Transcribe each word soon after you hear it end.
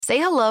Say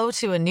hello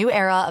to a new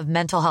era of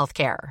mental health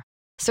care.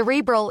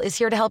 Cerebral is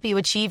here to help you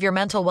achieve your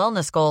mental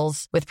wellness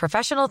goals with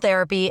professional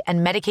therapy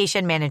and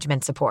medication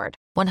management support.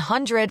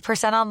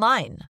 100%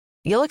 online.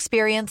 You'll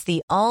experience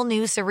the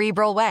all-new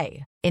Cerebral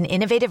Way, an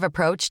innovative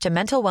approach to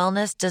mental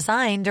wellness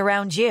designed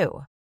around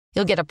you.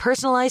 You'll get a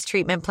personalized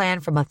treatment plan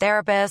from a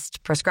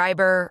therapist,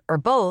 prescriber, or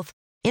both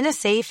in a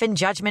safe and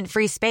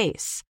judgment-free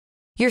space.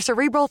 Your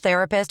Cerebral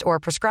therapist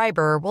or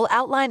prescriber will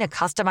outline a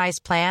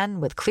customized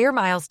plan with clear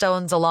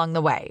milestones along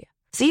the way,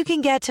 so you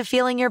can get to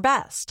feeling your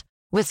best.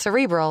 With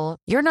Cerebral,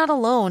 you're not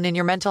alone in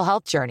your mental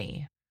health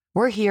journey.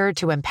 We're here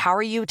to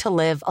empower you to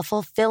live a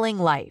fulfilling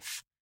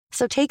life.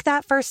 So take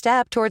that first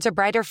step towards a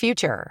brighter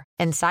future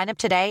and sign up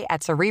today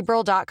at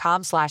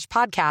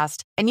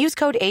Cerebral.com/podcast and use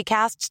code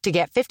ACAST to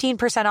get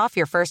 15% off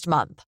your first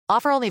month.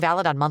 Offer only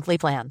valid on monthly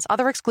plans.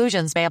 Other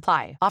exclusions may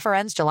apply. Offer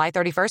ends July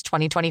 31st,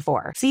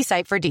 2024. See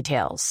site for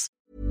details.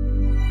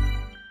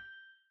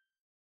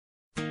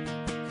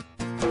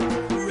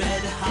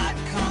 Red hot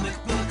comic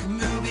book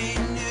movie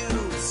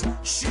news,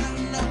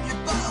 shooting up your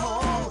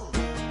butthole.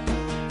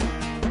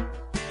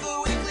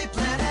 The Weekly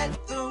Planet,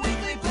 the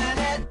Weekly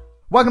Planet.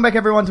 Welcome back,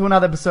 everyone, to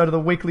another episode of the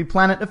Weekly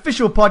Planet,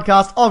 official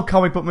podcast of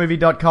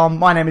comicbookmovie.com.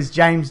 My name is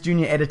James,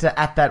 junior editor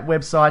at that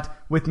website.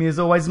 With me, as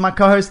always, is my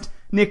co-host,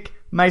 Nick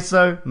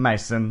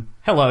Mason.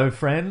 Hello,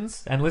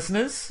 friends and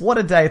listeners. What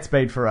a day it's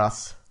been for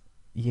us.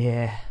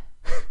 Yeah.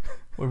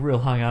 We're real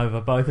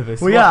hungover, both of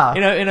us. We are.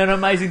 In an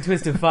amazing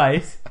twist of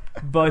fate,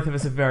 both of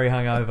us are very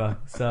hungover.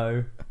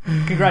 So,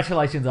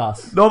 congratulations,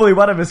 us. Normally,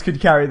 one of us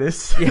could carry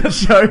this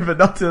show, but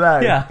not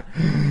today. Yeah.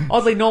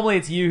 Oddly, normally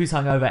it's you who's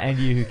hungover and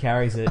you who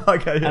carries it.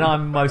 Okay. And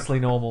I'm mostly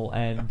normal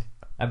and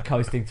I'm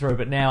coasting through,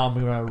 but now I'm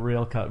going to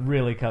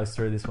really coast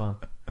through this one.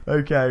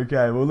 Okay.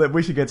 Well,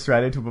 we should get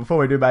straight into it. Before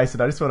we do,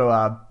 Mason, I just want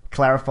to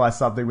clarify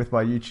something with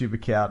my YouTube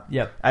account.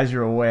 Yep. As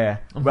you're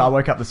aware, I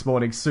woke up this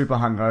morning super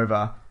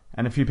hungover.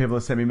 And a few people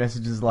have sent me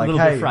messages like, A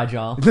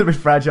little bit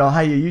fragile.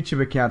 Hey, your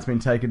YouTube account's been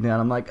taken down.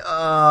 I'm like,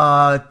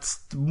 it's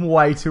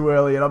way too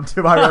early and I'm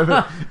too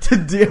hungover to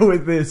deal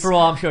with this. For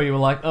all I'm sure you were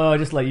like,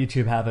 just let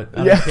YouTube have it.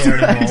 I don't care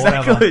anymore.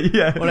 Exactly,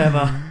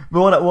 Whatever.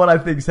 But what I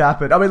think's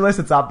happened, I mean, unless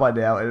it's up by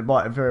now, it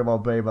might very well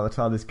be by the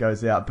time this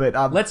goes out. But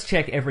let's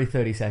check every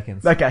 30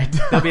 seconds. Okay.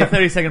 There'll be a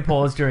 30-second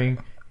pause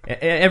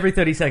every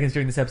 30 seconds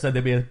during this episode,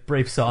 there'll be a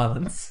brief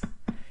silence.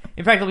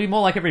 In fact, it'll be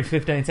more like every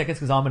 15 seconds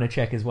because I'm going to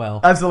check as well.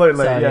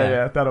 Absolutely. So,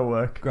 yeah, that'll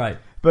work. Great.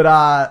 But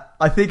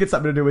I think it's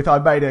something to do with, I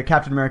made a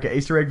Captain America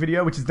Easter egg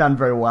video, which has done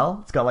very well.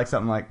 It's got like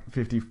something like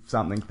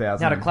 50-something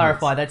thousand. Now, to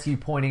clarify, that's you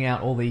pointing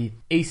out all the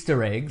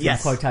Easter eggs, in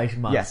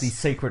quotation marks, these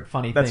secret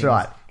funny things. That's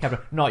right.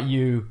 Not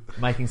you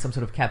making some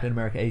sort of Captain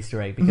America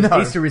Easter egg, because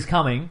Easter is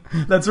coming.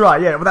 That's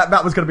right, yeah. Well,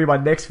 that was going to be my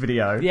next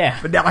video. Yeah.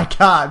 But now I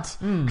can't,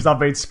 because I've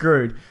been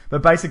screwed.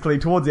 But basically,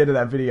 towards the end of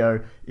that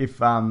video, if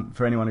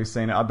for anyone who's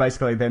seen it, I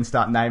basically then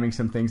start naming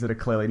some things that are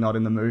clearly not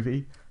in the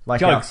movie. Like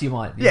jokes, you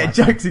might.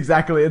 Jokes,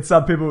 exactly. And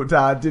some people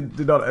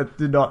did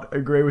not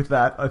agree with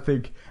that, I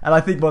think. And I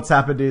think what's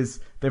happened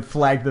is they've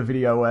flagged the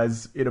video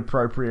as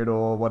inappropriate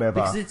or whatever.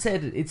 Because it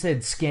said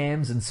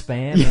scams and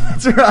spam. Yeah,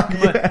 that's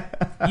right. Yeah.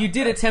 You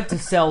did attempt to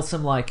sell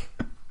some like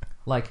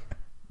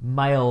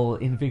male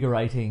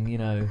invigorating,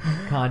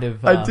 kind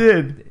of. I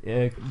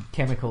did.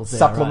 Chemicals there,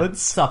 supplements. Right?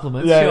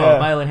 Supplements, yeah, sure. Yeah.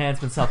 Male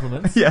enhancement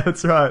supplements. Yeah,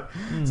 that's right.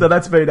 So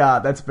that's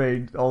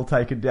been all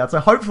taken down.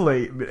 So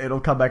hopefully it'll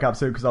come back up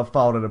soon because I've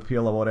filed an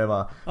appeal or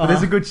whatever. But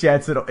there's a good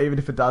chance that even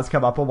if it does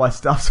come up, all my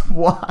stuff's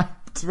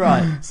wiped.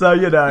 Right. So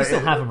you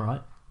still have them,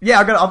 right? Yeah,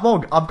 I've got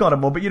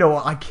them all. But you know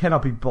what? I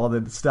cannot be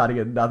bothered starting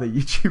another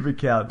YouTube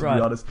account, to be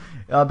honest.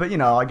 But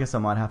I guess I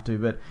might have to.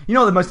 But you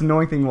know what the most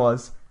annoying thing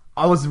was?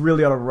 I was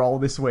really on a roll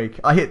this week.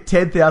 I hit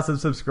 10,000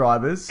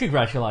 subscribers.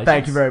 Congratulations.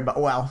 Thank you very much.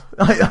 Well,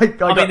 I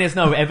mean, there's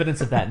no evidence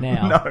of that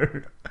now. No.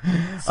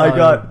 So,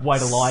 way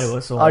to lie to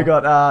us all. I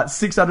got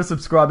 600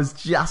 subscribers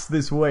just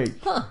this week.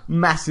 Huh.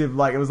 Massive.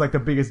 It was like the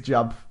biggest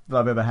jump that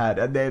I've ever had.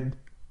 And then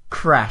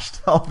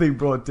crashed. Whole thing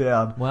brought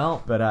down.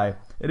 Well. But hey,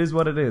 it is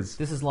what it is.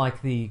 This is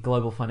like the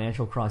global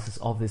financial crisis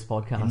of this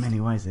podcast. In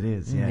many ways it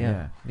is.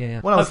 Yeah.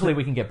 Hopefully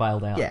we can get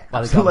bailed out by the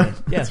absolutely.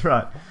 government. Yeah. That's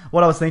right.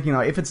 What I was thinking, though,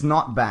 if it's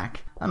not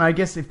back, and I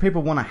guess if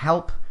people want to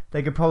help,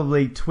 they could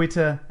probably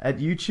Twitter at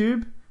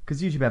YouTube,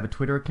 because YouTube have a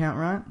Twitter account,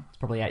 right? It's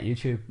probably at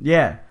YouTube.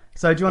 Yeah.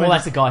 So do you want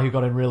that's the guy who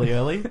got in really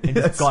early and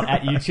just got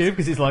at YouTube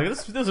because he's like,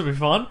 this will be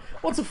fun.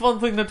 What's a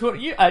fun thing to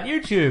at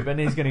YouTube? And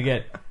he's going to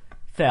get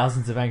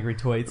thousands of angry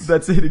tweets.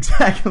 That's it,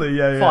 exactly.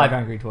 Yeah. 5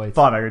 angry tweets.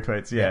 5 angry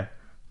tweets, yeah.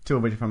 2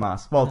 of which are from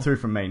us. Well, 2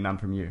 from me, none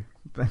from you.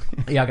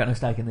 Yeah, I got no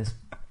stake in this.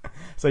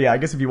 So yeah, I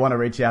guess if you want to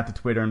reach out to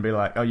Twitter and be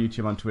like,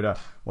 YouTube on Twitter,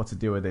 what's the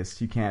deal with this?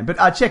 You can. But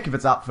check if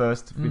it's up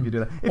first, if you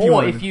do that.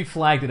 If you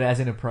flagged it as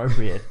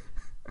inappropriate,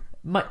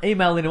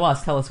 email into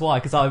us, tell us why,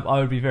 because I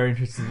would be very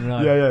interested to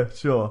know. Yeah,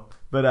 sure.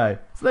 But hey,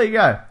 so there you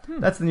go.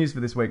 That's the news for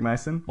this week,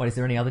 Mason. Wait, is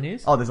there any other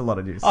news? Oh, there's a lot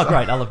of news. Oh,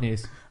 great. I love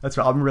news. That's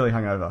right. I'm really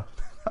hungover.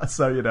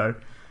 So,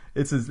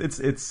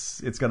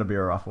 it's going to be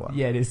a rough one.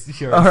 Yeah, it is.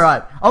 Sure. All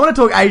right. I want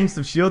to talk Agents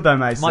of S.H.I.E.L.D. though,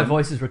 Mason. My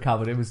voice is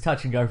recovered. It was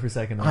touch and go for a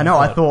second. I know.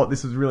 I thought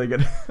this was really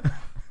good.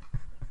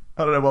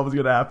 I don't know what was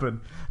going to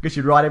happen. I guess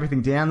you'd write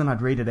everything down, then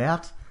I'd read it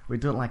out. We'd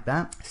do it like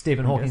that.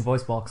 Stephen Hawking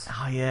voice box.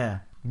 Oh, yeah.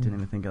 Didn't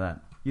even think of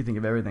that. You think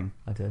of everything.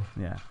 I do.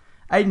 Yeah.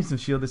 Agents of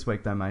S.H.I.E.L.D. this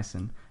week, though,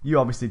 Mason. You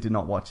obviously did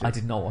not watch it. I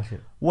did not watch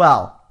it.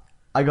 Well,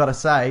 I gotta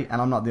say,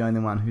 and I'm not the only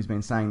one who's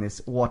been saying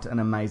this, what an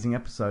amazing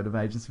episode of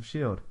Agents of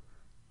S.H.I.E.L.D.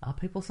 Are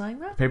people saying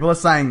that? People are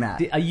saying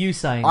that. Are you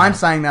saying I'm that?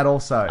 saying that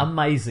also.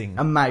 Amazing.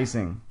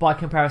 Amazing. By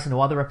comparison to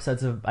other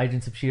episodes of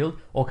Agents of S.H.I.E.L.D.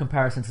 or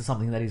comparison to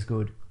something that is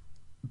good?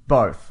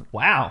 Both.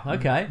 Wow,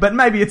 okay. But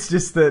maybe it's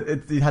just that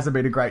it hasn't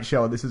been a great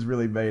show, and this has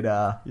really been,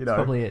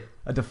 probably it.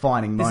 a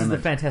defining This moment. is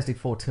the Fantastic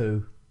Four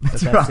 2 of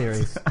that right.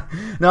 series.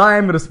 No, I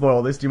am going to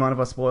spoil this. Do you mind if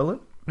I spoil it?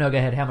 No, go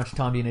ahead. How much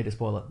time do you need to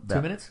spoil it?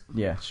 2 minutes?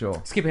 Yeah,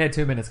 sure. Skip ahead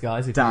 2 minutes,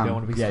 guys, if Done. you don't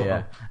want to be yeah,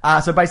 spoiled. yeah.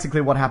 So basically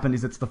what happened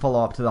is it's the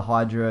follow-up to the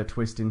Hydra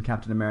twist in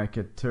Captain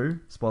America 2.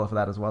 Spoiler for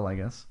that as well, I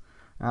guess.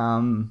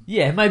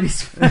 Yeah, maybe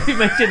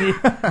mention it.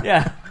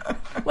 Yeah.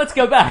 Let's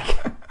go back.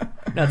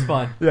 No, it's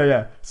fine.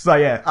 Yeah. So,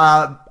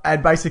 yeah.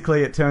 And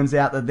basically it turns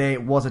out that there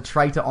was a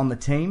traitor on the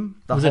team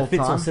the Was whole it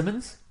Fitz time. or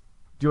Simmons?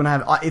 Do you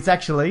want to have... it's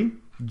actually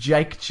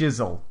Jake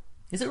Chisel.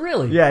 Is it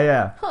really?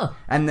 Yeah. Huh.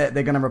 And they're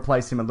going to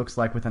replace him, it looks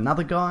like, with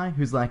another guy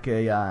who's like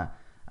a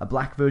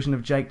black version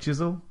of Jake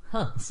Chisel.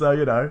 Huh. So,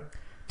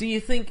 Do you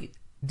think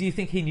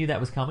he knew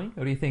that was coming,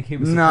 or do you think he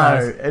was No,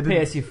 surprised? it didn't-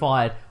 P.S. You're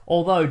fired.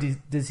 Although,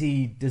 does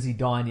he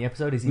die in the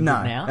episode? Is he No.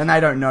 written out? And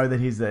they don't know that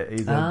he's a...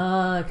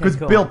 Okay, Because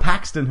cool. Bill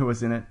Paxton, who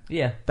was in it,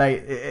 Yeah.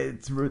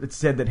 it's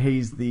said that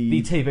he's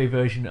The TV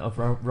version of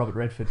Robert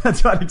Redford.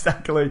 That's right,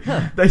 exactly.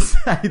 They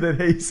say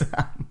that he's...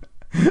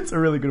 it's a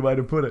really good way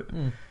to put it.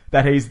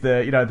 That he's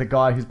the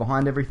guy who's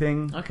behind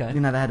everything. Okay. They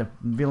had a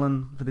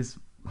villain for this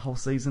whole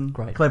season.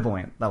 Great.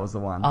 Clairvoyant, that was the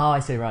one. Oh, I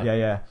see, right.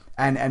 Yeah.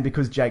 And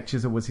because Jake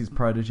Chisel was his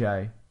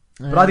protege.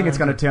 But I think it's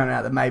going to turn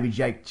out that maybe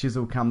Jake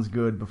Chisel comes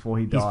good before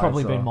he dies. He's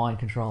probably or- been mind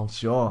controlled.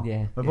 Sure.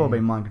 Yeah. We've yeah, all yeah.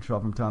 been mind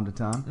controlled from time to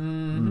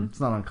time.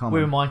 It's not uncommon. We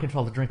were mind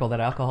controlled to drink all that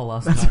alcohol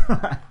last night.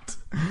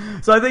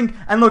 Right. So I think,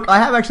 and look, I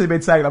have actually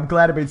been saying, I'm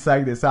glad I've been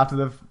saying this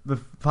after the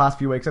past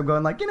few weeks. I'm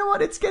going like, you know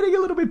what, it's getting a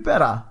little bit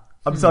better.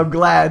 So I'm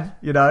glad,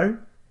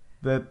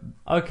 that,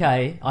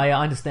 Okay, I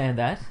understand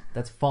that.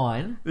 That's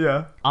fine.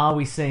 yeah. Are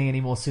we seeing any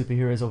more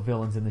superheroes or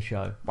villains in the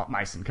show? Well,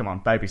 Mason, come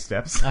on, baby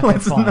steps. Okay,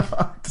 Let's fine.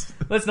 not.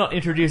 Let's not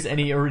introduce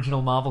any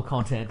original Marvel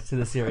content to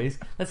the series.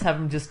 Let's have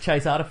them just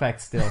chase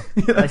artifacts still.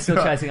 Yeah, Are they that's still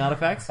right. chasing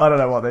artifacts? I don't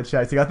know what they're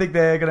chasing. I think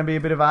they're going to be a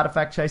bit of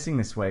artifact chasing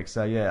this week.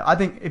 So yeah, I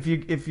think if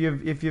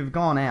you've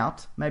gone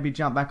out, maybe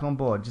jump back on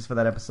board just for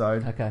that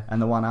episode. Okay.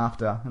 And the one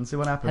after, and see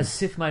what happens. Has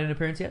Sif made an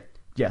appearance yet?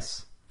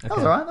 Yes. That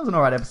Okay. was alright. That was an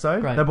alright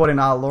episode. Great. They brought in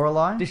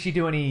Lorelei. Does she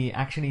do any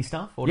actiony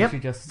stuff, or Yep, does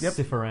she just yep.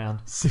 sif around?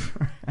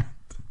 Super.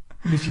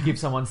 Does she give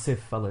someone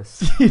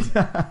syphilis,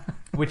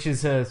 which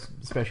is her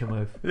special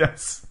move?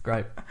 Yes.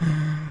 Great.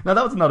 No,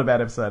 that was not a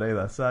bad episode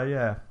either. So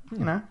yeah,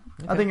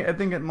 I think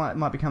it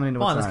might be coming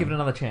into Fine, its let's own. give it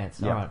another chance.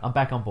 Yeah. All right, I'm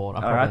back on board.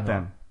 I'm All probably right not.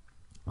 then.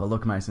 Well,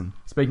 look, Mason.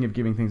 Speaking of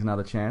giving things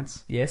another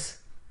chance. Yes.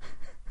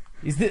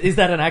 Is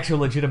that an actual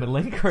legitimate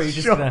link, or are you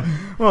just Sure. gonna?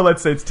 Well,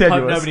 let's see. It's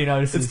tenuous. Hope nobody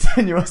notices. It's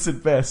tenuous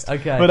at best.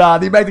 Okay. But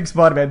The Amazing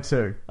Spider-Man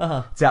 2.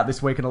 Uh-huh. It's out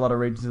this week in a lot of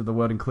regions of the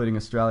world, including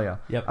Australia.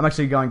 Yep. I'm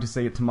actually going to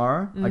see it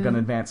tomorrow. I got an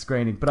advanced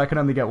screening, but I can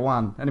only get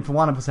one. And if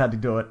one of us had to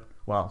do it,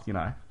 well,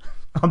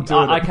 I'm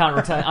doing I it.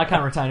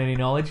 can't retain any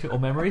knowledge or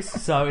memories,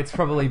 so it's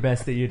probably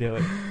best that you do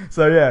it.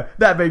 So yeah,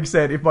 that being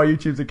said, if my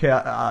YouTube's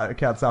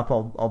account's up,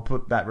 I'll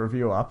put that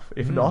review up.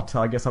 If not,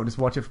 I guess I'll just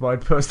watch it for my own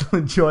personal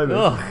enjoyment.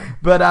 Ugh.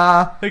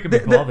 But Who can be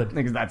bothered?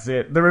 That's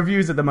it. The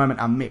reviews at the moment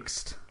are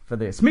mixed for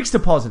this, mixed to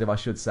positive, I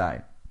should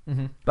say.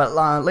 Mm-hmm.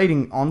 But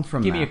leading on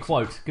from Give that, me a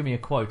quote. Give me a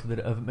quote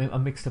a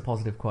mixed to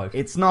positive quote.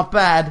 it's not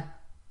bad.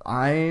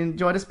 I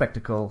enjoyed a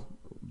spectacle.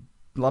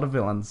 A lot of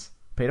villains.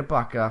 Peter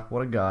Parker,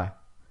 what a guy.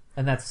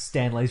 And that's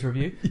Stanley's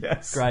review.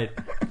 Yes. Great.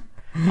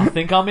 I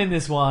think I'm in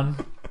this one.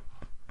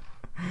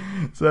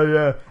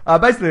 So yeah,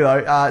 basically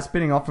though,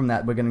 spinning off from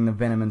that, we're getting the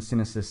Venom and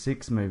Sinister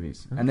 6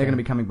 movies, and they're going to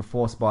be coming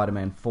before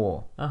Spider-Man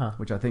 4, Uh-huh.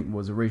 which I think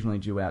was originally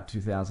due out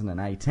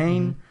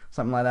 2018,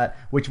 something like that,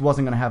 which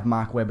wasn't going to have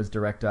Mark Webb as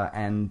director,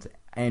 and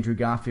Andrew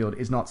Garfield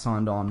is not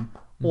signed on,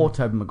 or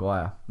Tobey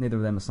Maguire. Neither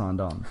of them are signed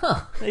on.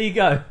 Huh, there you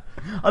go.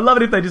 I'd love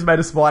it if they just made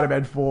a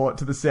Spider-Man 4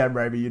 to the Sam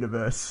Raimi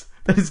universe.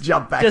 They just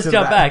jump back. Just to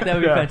jump that. back. That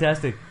would be Yeah.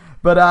 fantastic.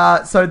 But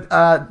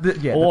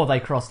yeah. Or they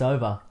crossed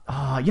over.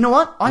 You know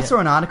what? I saw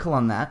an article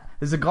on that.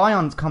 There's a guy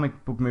on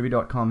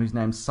comicbookmovie.com whose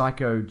name's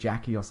Psycho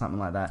Jackie or something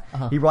like that.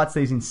 He writes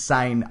these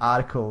insane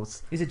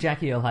articles. Is it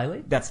Jackie Earl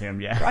Haley? That's him,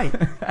 yeah. Great.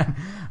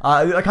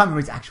 I can't remember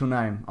his actual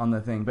name on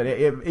the thing, but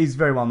he's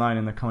very well known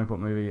in the comic book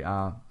movie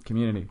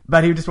community.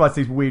 But he just writes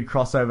these weird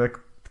crossover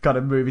kind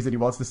of movies that he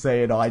wants to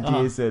see and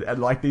ideas and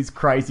like these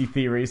crazy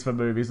theories for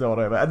movies or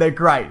whatever. And they're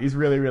great. He's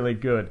really, really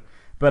good.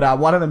 But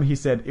one of them, he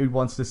said he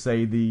wants to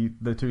see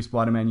the two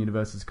Spider-Man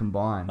universes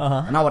combined.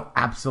 And I would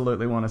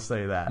absolutely want to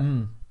see that.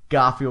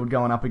 Garfield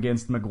going up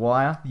against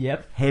Maguire.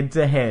 Yep. Head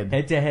to head.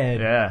 Head to head.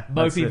 Yeah,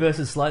 that's Mopey it.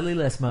 versus slightly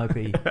less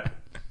mopey.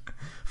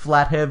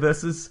 Flat hair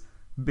versus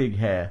big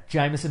hair.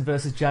 Jameson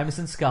versus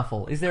Jameson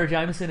scuffle. Is there a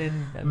Jameson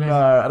in? No,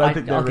 I don't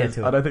think I'll there get is.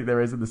 to it. I don't think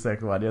there is in the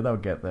second one. Yeah, they'll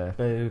get there.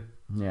 Boo.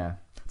 Yeah.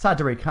 It's hard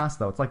to recast,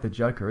 though. It's like the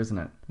Joker, isn't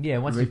it? Yeah,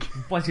 once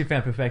you've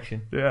found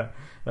perfection. Yeah,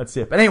 that's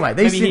it. But anyway,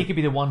 these Maybe he could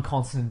be the one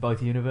constant in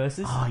both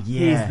universes. Oh,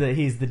 yeah.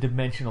 He's the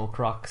dimensional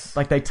crux.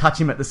 like they touch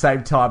him at the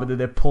same time, and then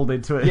they're pulled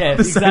into it. Yeah,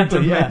 the exactly.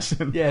 same Yeah.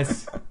 dimension.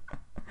 Yes.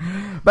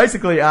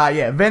 Basically,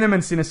 Venom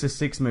and Sinister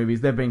Six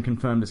movies, they've been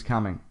confirmed as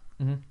coming.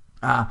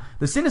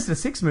 The Sinister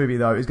Six movie,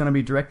 though, is going to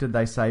be directed,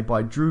 they say,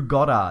 by Drew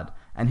Goddard,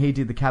 and he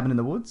did The Cabin in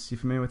the Woods. You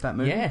familiar with that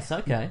movie? Yes.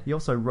 Okay. He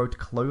also wrote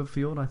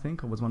Cloverfield, I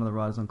think, or was one of the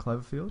writers on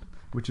Cloverfield,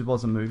 which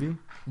was a movie.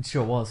 It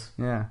sure was.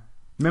 Yeah.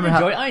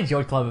 I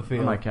enjoyed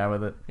Cloverfield. I'm okay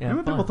with it. Yeah,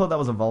 Remember fine. people thought that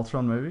was a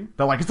Voltron movie?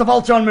 They're like, it's a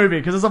Voltron movie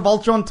because there's a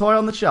Voltron toy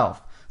on the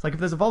shelf. It's like, if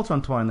there's a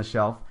Voltron toy on the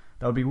shelf,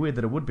 that would be weird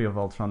that it would be a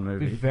Voltron It'd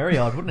be movie. very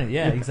odd, wouldn't it?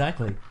 Yeah,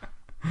 exactly.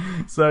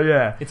 So,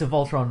 yeah. It's a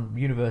Voltron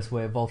universe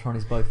where Voltron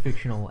is both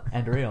fictional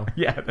and real.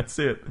 Yeah, that's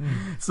it.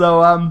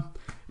 So,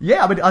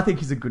 yeah, but I think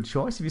he's a good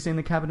choice. Have you seen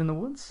The Cabin in the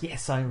Woods?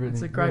 Yes, I really,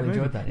 It's a great really movie.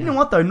 enjoyed that. You Yeah. know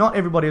what, though? Not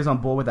everybody is on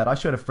board with that. I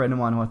showed a friend of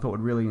mine who I thought would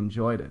really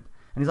enjoyed it.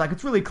 And he's like,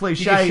 it's really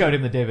cliche. You just showed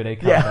him the DVD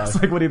card. Yeah, though.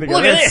 it's like, what do you think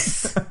Look of at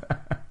this? this! You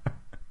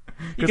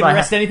 'Cause can I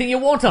rest anything you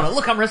want on it.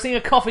 Look, I'm resting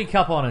a coffee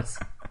cup on it.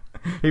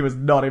 He was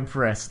not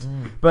impressed.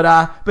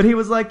 But he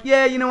was like,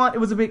 yeah, you know what? It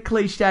was a bit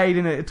cliched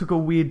and it took a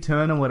weird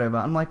turn or whatever.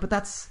 I'm like, but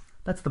that's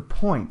the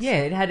point. Yeah,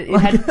 it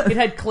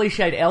had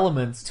cliched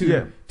elements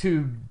Yeah.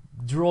 to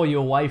draw you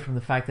away from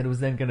the fact that it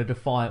was then going to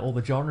defy all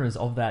the genres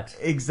of that.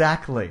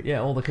 Exactly. Yeah,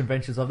 all the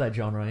conventions of that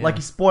genre. Yeah.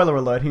 Like, spoiler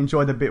alert, he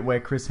enjoyed the bit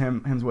where Chris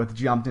Hemsworth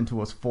jumped into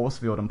a force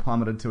field and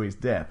plummeted to his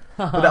death.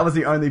 But that was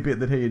the only bit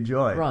that he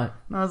enjoyed. Right.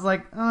 And I was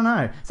like, I don't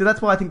know. So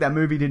that's why I think that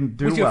movie didn't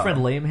do was your well. friend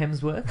Liam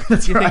Hemsworth?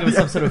 That's Do you right, think it was yeah.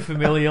 some sort of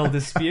familial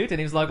dispute? And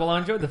he was like, "Well, I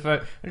enjoyed the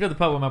part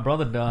where my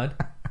brother died."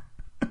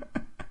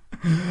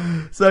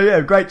 So yeah,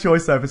 great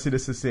choice though for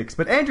Sinister Six.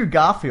 But Andrew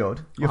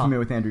Garfield, you're familiar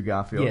with Andrew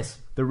Garfield? Yes.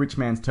 The rich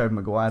man's Tobey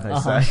Maguire, they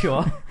say.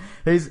 Sure.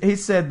 He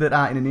said that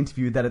in an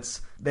interview that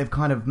they've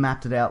kind of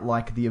mapped it out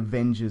like the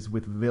Avengers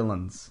with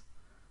villains.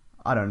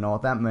 I don't know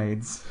what that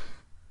means.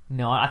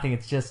 No, I think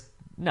it's just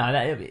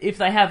if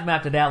they have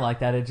mapped it out like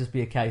that, it'd just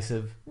be a case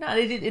of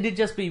it'd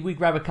just be we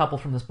grab a couple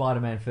from the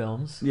Spider-Man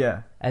films,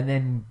 Yeah, and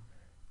then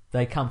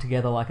they come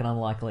together like an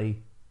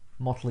unlikely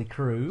motley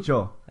crew.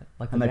 sure.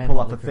 Like And the they band pull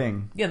off Motley a Crue.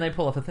 thing. Yeah, and they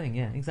pull off a thing.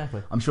 Yeah,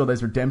 exactly. I'm sure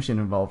there's redemption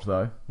involved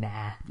though.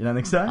 Nah, You don't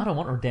think so? I don't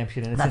want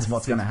redemption in a That's Sinister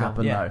what's going to Six film.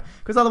 happen Yeah. though.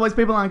 Because otherwise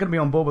people aren't going to be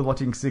on board with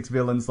watching six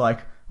villains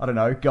like, I don't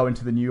know, go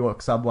into the New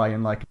York subway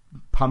and like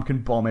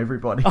pumpkin bomb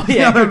everybody. Oh You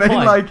yeah, know what good I mean?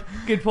 point.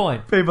 Like, Good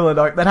point. people are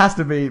like, that has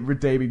to be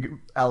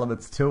redeeming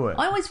elements to it.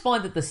 I always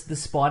find that the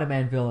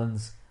Spider-Man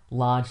villains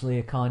largely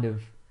are kind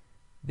of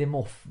they're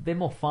more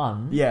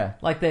fun. Yeah.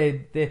 like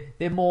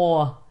they're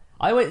more.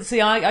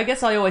 I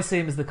guess I always see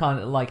them as the kind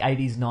of like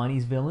 80s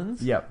 90s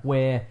villains. Yep.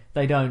 Where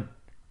they don't.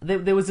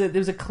 There was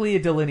a clear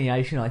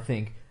delineation. I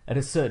think at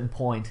a certain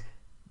point,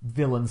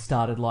 villains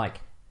started like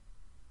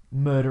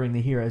murdering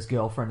the hero's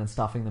girlfriend and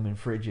stuffing them in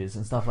fridges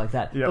and stuff like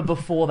that. Yep. But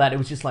before that, it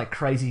was just like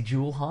crazy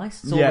jewel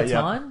heists all Yeah, the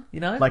yeah. time. You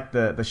know, Like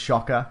the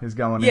Shocker is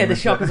going yeah, in the with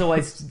Shocker's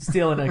always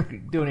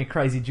doing a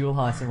crazy jewel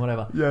heist and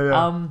whatever. Yeah,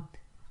 yeah.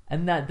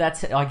 And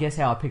that's I guess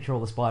how I picture all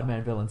the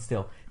Spider-Man villains.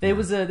 Still, there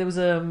was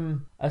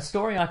a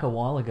story arc a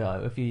while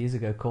ago, a few years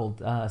ago,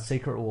 called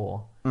Secret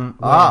War.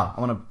 I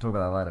want to talk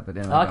about that later. But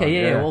yeah, Okay,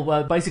 yeah.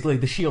 Well, basically,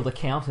 the Shield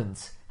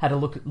accountants had a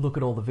look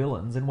at all the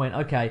villains and went,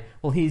 okay,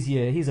 well, here's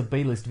a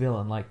B-list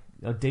villain, like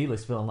a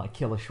D-list villain, like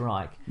Killer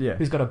Shrike, Yeah.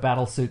 who's got a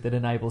battle suit that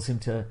enables him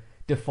to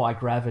defy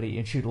gravity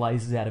and shoot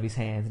lasers out of his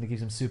hands, and it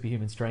gives him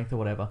superhuman strength or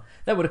whatever.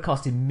 That would have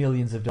cost him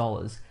millions of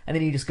dollars, and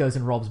then he just goes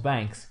and robs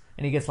banks,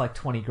 and he gets like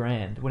 20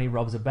 grand when he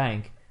robs a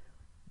bank.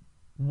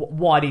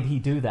 Why did he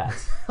do that?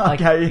 Like,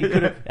 Okay, he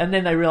could've- and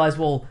then they realize,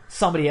 well,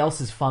 somebody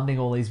else is funding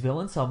all these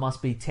villains, so it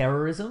must be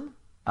terrorism.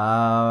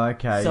 Oh,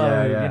 okay. So,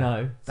 yeah. you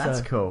know... That's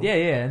so- cool. Yeah,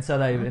 yeah, and so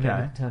they... And then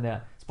Okay. it turned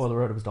out... Spoiler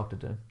alert, it was Doctor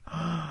Doom. It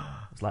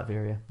was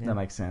Latveria. Yeah. That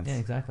makes sense. Yeah,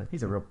 exactly.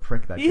 He's a real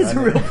prick, that He guy. is a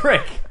real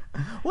prick.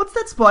 What's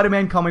that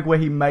Spider-Man comic where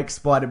he makes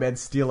Spider-Man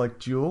steal a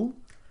jewel?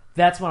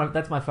 That's my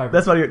favourite.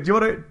 That's what do you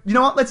want to... You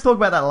know what? Let's talk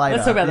about that later.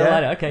 Let's talk about that yeah?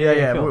 later. Okay, Yeah,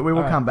 yeah, cool. We will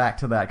All right. come back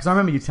to that. Because I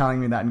remember you telling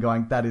me that and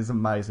going, that is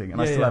amazing. And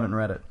I Yeah, still yeah. haven't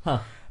read it. Huh.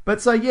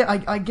 But so,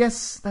 yeah, I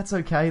guess that's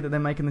okay that they're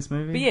making this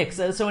movie. But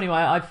yeah, so anyway,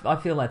 I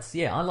feel that's...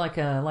 Yeah, I like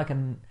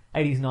an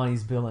 80s,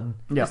 90s villain.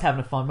 Yep. Just having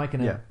a fun,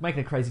 making Yeah.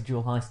 a crazy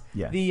jewel heist.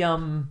 Yeah.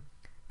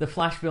 The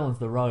Flash villains,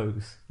 the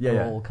Rogues, Yeah, are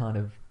yeah. all kind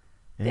of...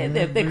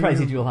 They're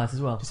crazy jewel heists as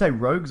well. Did you say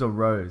Rogues or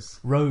Rose?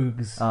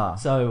 Rogues. Ah,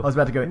 So I was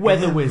about to go,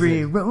 Weather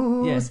every Wizard.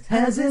 rose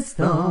has its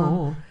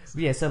thorn.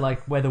 Yeah, so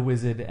like Weather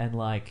Wizard and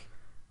like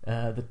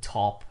the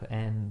Top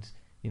and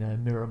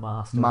Mirror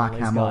Master, Mark all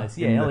these Hamill guys.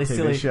 in Yeah, the all these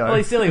TV show. all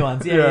these silly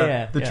ones. Yeah,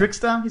 yeah. The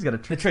Trickster? He's got a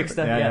The Trickster.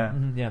 Trickster. Yeah,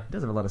 mhm, yeah. He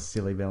does have a lot of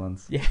silly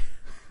villains. Yeah.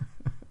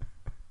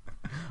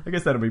 I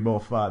guess that'll be more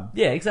fun.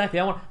 Yeah, exactly.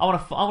 I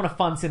want a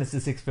fun Sinister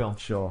Six film.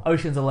 Sure.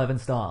 Ocean's 11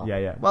 style. Yeah,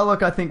 yeah. Well,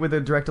 look, I think with a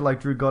director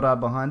like Drew Goddard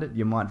behind it,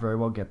 you might very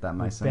well get that,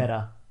 Mason.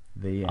 Better.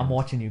 The end. I'm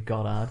watching you,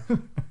 Goddard.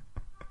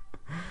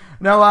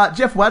 Now,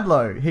 Jeff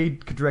Wadlow, he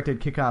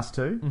directed Kick-Ass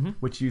 2, Mm-hmm.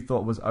 which you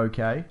thought was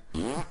okay.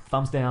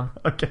 Thumbs down.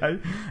 Okay.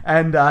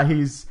 And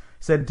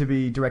said to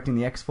be directing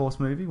the X-Force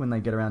movie when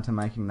they get around to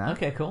making that.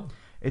 Okay, cool.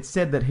 It's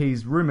said that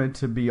he's rumoured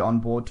to be on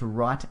board to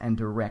write and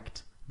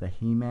direct the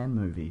He-Man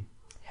movie.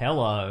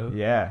 Hello.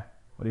 Yeah.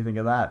 What do you think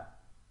of that?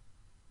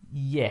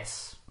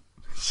 Yes.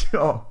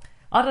 Sure.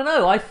 I don't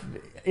know.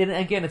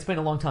 Again, it's been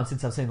a long time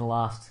since I've seen the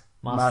last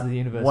Masters of the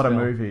Universe What a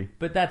film. movie.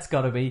 But that's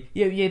got to be...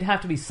 Yeah, you'd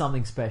have to be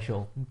something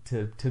special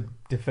to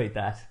defeat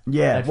that.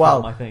 Yeah, that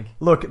well, film, I think.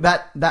 look,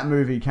 that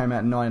movie came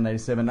out in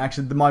 1987.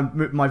 Actually,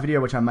 my video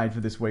which I made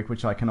for this week,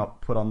 which I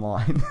cannot put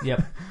online.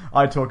 Yep.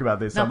 I talk about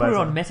this. Now I put it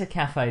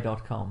basically- on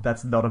metacafe.com.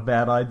 That's not a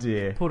bad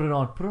idea. Put it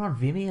on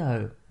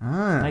Vimeo.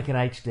 Make it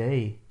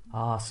HD.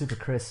 Super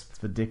crisp. It's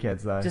for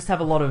dickheads, though. Just have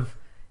a lot of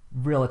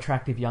real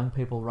attractive young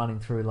people running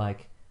through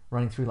like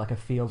a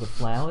field of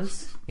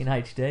flowers in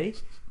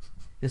HD.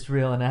 Just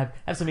real, and have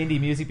some indie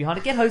music behind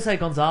it. Get Jose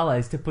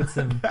Gonzalez to put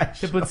some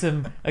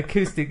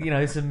acoustic,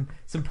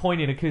 some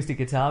poignant acoustic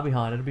guitar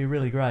behind it. It'd be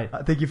really great.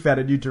 I think you found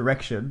a new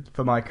direction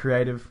for my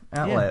creative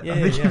outlet. Yeah,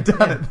 I think you've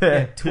done it there.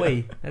 Yeah,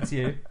 Twee, that's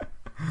you.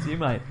 It's you,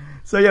 mate.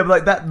 So yeah, but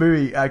like that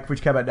movie,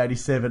 which came out in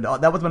 87,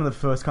 that was one of the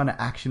first kind of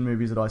action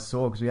movies that I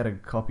saw, because we had a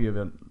copy of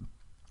it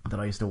that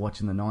I used to watch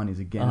in the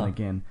 90s again and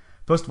again.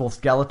 First of all,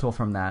 Skeletor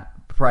from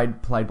that,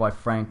 played by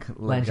Frank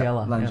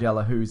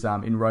Langella, who's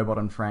in Robot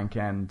and Frank,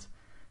 and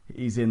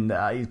he's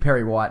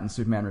Perry White in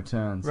Superman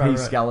Returns. Right,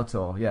 he's right.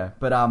 Skeletor, yeah.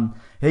 But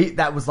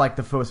that was like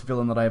the first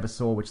villain that I ever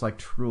saw, which like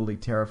truly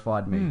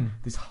terrified me.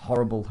 This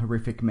horrible,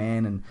 horrific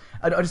man, and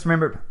I just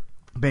remember it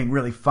being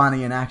really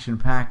funny and action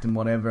packed and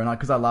whatever. And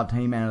because I loved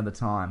He-Man at the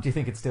time. Do you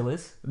think it still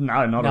is?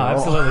 No, not at all.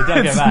 Absolutely.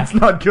 Don't go back. It's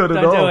not good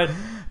at Don't all. do it.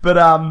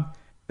 But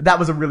that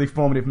was a really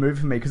formative move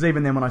for me, because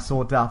even then when I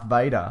saw Darth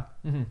Vader,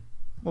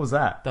 what was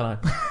that?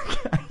 Don't know.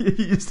 You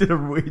just did a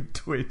weird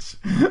twitch.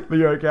 Are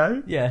you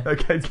okay? Yeah.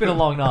 Okay. It's been a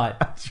long night.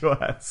 Sure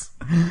has.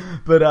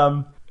 But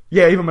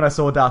yeah, even when I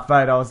saw Darth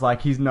Vader, I was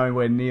like, he's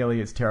nowhere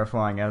nearly as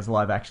terrifying as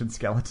live action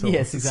Skeletor.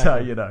 Yes,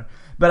 exactly. So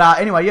But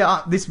anyway,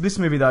 yeah, this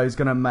movie though is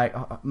going to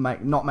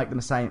not make them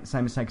the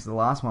same mistake as the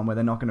last one, where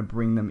they're not going to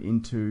bring them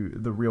into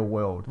the real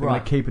world. They're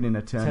going to keep it in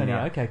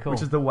Eternia. Okay, cool.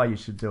 Which is the way you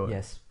should do it.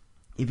 Yes.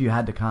 If you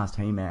had to cast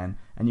He-Man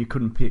and you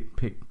couldn't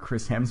pick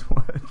Chris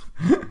Hemsworth,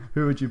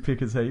 who would you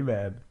pick as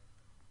He-Man?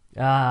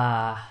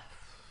 The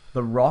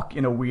Rock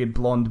in a weird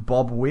blonde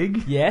bob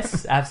wig?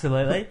 Yes,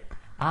 absolutely.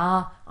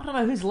 I don't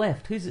know who's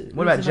left.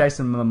 What about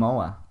Jason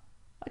Momoa?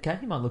 Okay,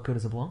 he might look good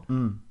as a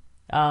blonde.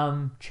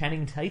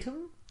 Channing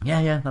Tatum?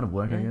 Yeah, that'll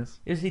work, I guess.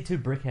 Is he too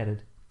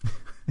brick-headed?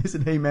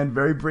 Isn't He-Man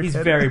very brick-headed?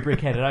 He's very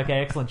brick-headed.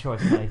 Okay, excellent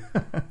choice, mate.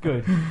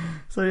 Good.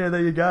 So yeah,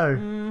 there you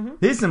go.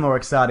 Here's some more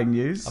exciting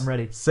news. I'm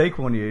ready.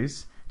 Sequel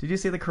news. Did you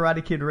see the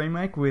Karate Kid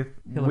remake with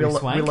Hilary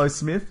Swank? Willow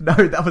Smith? No,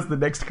 that was the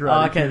next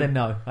Karate Kid. Okay, then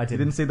no, I You didn't.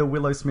 didn't see the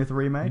Willow Smith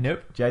remake?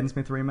 Nope. Jaden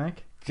Smith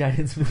remake?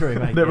 Jaden Smith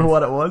remake. Remember yes.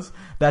 what it was?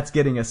 That's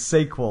getting a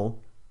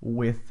sequel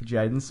with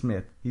Jaden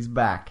Smith. He's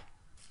back.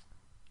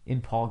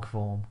 In POG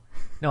form.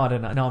 No, I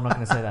don't know. No, I'm not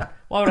going to say that.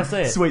 Why would I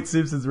say it? Sweet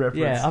Simpsons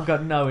reference. Yeah, I've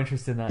got no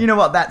interest in that. You know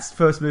what? That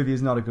first movie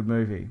is not a good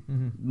movie.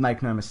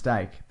 Make no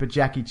mistake. But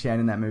Jackie Chan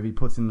in that movie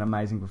puts in an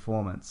amazing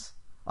performance.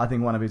 I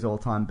think one of his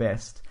all-time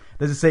best.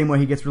 There's a scene where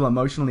he gets real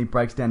emotional, he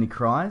breaks down, he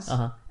cries,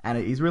 and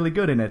he's really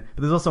good in it.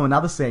 But there's also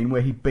another scene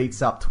where he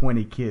beats up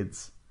 20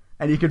 kids.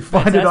 And you can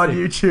find it on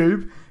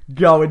YouTube.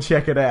 Go and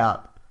check it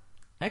out.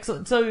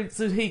 Excellent. So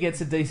he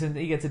gets a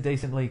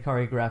decently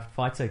choreographed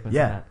fight sequence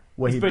in that.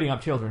 Where He's beating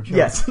up children, sure.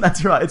 Yes,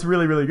 that's right. It's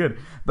really, really good.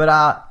 But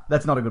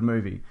that's not a good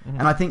movie.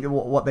 And I think that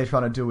what they're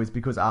trying to do is,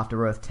 because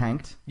After Earth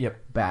tanked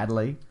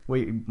badly.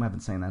 We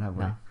haven't seen that, have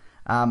we? No.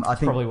 I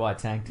think Probably why it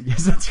tanked.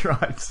 Yes, that's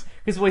right.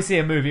 Because we see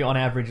a movie on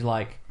average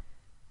like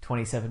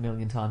 27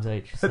 million times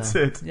each. So, That's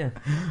it. Yeah.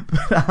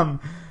 But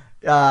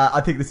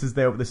I think this is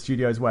the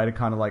studio's way to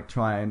kind of like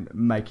try and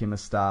make him a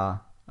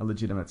star, a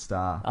legitimate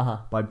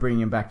star, by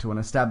bringing him back to an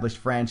established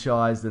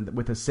franchise and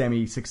with a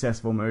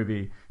semi-successful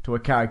movie to a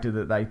character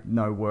that they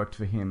know worked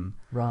for him.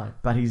 Right.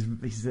 But he's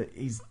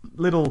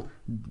little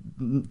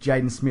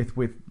Jaden Smith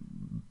with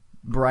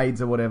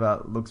braids or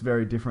whatever looks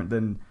very different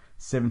than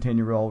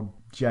 17-year-old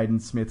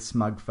Jaden Smith,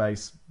 smug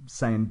face,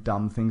 saying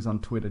dumb things on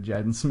Twitter,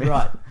 Jaden Smith.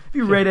 Right. Have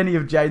you read any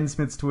of Jaden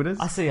Smith's Twitters?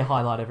 I see a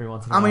highlight every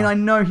once in a I while. mean, I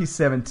know he's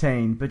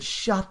 17, but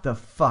shut the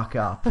fuck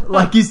up.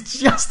 Like, he's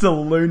just a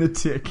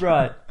lunatic.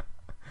 Right.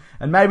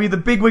 And maybe the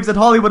bigwigs at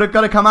Hollywood are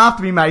going to come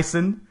after me,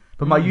 Mason,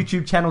 but my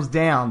YouTube channel's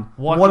down.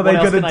 What are they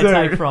going to do? What else can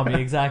they take from you?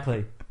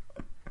 Exactly.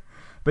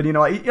 But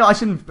I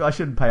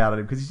shouldn't pay out at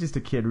him because he's just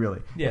a kid,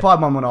 really. Yeah. If I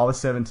had one when I was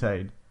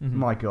 17,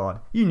 my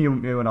God, you knew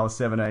me when I was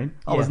 17.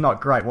 I was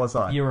not great, was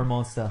I? You're a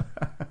monster.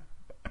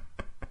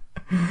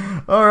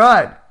 All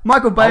right,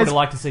 Michael I Bay. would have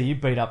liked to see you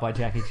beat up by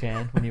Jackie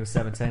Chan when you were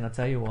 17. I'll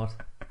tell you what.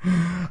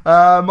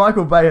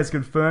 Michael Bay has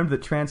confirmed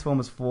that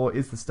Transformers 4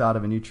 is the start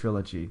of a new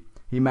trilogy.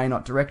 He may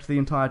not direct the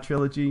entire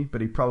trilogy,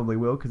 but he probably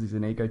will because he's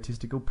an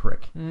egotistical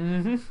prick.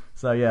 Mm-hmm.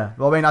 So yeah,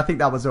 well, I mean, I think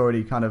that was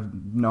already kind of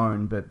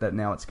known, but that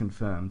now it's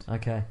confirmed.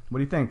 Okay. What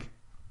do you think?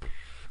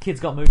 Kids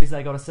got movies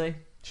they got to see.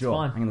 Sure. It's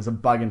fine. Hang on, there's a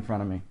bug in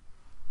front of me.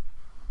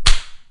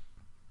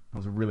 That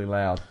was really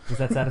loud. Was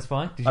that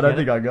satisfying? Did you I don't get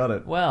think it? I got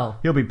it. Well,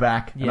 He'll be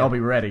back, and Yeah. I'll be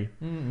ready.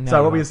 no, So,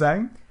 you what were you won't.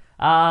 saying?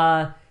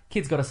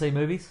 Kids got to see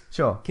movies.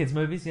 Sure. Kids'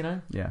 movies, you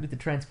know? Yeah. With the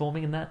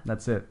transforming and that.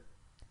 That's it.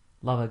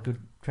 Love a good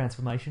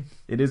transformation.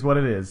 It is what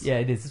it is. Yeah,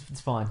 it is.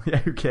 It's fine. Yeah,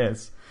 who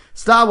cares?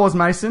 Star Wars,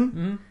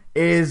 Mason,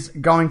 is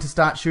going to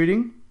start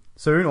shooting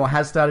soon, or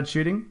has started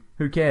shooting.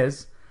 Who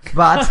cares?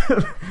 But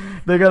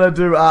they're going to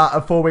do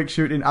a 4-week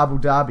shoot in Abu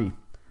Dhabi,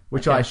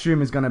 which I Okay.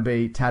 assume is going to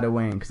be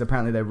Tatooine, because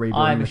apparently they're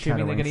rebuilding I'm the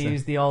assuming they're Tatooine going to set.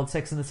 use the old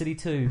Sex and the City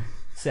 2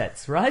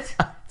 sets, right?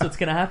 That's what's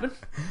going to happen.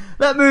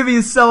 That movie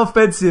is so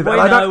offensive, We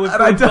and I know, don't,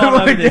 and I we've don't gone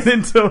want to over get this.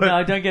 into it.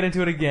 No, don't get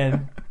into it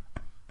again.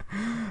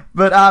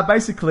 But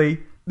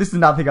basically, this is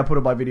another thing I put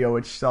on my video,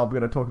 which I'm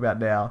going to talk about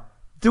now.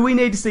 Do we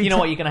need to see... You know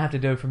what you're going to have to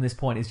do from this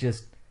point is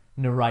just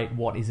narrate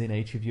what is in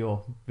each of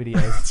your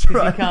videos. That's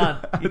Because right.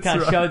 you That's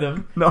can't right. show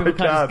them. No, People I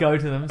can't just can't. go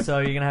to them. So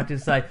you're going to have to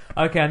say,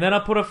 okay, and then I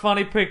put a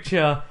funny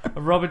picture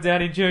of Robert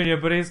Downey Jr.,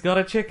 but he's got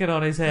a chicken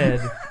on his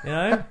head. You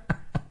know?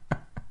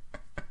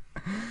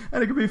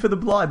 And it could be for the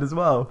blind as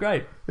well.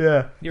 Great.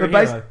 Yeah. You're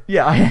But a hero.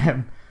 Yeah, I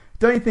am.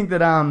 Don't you think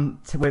that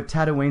where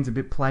Tatooine's a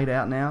bit played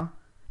out now?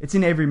 It's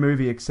in every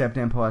movie except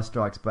Empire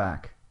Strikes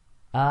Back.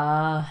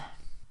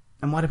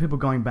 And why do people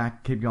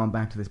keep going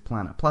back to this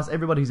planet? Plus,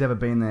 everybody who's ever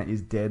been there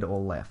is dead or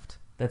left.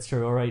 That's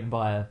true. Or eaten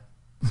by a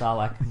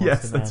Sarlacc monster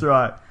Yes, man. that's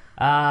right.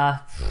 I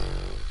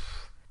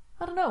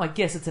don't know. I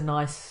guess it's a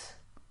nice...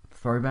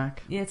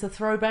 Throwback? Yeah, it's a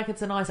throwback.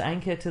 It's a nice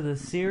anchor to the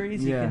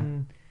series. Yeah.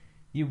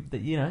 You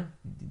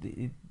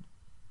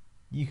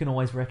can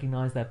always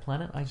recognize that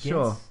planet, I guess.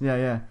 Sure.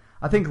 Yeah.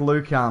 I think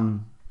Luke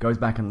goes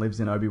back and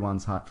lives in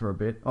Obi-Wan's hut for a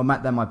bit. Or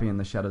that might be in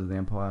the Shadows of the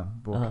Empire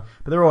book. Uh-huh.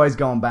 But they're always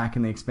going back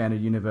in the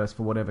expanded universe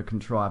for whatever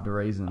contrived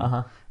reason.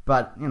 Uh-huh.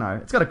 But,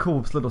 it's got a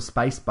cool little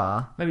space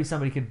bar. Maybe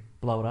somebody could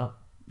blow it up.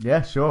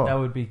 Yeah, sure. That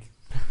would be...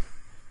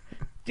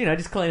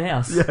 just clean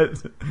house. Yeah,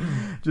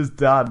 just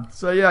done.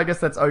 So yeah, I guess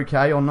that's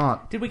okay or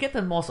not. Did we get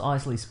the Mos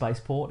Eisley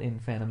spaceport in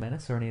Phantom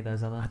Menace or any of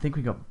those other... I think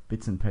we got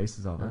bits and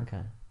pieces of it.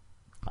 Okay.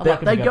 I'd like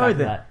them They to go back to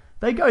there. that.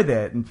 They go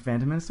there in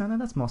Phantom Menace, don't they?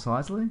 That's Mos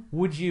Eisley.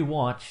 Would you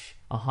watch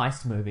a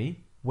heist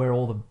movie where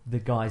all the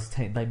guys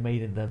they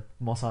meet in the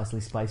Mos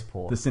Eisley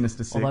spaceport? The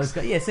Sinister Six. All those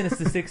guys, yeah,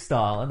 Sinister Six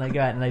style, and they go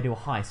out and they do a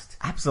heist.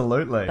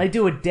 Absolutely. They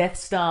do a Death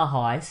Star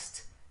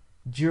heist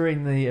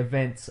during the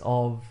events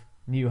of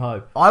New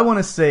Hope. I want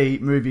to see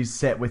movies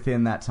set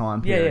within that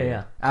time Yeah, period.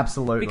 yeah.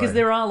 Absolutely. Because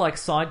there are like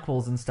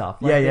sidequels and stuff.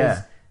 Like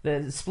Yeah.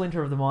 The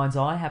Splinter of the Mind's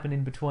Eye happened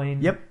in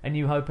between Yep. A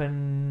New Hope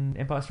and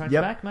Empire Strikes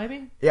Yep. Back,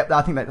 maybe? Yep,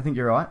 I think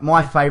you're right.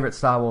 My favourite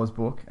Star Wars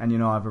book, and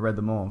I've read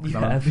them all. 'cause You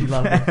I'm a have, you big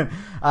love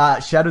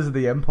fan. Shadows of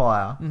the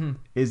Empire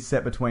is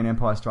set between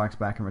Empire Strikes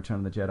Back and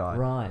Return of the Jedi.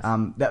 Right.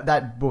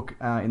 That book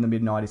in the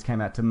mid-90s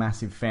came out to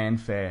massive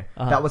fanfare.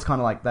 Uh-huh. That was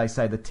kind of like, they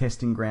say, the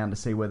testing ground to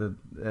see whether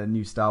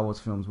new Star Wars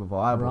films were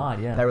viable. Right,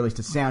 yeah. They released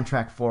a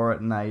soundtrack for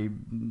it, and they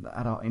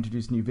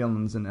introduced new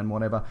villains and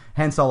whatever.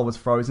 Han Solo was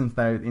frozen, so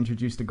they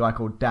introduced a guy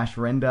called Dash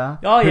Rendar.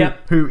 Oh, yeah.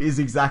 Who is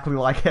exactly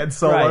like Han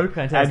Solo. Right,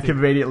 fantastic. And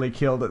conveniently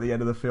killed at the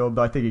end of the film.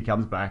 Though I think he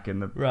comes back in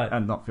the Right.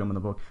 and not filming the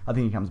book. I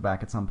think he comes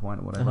back at some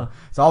point or whatever. Uh-huh.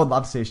 So I would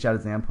love to see a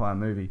Shadows of the Empire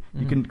movie.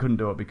 You couldn't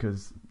do it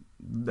because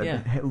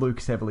Yeah.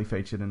 Luke's heavily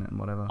featured in it and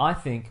whatever. I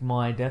think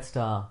my Death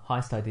Star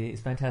heist idea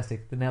is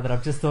fantastic. Now that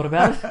I've just thought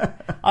about it,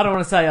 I don't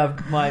want to say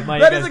my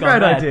That ego's is a gone great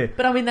bad, idea.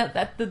 But I mean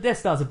that the Death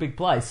Star's a big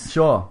place.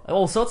 Sure,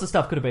 All sorts of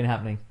stuff could have been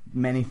happening.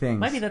 many things.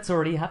 Maybe that's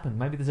already happened.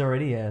 Maybe there's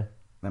already a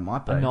there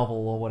might be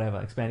novel or whatever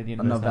expanded a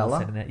universe novella,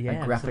 set in it. Yeah,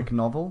 a graphic absolutely.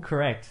 novel.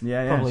 Correct.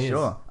 Yeah, Probably sure.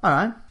 is. All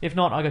right, If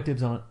not, I got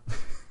dibs on it.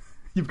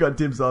 you've got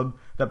dibs on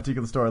that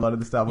particular storyline of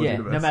the Star Wars Yeah,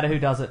 universe. no matter who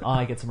does it,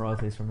 I get some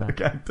royalties from that.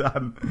 Okay,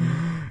 done.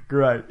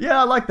 Great. Yeah,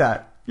 I like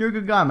that. You're a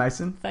good guy,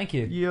 Mason. Thank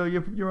you.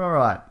 You're all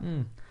right.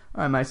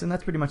 All right, Mason.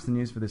 That's pretty much the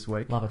news for this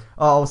week. Love it.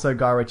 Oh, also,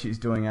 Guy Ritchie's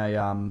doing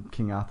a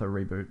King Arthur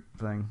reboot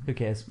thing. Who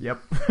cares? Yep.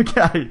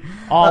 Okay.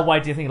 Oh,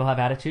 wait, do you think it'll have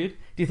attitude?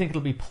 Do you think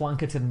it'll be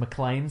Plunkerton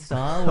McLean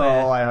style?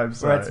 Where, Oh, I hope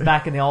so. Where it's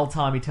back in the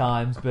old-timey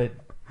times, but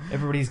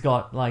everybody's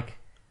got, like,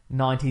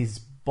 90s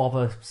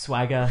bother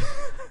swagger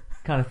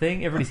kind of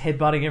thing. Everybody's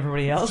headbutting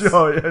everybody else.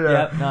 Sure, yeah.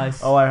 Yep,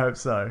 nice. Oh, I hope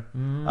so.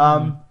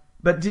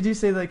 But did you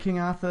see the King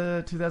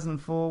Arthur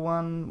 2004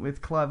 one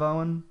with Clive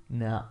Owen?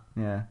 No.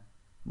 Yeah.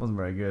 Wasn't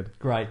very good.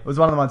 Great. It was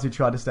one of the ones who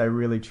tried to stay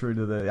really true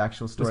to the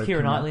actual story. Was of Keira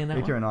King Knightley in that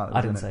Yeah, one? Keira Knightley I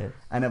was didn't in see it.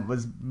 And it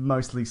was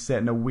mostly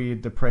set in a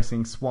weird,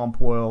 depressing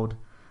swamp world.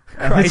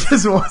 And Great. it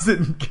just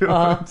wasn't good.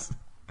 Uh-huh.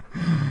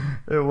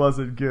 It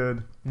wasn't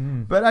good.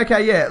 But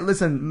okay, yeah,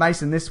 listen,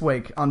 Mason, this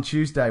week on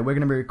Tuesday, we're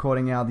going to be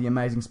recording our The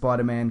Amazing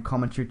Spider-Man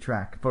commentary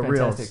track for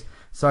reals. Fantastic.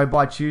 So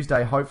by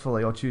Tuesday,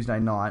 hopefully, or Tuesday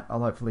night, I'll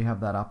hopefully have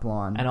that up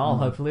line. And I'll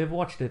hopefully have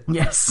watched it.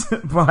 Yes,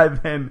 by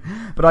then.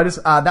 But I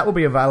just that will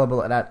be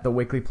available at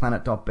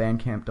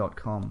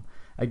theweeklyplanet.bandcamp.com.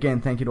 Again,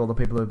 thank you to all the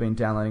people who have been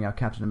downloading our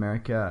Captain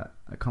America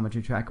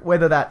commentary track,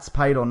 whether that's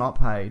paid or not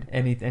paid.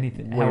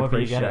 Anything, We however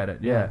appreciate you get it.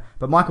 Yeah.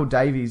 But Michael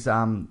Davies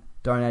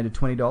donated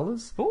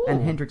 $20, Ooh.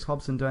 and Hendrix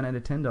Hobson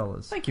donated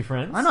 $10. Thank you,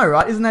 friends. I know,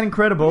 right? Isn't that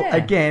incredible? Yeah.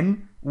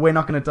 Again, we're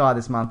not going to die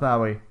this month, are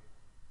we?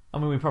 I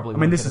mean, we probably. I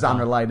mean, this is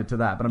unrelated to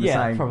that, but I'm just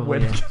saying we're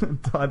going to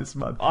die this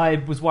month. I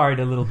was worried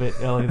a little bit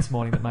earlier this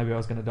morning that maybe I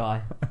was going to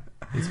die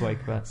this week,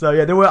 but so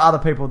yeah, there were other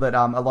people that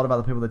a lot of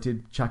other people that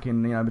did chuck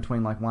in,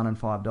 between like $1 and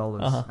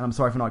 $5. Uh-huh. And I'm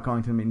sorry for not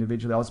going to them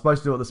individually. I was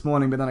supposed to do it this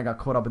morning, but then I got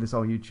caught up with this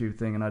whole YouTube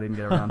thing and I didn't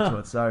get around to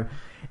it. So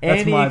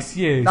that's any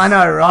excuse. I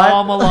know, right?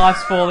 Oh, my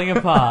life's falling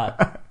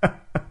apart.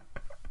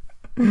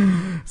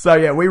 So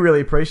yeah, we really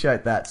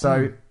appreciate that.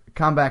 So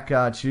come back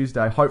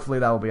Tuesday. Hopefully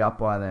that will be up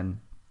by then.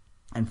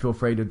 And feel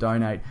free to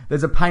donate.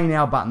 There's a pay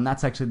now button.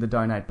 That's actually the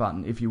donate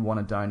button if you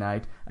want to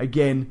donate.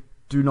 Again,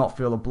 do not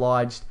feel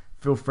obliged.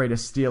 Feel free to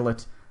steal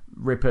it,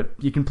 rip it.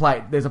 You can play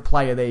it. There's a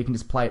player there. You can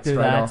just play it straight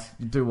off.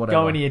 Do whatever.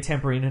 Go into your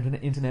temporary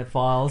internet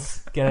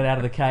files. Get it out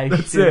of the cache.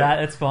 That's do it.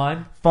 that. It's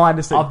fine. Find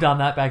us. I've done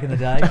that back in the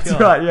day. That's sure.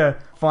 right, yeah.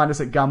 Find us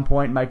at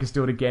gunpoint. Make us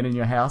do it again in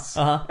your house.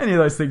 Uh-huh. Any of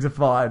those things are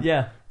fine.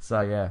 Yeah. So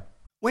yeah.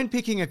 When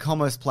picking a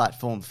commerce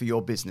platform for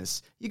your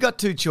business, you got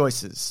two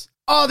choices.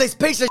 Oh, this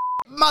piece of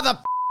mother...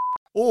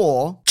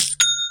 Or...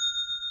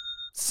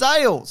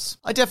 sales.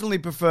 I definitely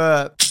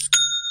prefer...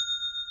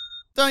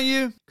 don't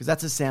you? Because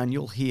that's a sound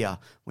you'll hear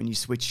when you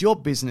switch your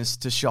business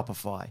to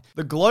Shopify,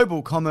 the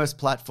global commerce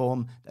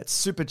platform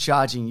that's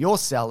supercharging your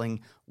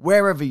selling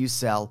wherever you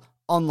sell,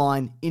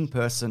 online, in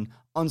person,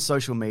 on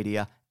social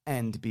media,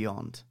 and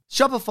beyond.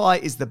 Shopify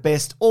is the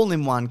best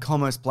all-in-one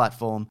commerce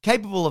platform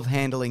capable of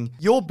handling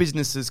your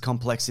business's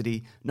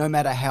complexity no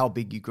matter how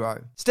big you grow.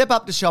 Step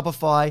up to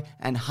Shopify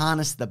and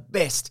harness the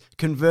best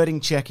converting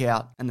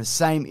checkout and the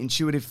same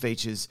intuitive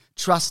features,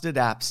 trusted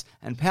apps,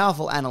 and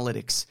powerful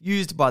analytics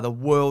used by the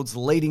world's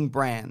leading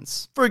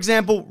brands. For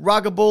example,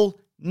 Ruggable,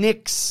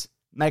 Nix,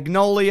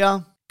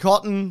 Magnolia,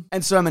 Cotton,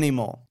 and so many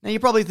more. Now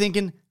you're probably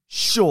thinking,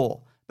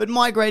 sure, but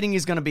migrating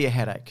is going to be a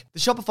headache. The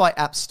Shopify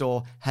App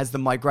Store has the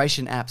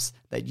migration apps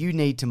that you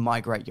need to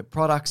migrate your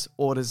products,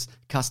 orders,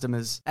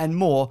 customers, and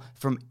more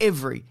from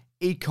every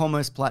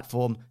e-commerce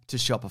platform to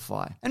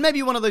Shopify. And maybe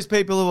you're one of those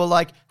people who are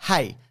like,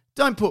 hey,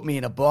 don't put me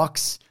in a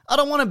box. I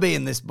don't want to be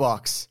in this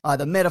box,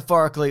 either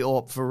metaphorically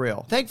or for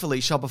real.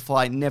 Thankfully,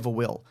 Shopify never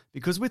will,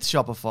 because with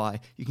Shopify,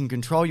 you can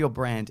control your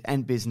brand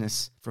and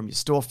business from your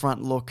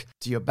storefront look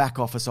to your back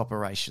office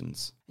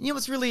operations. And you know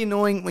what's really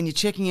annoying when you're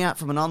checking out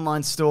from an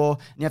online store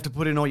and you have to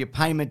put in all your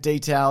payment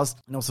details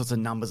and all sorts of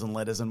numbers and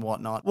letters and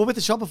whatnot? Well, with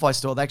the Shopify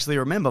store, they actually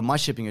remember my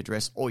shipping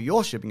address or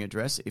your shipping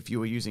address if you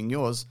were using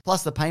yours,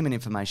 plus the payment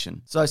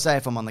information. So say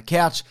if I'm on the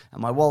couch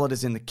and my wallet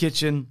is in the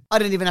kitchen, I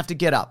don't even have to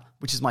get up,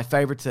 which is my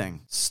favorite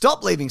thing.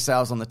 Stop leaving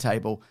sales on the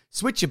table,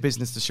 switch your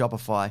business to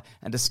Shopify,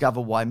 and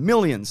discover why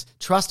millions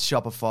trust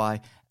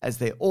Shopify as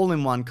their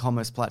all-in-one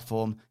commerce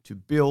platform to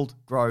build,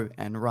 grow,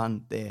 and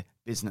run their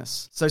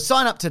business. So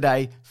sign up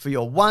today for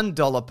your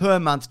 $1 per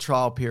month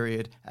trial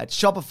period at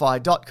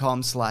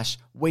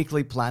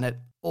shopify.com/weeklyplanet,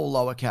 all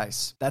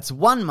lowercase. That's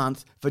 1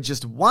 month for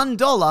just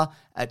 $1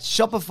 at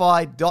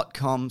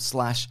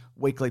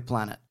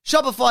shopify.com/weeklyplanet.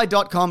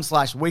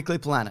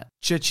 Shopify.com/weeklyplanet.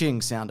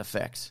 Cha-ching sound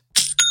effect.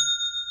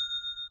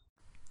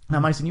 Now,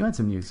 Mason, you had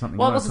some news. Something.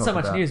 Well, you it wasn't so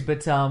much about. news,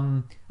 but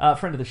a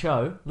friend of the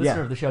show, listener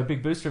of the show,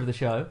 big booster of the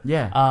show,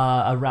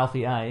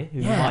 Ralphie A, who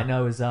you might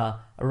know as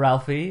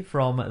Ralphie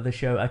from the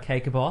show A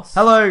Cake Boss.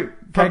 Hello, from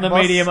Cake the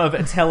Boss. medium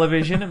of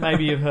television.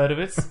 Maybe you've heard of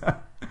it.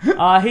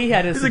 He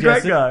had He's a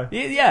great guy.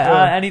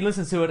 And he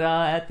listens to it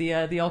at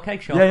the old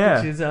cake shop,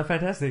 which is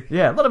fantastic.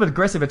 Yeah, a lot of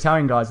aggressive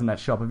Italian guys in that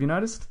shop. Have you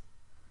noticed?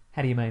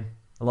 How do you mean?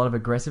 A lot of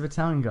aggressive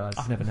Italian guys.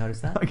 I've never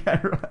noticed that. Okay,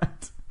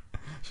 right.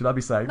 Should I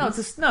be saying No,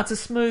 this?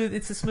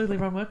 it's a smoothly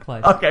run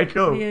workplace. Okay,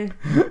 cool. Yeah.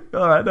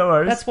 All right, no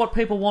worries. That's what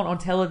people want on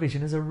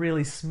television, is a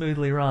really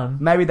smoothly run,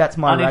 Maybe that's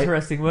my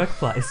uninteresting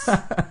workplace.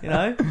 You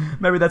know?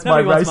 Maybe that's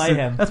Nobody my wants racism.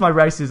 mayhem. That's my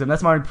racism.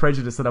 That's my own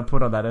prejudice that I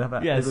put on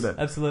that, Yes, isn't it?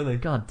 absolutely.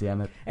 God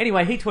damn it.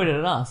 Anyway, he tweeted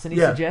at us and he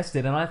Yeah.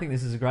 suggested, and I think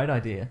this is a great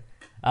idea,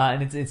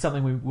 and it's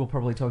something we will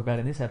probably talk about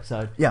in this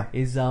episode. Yeah.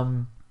 Is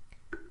a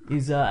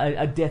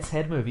Death's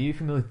Head movie. Are you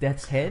familiar with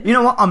Death's Head? You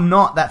know what? I'm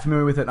not that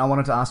familiar with it, and I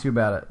wanted to ask you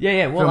about it.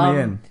 Yeah. Well, Fill me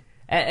in.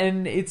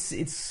 And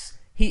he's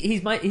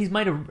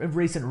made a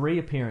recent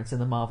reappearance in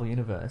the Marvel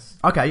universe.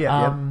 Okay,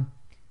 yeah.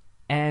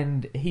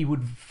 And he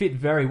would fit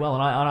very well,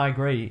 and I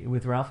agree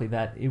with Ralphie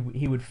that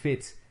he would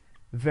fit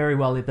very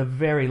well, at the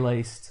very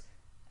least,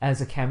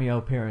 as a cameo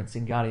appearance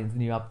in Guardians,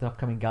 the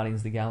upcoming Guardians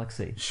of the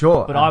Galaxy.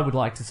 Sure. But I would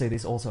like to see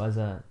this also as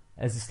a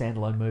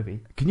standalone movie.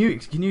 Can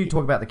you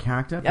talk about the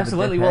character?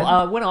 Absolutely.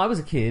 Well, when I was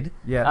a kid,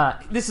 Yeah.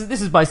 this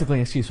is basically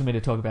an excuse for me to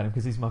talk about him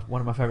because he's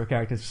one of my favorite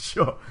characters.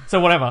 Sure. So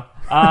whatever.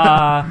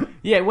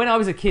 When I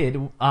was a kid,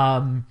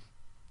 in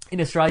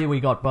Australia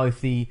we got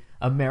both the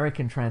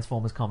American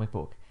Transformers comic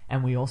book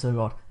and we also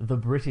got the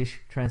British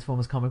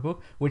Transformers comic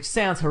book, which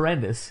sounds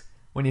horrendous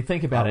when you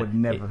think about it. I would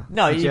never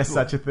No, suggest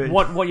such a thing.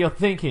 What you're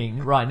thinking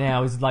right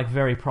now is like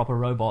very proper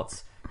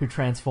robots who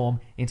transform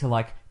into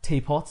like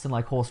teapots and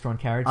like horse-drawn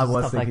carriages I and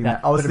was stuff thinking like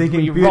that. that. I was But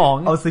thinking you're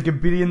wrong. I was thinking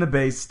Beauty and the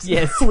Beast.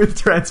 Yes. with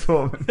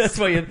Transformers. That's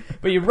what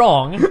but you're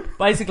wrong.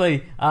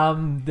 Basically,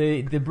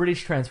 the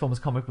British Transformers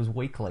comic was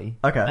weekly.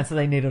 Okay. And so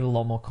they needed a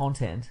lot more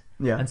content.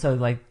 Yeah. And so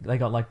they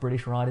got like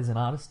British writers and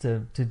artists to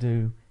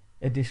do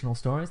additional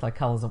stories, like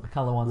color ones,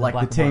 Like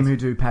and the black team ones. who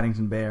do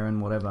Paddington Bear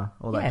and whatever,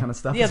 all that kind of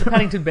stuff. Yeah, the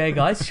Paddington Bear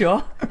guys,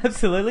 sure,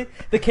 absolutely.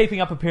 The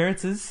Keeping Up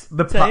Appearances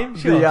team,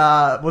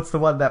 sure. What's the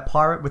one, that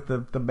pirate with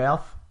the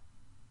mouth?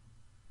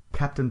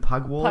 Captain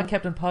Pugwash?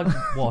 Captain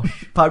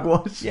Pugwash.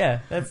 Pugwash? Yeah,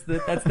 that's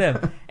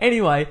them.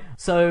 Anyway,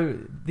 so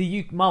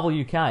the Marvel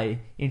UK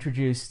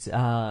introduced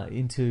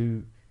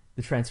into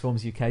the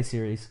Transformers UK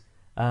series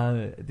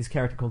this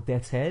character called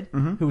Death's Head,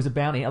 who was a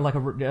bounty,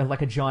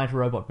 like a giant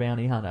robot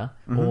bounty hunter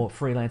or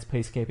freelance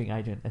peacekeeping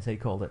agent, as he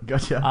called it.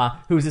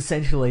 Gotcha. Who was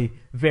essentially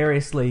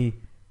variously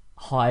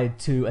hired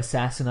to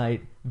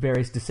assassinate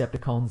various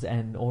Decepticons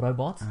and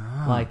Autobots.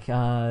 Like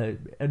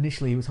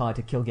initially, he was hired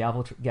to kill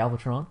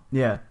Galvatron.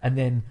 Yeah. And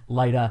then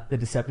later, the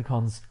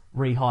Decepticons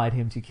rehired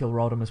him to kill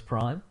Rodimus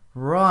Prime.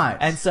 Right.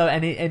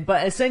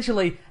 But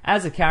essentially,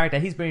 as a character,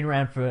 he's been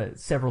around for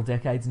several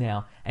decades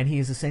now, and he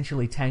is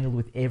essentially tangled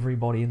with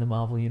everybody in the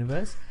Marvel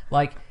universe.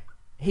 Like,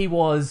 he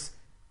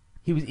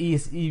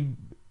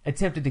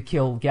attempted to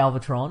kill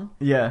Galvatron.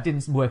 Yeah.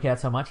 Didn't work out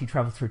so much. He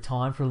travelled through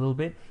time for a little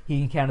bit.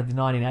 He encountered the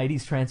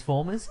 1980s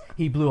Transformers.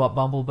 He blew up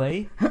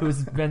Bumblebee, who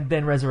was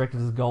then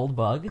resurrected as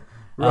Goldbug.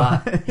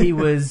 Right.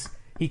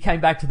 He came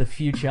back to the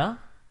future.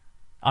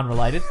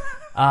 Unrelated.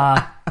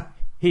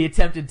 He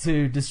attempted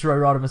to destroy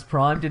Rodimus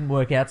Prime. Didn't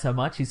work out so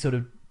much. He's sort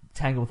of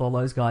tangled with all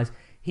those guys.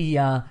 He,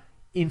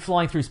 in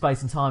flying through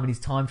space and time in his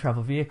time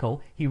travel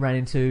vehicle, he ran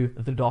into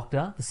the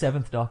Doctor, the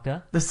Seventh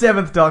Doctor. The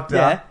Seventh Doctor?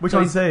 Yeah. Which So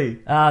one's he?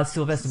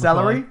 Sylvester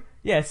Salary? McCoy.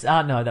 Yes.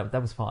 No,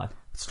 that was fine.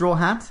 Straw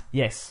Hat?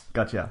 Yes.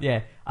 Gotcha.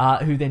 Yeah.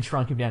 Who then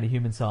shrunk him down to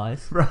human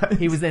size. Right.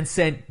 He was then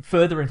sent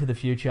further into the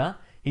future.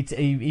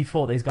 He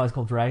fought these guys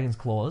called Dragon's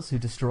Claws, who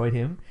destroyed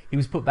him. He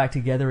was put back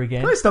together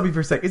again. Can I stop you for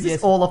a sec? Is this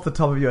Yes. all off the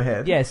top of your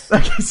head? Yes.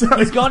 Okay,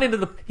 sorry.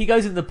 He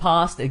goes into the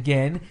past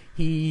again.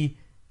 He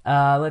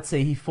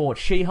fought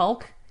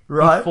She-Hulk.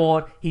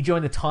 Right. He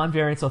joined the Time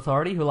Variance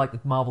Authority, who are like the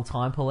Marvel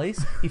Time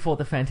Police. He fought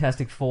the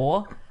Fantastic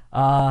Four.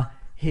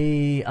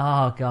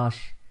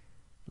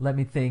 Let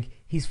me think.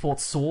 He's fought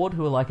Sword,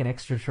 who are like an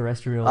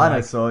extraterrestrial. I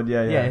know Sword,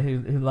 yeah. Yeah,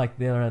 who like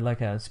they're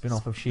like a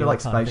spin-off of Shield. They're like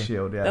kind of Space thing.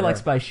 Shield, yeah. They're like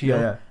Space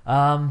Shield.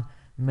 Yeah.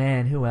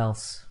 Man, who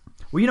else?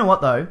 Well, you know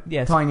what though?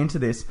 Yes. Tying into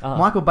this,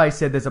 Michael Bay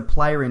said there's a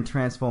player in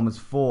Transformers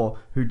 4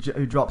 who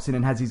drops in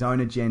and has his own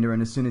agenda,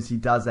 and as soon as he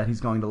does that, he's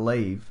going to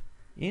leave.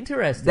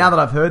 Interesting. Now that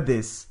I've heard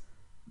this,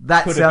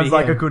 that Could it sounds be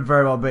like him? it could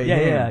very well be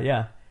him.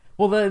 Yeah.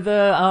 Well,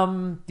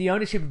 the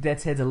ownership of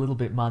Death's Head's a little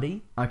bit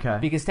muddy. Okay.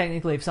 Because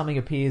technically, if something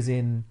appears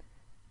in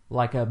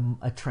like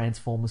a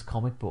Transformers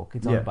comic book,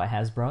 it's owned by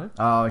Hasbro.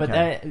 Oh,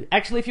 okay. But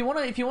actually, if you want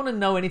to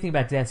know anything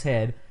about Death's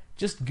Head,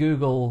 just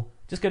go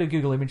to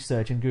Google image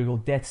search and Google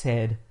Death's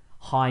Head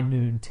High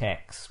Noon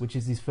Tex, which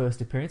is his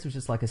first appearance, which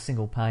is like a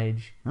single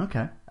page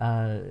Okay.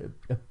 a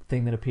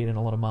thing that appeared in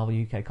a lot of Marvel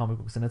UK comic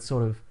books, and it's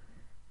sort of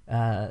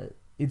a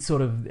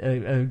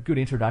good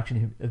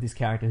introduction of this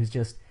character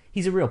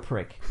he's a real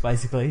prick,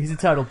 basically. He's a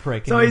total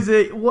prick. So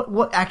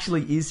what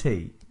actually is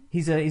he?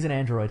 He's an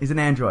android. He's an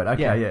android.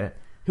 Okay, yeah.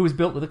 Who was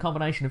built with a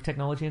combination of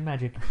technology and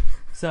magic.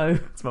 So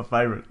It's my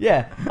favourite.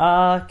 yeah,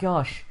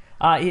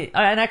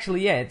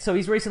 so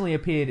he's recently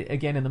appeared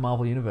again in the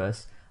Marvel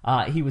Universe.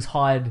 He was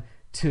hired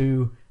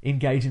to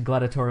engage in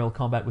gladiatorial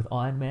combat with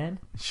Iron Man,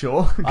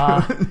 Sure.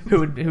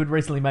 who had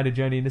recently made a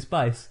journey into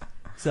space.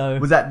 So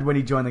Was that when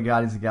he joined the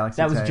Guardians of the Galaxy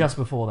that was team? just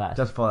before that.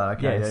 Just before that,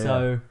 okay. Yeah,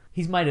 so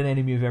he's made an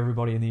enemy of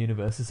everybody in the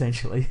universe,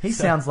 essentially. He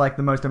sounds like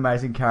the most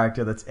amazing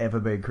character that's ever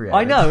been created.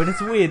 I know, and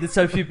it's weird that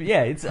so few.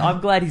 Yeah, I'm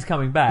glad he's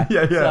coming back.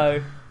 Yeah.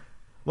 So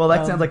Well,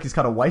 that sounds like he's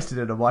kind of wasted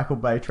in a Michael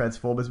Bay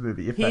Transformers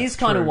movie. If he that's is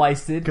kind of true.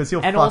 wasted, 'Cause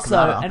he'll and fuck also,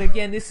 that up. and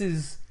again, this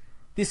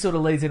sort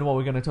of leads into what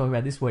we're going to talk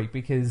about this week,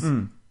 because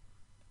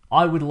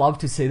I would love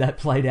to see that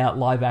played out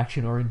live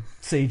action or in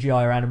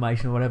CGI or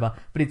animation or whatever,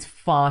 but it's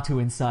far too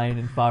insane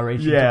and far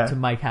reaching Yeah. to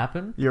make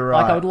happen. You're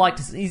right. Like, I would like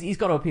to. He's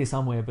got to appear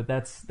somewhere, but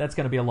that's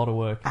going to be a lot of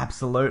work.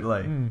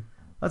 Absolutely.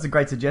 That's a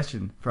great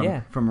suggestion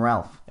from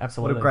Ralph.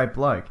 Absolutely. What a great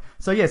bloke.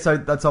 So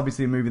that's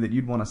obviously a movie that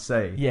you'd want to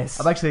see. Yes.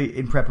 I've actually,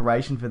 in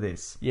preparation for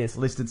this, Yes.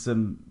 listed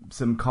some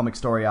comic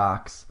story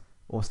arcs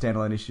or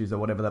standalone issues or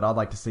whatever that I'd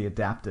like to see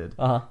adapted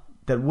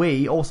that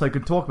we also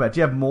could talk about.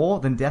 Do you have more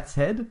than Death's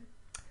Head?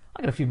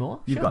 I got a few more.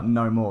 You've Sure. got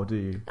no more, do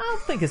you? I'll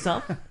think of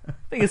some.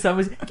 Give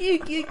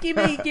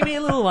me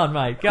a little one,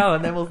 mate. Go,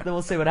 and then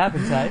we'll see what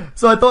happens, hey?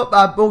 So I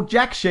thought,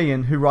 Jack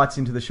Sheehan, who writes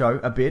into the show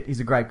a bit, he's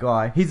a great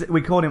guy.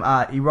 We called him,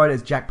 he wrote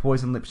as Jack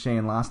Poison Lip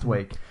Sheehan last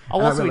week.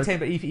 Oh, also he teamed,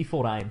 but he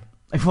fought AIM.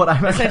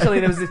 Essentially,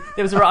 There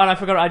was a, and I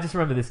forgot. I just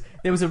remember this.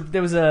 There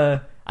was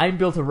a AIM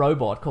built a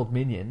robot called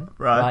Minion.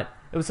 Right.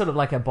 It was sort of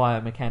like a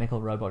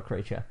biomechanical robot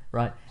creature,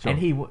 right? Sure. And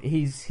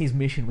his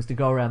mission was to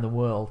go around the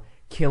world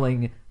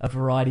killing a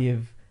variety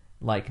of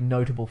like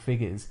notable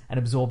figures and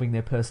absorbing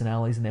their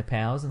personalities and their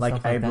powers and like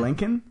stuff like Abe that.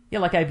 Lincoln? Yeah,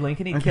 like Abe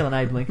Lincoln. He'd kill an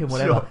Abe Lincoln,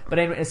 whatever. Sure. But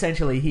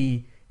essentially,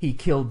 he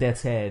killed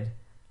Death's Head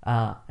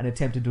and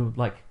attempted to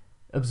like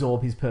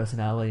absorb his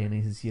personality and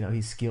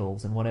his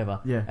skills and whatever.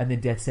 Yeah. And then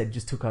Death's Head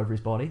just took over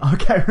his body.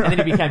 Okay, right. And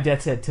then he became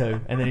Death's Head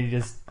too. And then he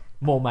just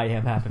more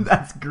mayhem happened.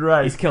 That's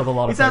great. He's killed a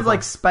lot of He sounds people.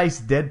 like Space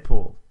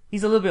Deadpool.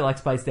 He's a little bit like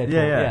Space Deadpool.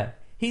 Yeah.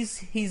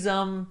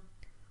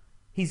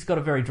 He's got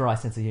a very dry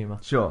sense of humor.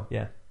 Sure.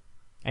 Yeah,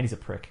 and he's a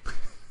prick.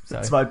 So.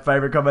 It's my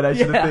favourite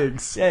combination of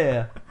things.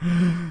 Yeah.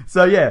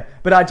 So yeah,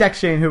 but Jack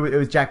Sheehan, it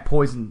was Jack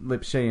Poison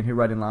Lip Sheehan who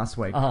wrote in last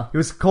week. He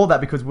was called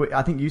that because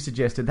I think you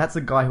suggested that's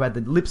the guy who had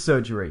the lip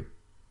surgery.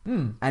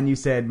 And you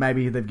said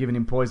maybe they've given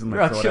him poison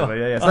lips or whatever.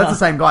 Sure. Yeah. So that's the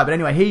same guy. But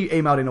anyway, he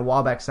emailed in a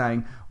while back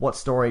saying,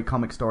 what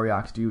comic story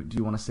arcs do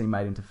you want to see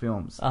made into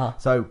films?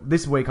 So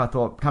this week I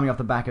thought, coming off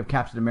the back of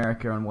Captain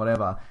America and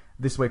whatever,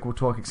 this week we'll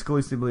talk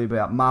exclusively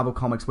about Marvel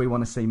comics we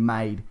want to see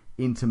made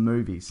into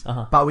movies.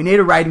 But we need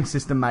a rating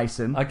system,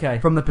 Mason. Okay.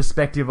 From the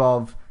perspective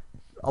of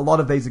a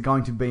lot of these are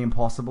going to be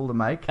impossible to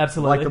make.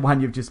 Absolutely. Like the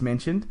one you've just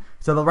mentioned.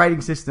 So the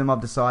rating system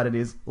I've decided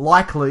is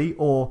likely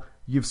or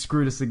you've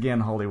screwed us again,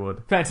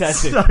 Hollywood.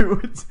 Fantastic.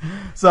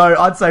 So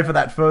I'd say for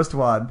that first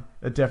one,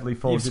 it definitely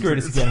falls. You've screwed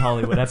us again,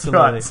 Hollywood. That's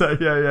Absolutely. right. So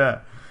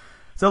yeah.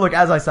 So look,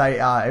 as I say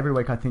every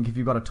week, I think if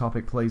you've got a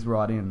topic, please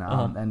write in,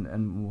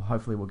 and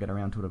hopefully we'll get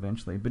around to it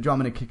eventually. But do you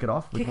want me to kick it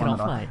off? Kick it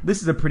off, mate.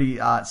 This is a pretty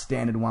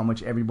standard one,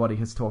 which everybody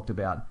has talked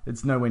about.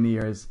 It's nowhere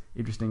near as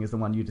interesting as the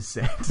one you just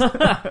said.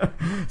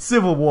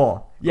 Civil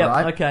War. Yep.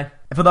 Right? Okay.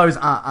 For those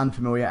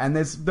unfamiliar, and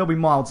there'll be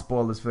mild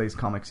spoilers for these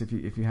comics if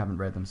you haven't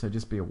read them, so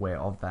just be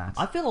aware of that.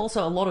 I feel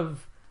also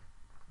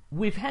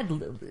we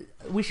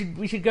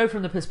should go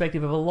from the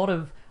perspective of a lot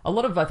of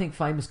I think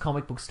famous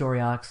comic book story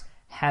arcs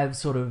have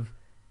sort of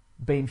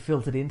been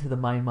filtered into the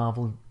main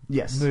Marvel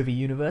movie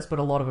universe, but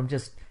a lot of them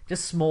just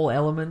small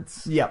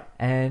elements. Yep.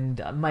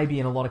 And maybe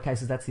in a lot of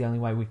cases that's the only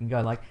way we can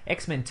go. Like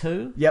X-Men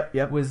 2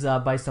 Yep. was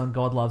based on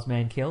God Loves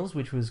Man Kills,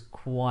 which was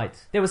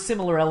quite... There were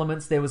similar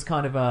elements. There was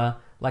kind of a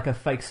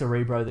fake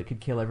Cerebro that could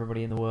kill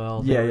everybody in the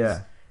world.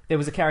 There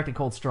was a character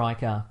called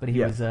Stryker, but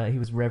he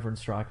was Reverend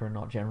Stryker and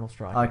not General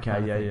Stryker.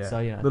 Okay, yeah. So,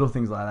 you know. Little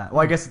things like that.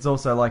 Well, I guess it's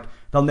also like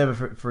they'll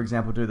never, for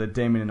example, do the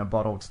Demon in a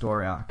Bottle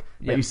story arc.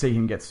 But you see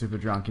him get super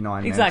drunk in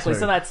Iron Man 2. Exactly.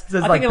 So I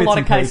think like in a lot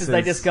of bits and cases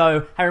they pieces. just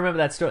go, "Hey, remember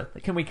that story?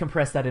 Can we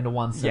compress that into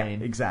one scene?"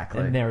 Yeah,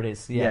 exactly. And there it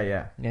is.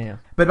 Yeah.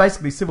 But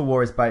basically, Civil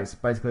War is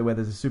basically where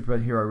there's a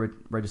superhero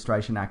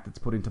registration act that's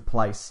put into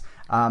place,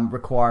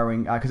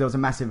 requiring because there was a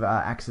massive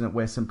accident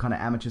where some kind of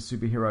amateur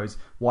superheroes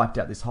wiped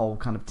out this whole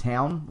kind of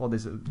town. Well,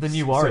 there's the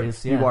New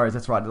Warriors. New Warriors.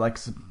 That's right. Like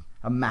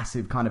a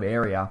massive kind of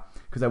area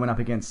because they went up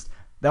against.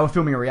 They were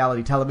filming a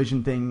reality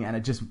television thing,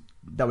 and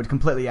they were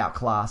completely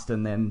outclassed,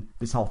 and then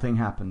this whole thing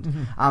happened.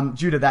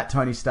 Due to that,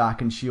 Tony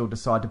Stark and S.H.I.E.L.D.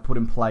 decided to put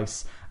in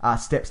place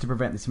steps to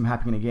prevent this from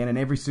happening again, and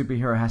every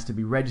superhero has to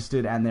be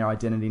registered and their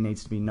identity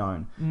needs to be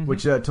known,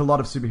 which to a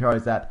lot of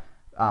superheroes that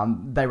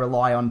they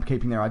rely on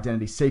keeping their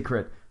identity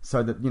secret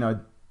so that,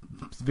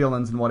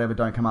 villains and whatever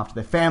don't come after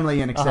their family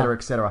and et cetera,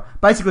 et cetera.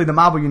 Basically, the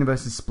Marvel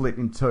Universe is split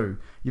in two.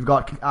 You've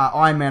got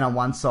Iron Man on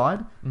one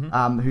side,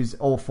 who's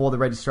all for the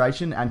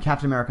registration, and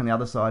Captain America on the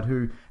other side,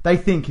 who they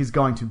think is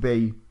going to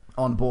be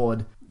on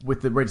board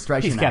with the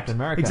registration He's act. Captain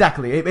America.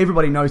 Exactly.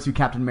 Everybody knows who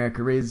Captain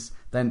America is,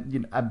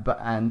 then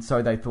and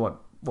so they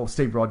thought, well,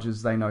 Steve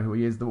Rogers, they know who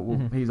he is.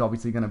 He's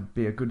obviously going to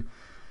be a good...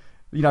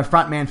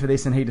 front man for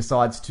this, and he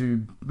decides to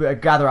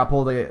gather up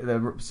all the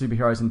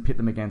superheroes and pit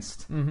them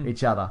against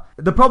each other.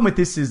 The problem with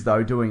this is,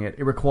 though, doing it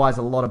requires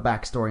a lot of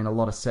backstory and a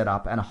lot of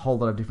setup and a whole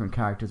lot of different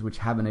characters which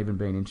haven't even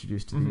been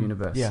introduced to the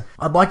universe. Yeah.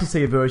 I'd like to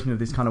see a version of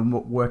this kind of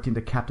worked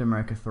into Captain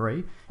America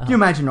 3. Can you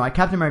imagine, right,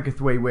 Captain America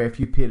 3, where if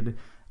you pitted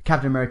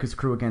Captain America's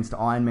crew against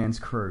Iron Man's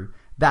crew,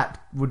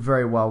 that would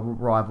very well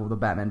rival the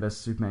Batman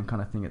vs Superman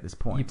kind of thing at this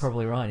point. You're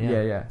probably right,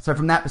 yeah. Yeah. So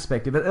from that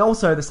perspective, but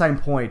also at the same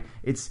point,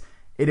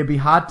 it'd be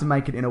hard to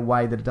make it in a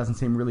way that it doesn't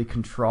seem really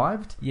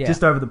contrived. Yeah.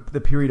 Just over the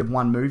period of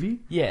one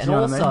movie. Yeah, and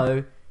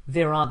also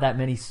there aren't that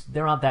many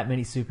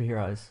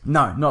superheroes.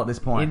 No, not at this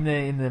point.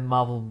 In the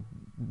Marvel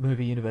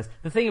movie universe.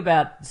 The thing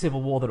about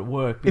Civil War that it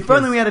worked. If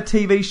only we had a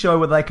TV show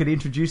where they could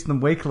introduce them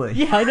weekly.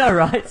 Yeah, I know,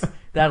 right?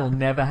 That'll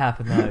never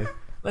happen though.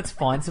 Let's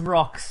find some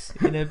rocks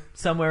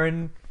somewhere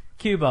in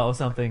Cuba or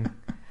something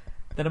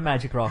that are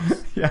magic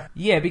rocks.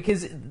 Yeah,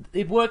 because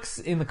it works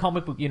in the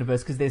comic book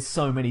universe because there's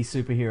so many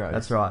superheroes.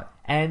 That's right.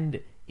 And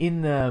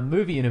in the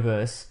movie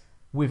universe,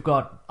 we've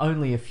got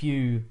only a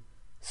few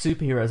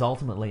superheroes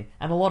ultimately,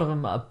 and a lot of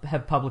them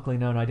have publicly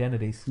known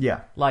identities.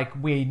 Yeah.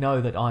 Like, we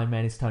know that Iron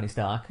Man is Tony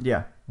Stark.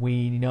 Yeah.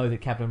 We know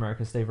that Captain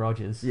America is Steve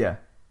Rogers. Yeah.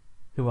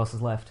 Who else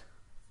is left?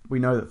 We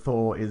know that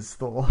Thor is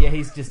Thor. Yeah,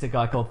 he's just a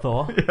guy called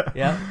Thor.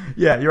 Yeah.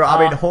 Yeah, I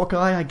mean,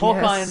 Hawkeye, I guess.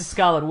 Hawkeye and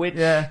Scarlet Witch.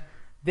 Yeah.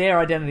 Their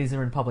identities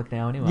are in public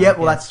now anyway. Yeah,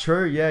 well, that's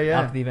true. Yeah.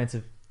 After the events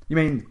of... You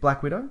mean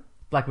Black Widow?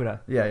 Black Widow.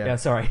 Yeah. Yeah,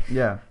 sorry.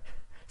 Yeah.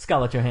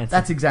 Scarlett Johansson.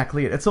 That's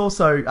exactly it. It's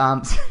also,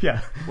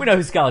 yeah. We know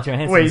who Scarlett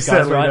Johansson We is,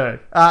 guys, certainly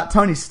right? know.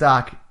 Tony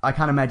Stark, I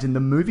can't imagine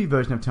the movie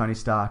version of Tony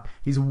Stark.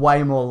 He's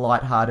way more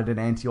lighthearted and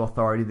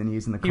anti-authority than he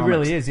is in the comics. He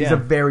really is, yeah. He's a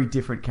very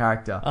different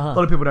character. A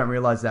lot of people don't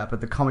realise that,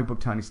 but the comic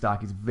book Tony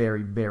Stark is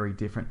very, very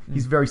different.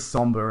 He's very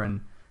somber and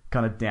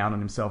kind of down on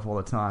himself all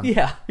the time.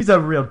 Yeah. He's a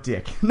real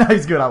dick. No,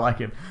 he's good. I like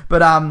him.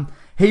 But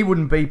he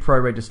wouldn't be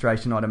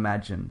pro-registration, I'd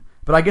imagine.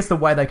 But I guess the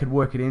way they could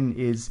work it in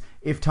is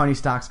if Tony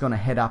Stark's going to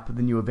head up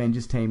the new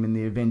Avengers team in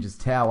the Avengers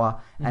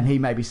Tower, and he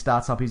maybe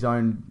starts up his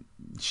own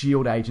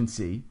Shield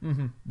agency,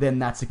 then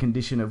that's a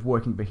condition of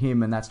working for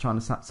him, and that's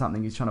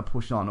something he's trying to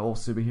push on all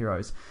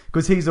superheroes,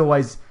 because he's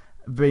always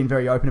been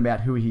very open about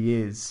who he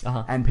is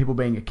and people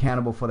being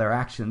accountable for their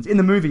actions in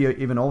the movie,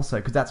 even also,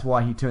 because that's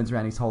why he turns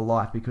around his whole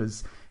life,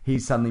 because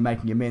he's suddenly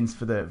making amends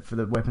for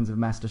the weapons of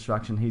mass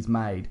destruction he's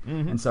made,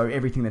 and so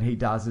everything that he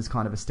does is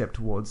kind of a step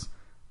towards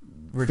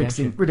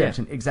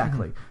redemption.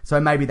 Exactly. So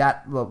maybe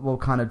that will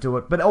kind of do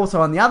it. But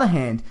also on the other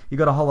hand, you've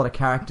got a whole lot of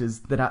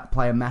characters that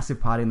play a massive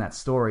part in that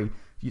story.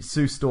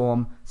 Sue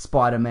Storm,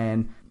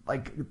 Spider-Man,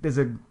 like there's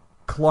a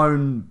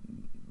clone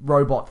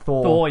robot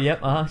Thor.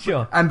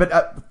 Sure.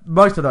 But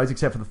most of those,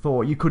 except for the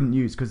Thor, you couldn't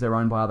use because they're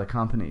owned by other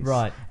companies.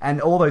 Right.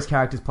 And all those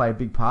characters play a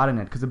big part in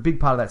it, because a big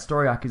part of that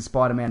story arc is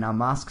Spider-Man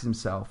unmasks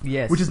himself.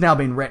 Yes. Which has now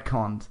been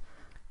retconned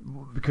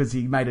because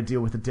he made a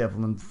deal with the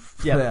devil and...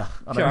 Yeah.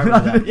 I Sure, I don't know.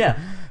 remember that. Yeah.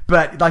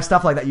 But like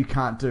stuff like that you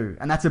can't do.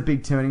 And that's a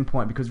big turning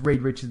point, because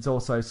Reed Richards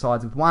also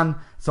sides with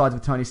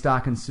Tony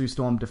Stark, and Sue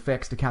Storm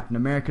defects to Captain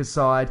America's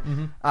side.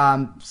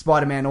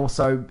 Spider-Man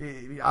also,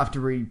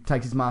 after he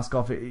takes his mask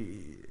off,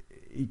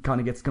 he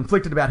kind of gets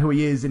conflicted about who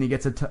he is, and he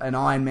gets an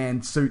Iron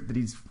Man suit that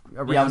he's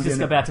around in. Yeah, I was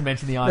just about to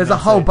mention the Iron Man There's a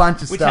whole suit,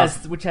 bunch of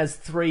stuff. Which has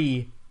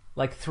three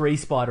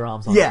spider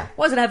arms on Yeah. it.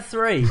 Why does it have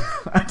 3?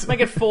 Make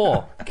it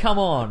 4. Come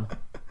on.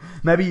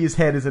 Maybe his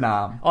head is an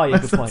arm. Oh, yeah,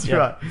 good point. That's Yeah,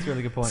 right. it's a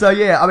really good point. So,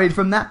 yeah, I mean,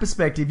 from that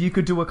perspective, you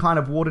could do a kind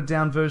of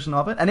watered-down version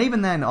of it. And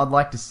even then, I'd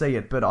like to see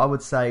it, but I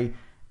would say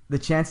the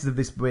chances of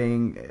this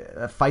being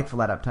a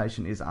faithful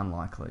adaptation is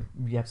unlikely.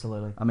 Yeah,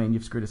 absolutely. I mean,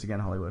 you've screwed us again,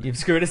 Hollywood. You've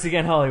screwed us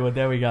again, Hollywood.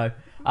 There we go.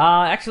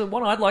 Actually,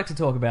 one I'd like to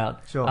talk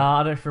about. Sure. I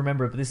don't know if you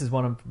remember it, but this is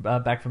one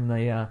back from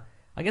the,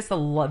 I guess,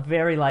 the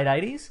very late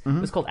 80s. It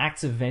was called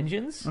Acts of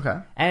Vengeance. Okay.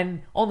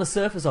 And on the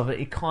surface of it,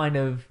 it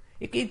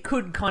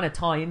could kind of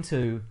tie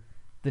into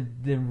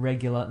the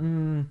regular...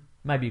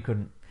 maybe it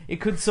couldn't. It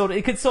could sort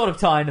of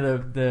tie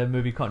into the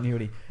movie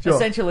continuity. Sure.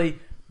 Essentially,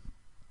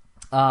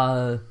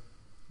 what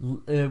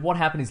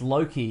happened is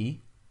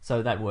Loki...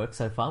 So that works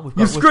so far.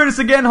 You've screwed us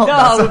again,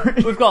 Hollywood.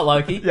 No, we've got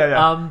Loki.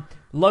 Yeah.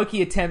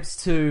 Loki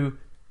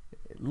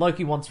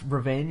wants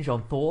revenge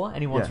on Thor,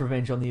 and he wants Yeah.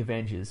 revenge on the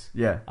Avengers.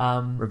 Yeah.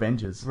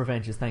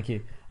 Revengers, thank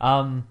you.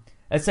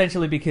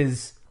 Essentially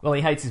because, well,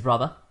 he hates his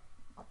brother,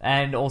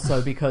 and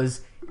also because...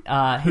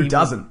 Who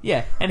doesn't?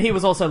 And he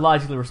was also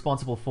largely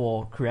responsible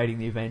for creating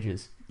the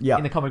Avengers. Yeah.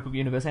 In the comic book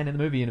universe and in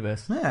the movie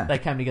universe. Yeah. They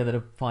came together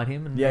to fight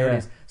him, and Yeah, there yeah. it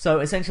is. So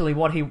essentially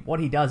what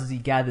he does is he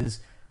gathers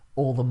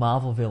all the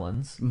Marvel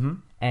villains,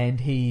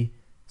 and he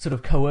sort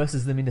of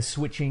coerces them into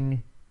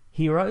switching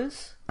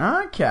heroes.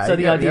 Okay. So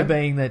the idea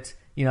being that,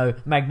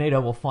 Magneto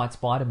will fight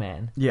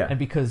Spider-Man. Yeah. And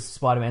because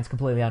Spider-Man's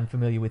completely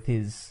unfamiliar with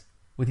his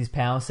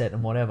power set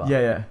and whatever,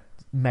 Yeah.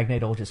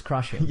 Magneto will just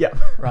crush him. Yep.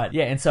 Right,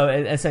 yeah. And so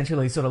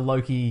essentially sort of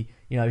Loki,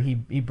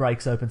 he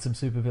breaks open some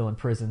supervillain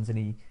prisons, and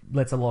he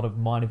lets a lot of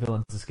minor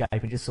villains escape,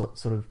 and just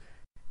sort of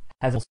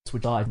has all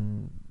switch sides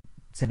and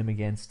send them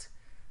against,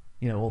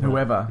 all the...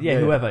 Whoever. Yeah, Yeah.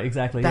 whoever,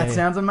 exactly. That yeah,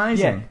 sounds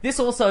amazing. Yeah. This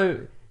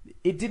also,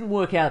 it didn't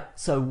work out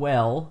so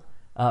well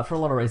for a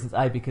lot of reasons.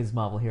 A, because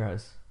Marvel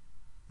heroes,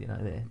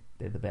 they're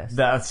the best.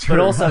 That's true.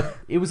 But also,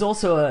 it was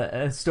also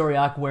a story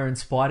arc wherein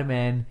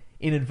Spider-Man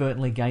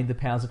inadvertently gained the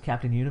powers of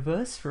Captain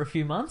Universe for a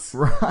few months.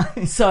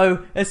 Right.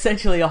 So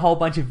essentially, a whole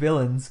bunch of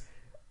villains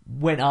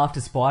went after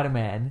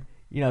Spider-Man,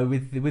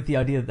 with the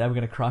idea that they were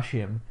going to crush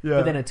him. Yeah.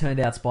 But then it turned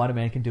out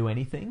Spider-Man can do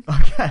anything.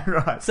 Okay,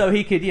 right. So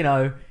he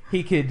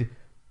could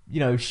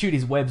shoot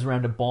his webs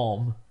around a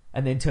bomb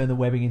and then turn the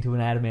webbing into an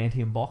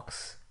adamantium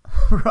box.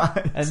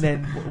 Right. And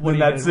then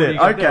that's it.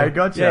 Okay,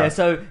 gotcha. Yeah,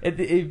 so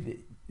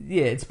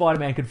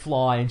Spider-Man could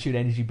fly and shoot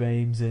energy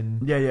beams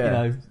and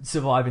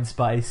survive in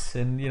space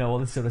and all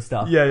this sort of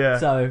stuff. Yeah.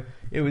 So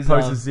it was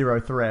Poses zero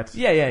threat.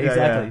 Yeah,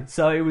 exactly. Yeah.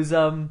 So it was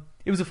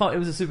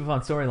a super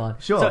fun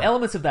storyline. Sure. So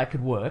elements of that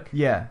could work.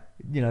 Yeah.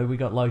 We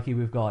got Loki,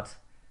 we've got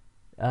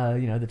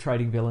the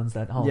trading villains,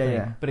 that whole thing.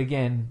 Yeah. But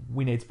again,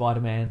 we need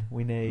Spider-Man.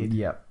 We need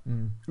Yep.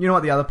 You know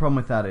what the other problem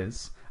with that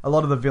is? A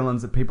lot of the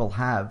villains that people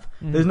have,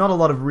 there's not a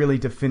lot of really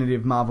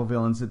definitive Marvel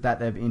villains that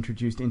they've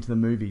introduced into the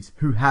movies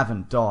who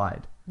haven't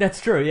died.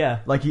 That's true, yeah.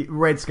 Like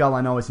Red Skull,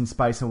 I know is in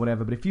space or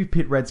whatever, but if you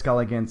pit Red Skull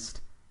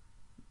against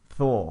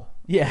Thor,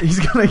 he's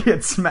gonna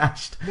get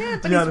smashed. Yeah,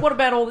 but what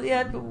about all?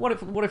 Yeah, but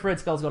what if Red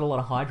Skull's got a lot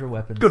of Hydra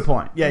weapons? Good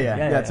point.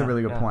 Yeah, that's a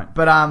really good point.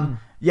 But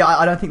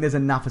I don't think there's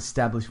enough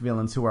established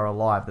villains who are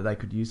alive that they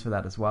could use for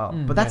that as well.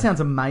 But that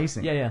sounds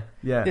amazing. Yeah.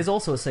 Yeah. There's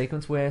also a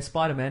sequence where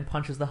Spider-Man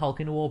punches the Hulk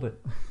into orbit.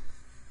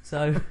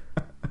 So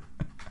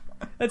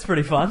that's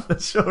pretty fun.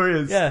 That sure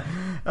is. Yeah.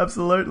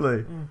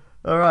 Absolutely.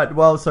 All right.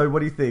 Well, so what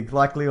do you think?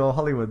 Likely or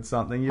Hollywood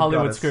something?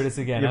 Hollywood screwed us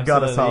again. You've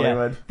got us,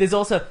 Hollywood. Yeah. There's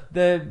also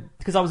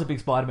because I was a big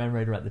Spider-Man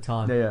reader at the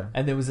time. Yeah.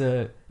 And there was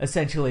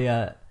essentially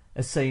a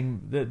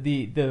scene,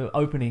 the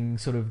opening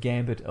sort of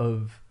gambit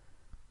of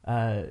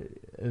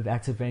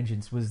Acts of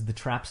Vengeance was the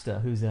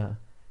Trapster, who's a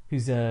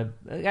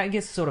I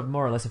guess sort of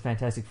more or less a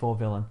Fantastic Four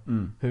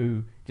villain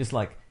who just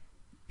like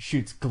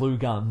shoots glue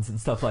guns and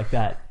stuff like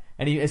that.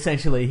 And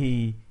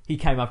he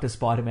came up to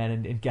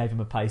Spider-Man and gave him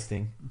a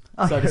pasting,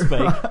 so to speak.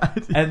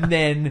 Right. And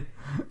then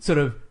sort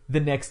of the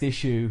next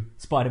issue,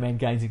 Spider-Man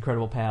gains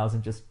incredible powers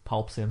and just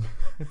pulps him.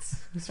 It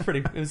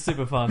was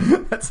super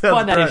fun. That sounds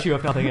Find that great. issue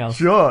if nothing else.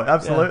 Sure,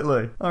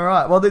 absolutely. All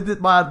right. Well,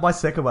 my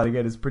second one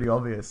again is pretty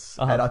obvious,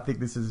 Uh-huh. and I think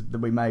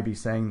we may be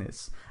saying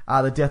this: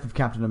 the death of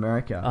Captain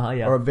America,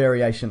 Yeah. or a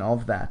variation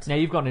of that. Now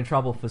you've gotten in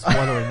trouble for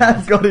spoiling that.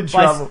 I've got in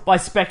trouble. By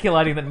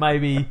speculating that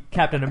maybe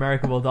Captain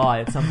America will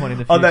die at some point in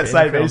the future. On that in the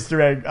same film.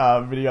 Easter egg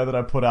video that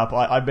I put up,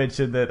 I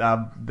mentioned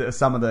that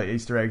some of the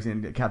Easter eggs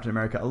in Captain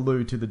America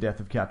allude to the death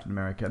of Captain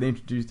America. They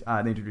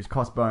introduced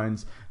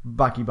Crossbones,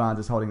 Bucky Barnes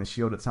is holding the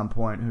shield at some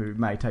point, who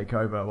may take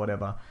over or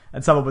whatever.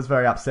 And someone was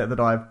very upset that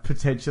I've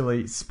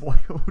potentially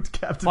spoiled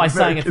Captain By America.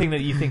 saying a thing that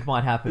you think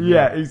might happen.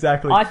 Yeah,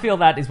 exactly. I feel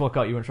that is what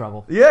got you in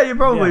trouble. Yeah, you're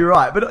probably Yeah.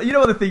 right. But you know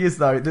what the thing is,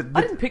 though? I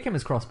didn't pick him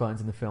as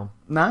Crossbones in the film.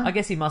 No? I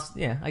guess he must.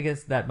 Yeah, I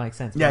guess that makes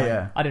sense. Yeah, but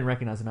yeah. I didn't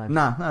recognize the name.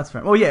 No, that's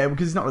fair. Well, yeah,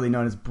 because he's not really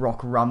known as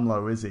Brock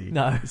Rumlow, is he?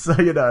 No. So,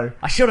 you know.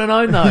 I should have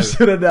known though. You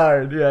should have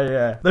known.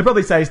 Yeah. They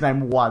probably say his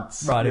name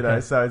once. Right, You know,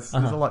 okay. so there's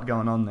a lot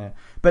going on there.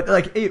 But,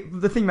 like,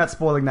 the thing about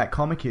spoiling that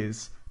comic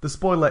is the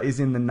spoiler is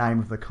in the name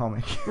of the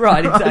comic.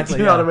 Right, exactly, Do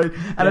you know yeah. what I mean?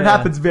 And it Yeah.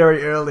 happens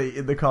very early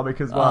in the comic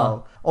as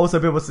well. Also,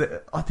 people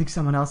said, I think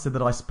someone else said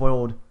that I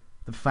spoiled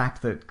the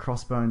fact that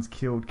Crossbones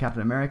killed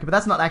Captain America, but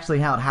that's not actually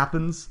how it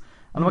happens.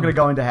 I'm not going to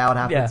go into how it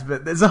happens, Yeah.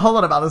 but there's a whole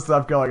lot of other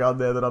stuff going on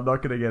there that I'm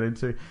not going to get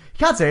into. You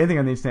can't say anything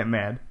on the internet,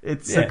 man.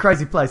 It's a Yeah.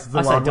 crazy place. It's the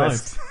I say Wild don't.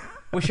 West.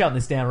 We're shutting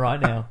this down right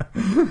now.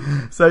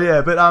 So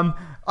yeah, but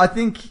I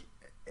think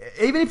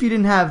even if you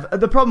didn't have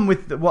the problem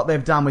with what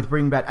they've done with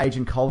bringing back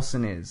Agent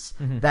Coulson is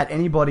that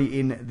anybody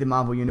in the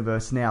Marvel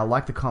universe now,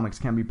 like the comics,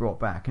 can be brought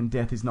back, and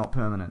death is not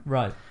permanent.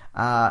 Right.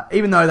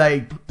 Even though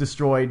they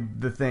destroyed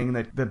the thing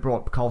that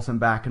brought Coulson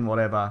back and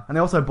whatever, and they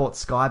also brought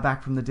Skye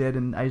back from the dead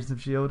in Agents of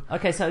S.H.I.E.L.D.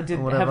 Okay, so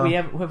whatever.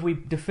 have we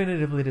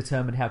definitively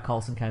determined how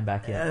Coulson came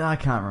back yet? I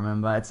can't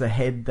remember. It's a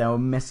head. They were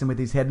messing with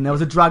his head, and there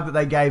was a drug that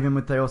they gave him,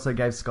 which they also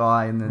gave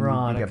Skye, and then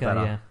Right, you get okay,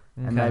 better. yeah.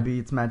 And Okay. maybe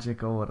it's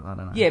magic or what, I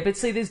don't know. Yeah, but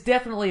see, there's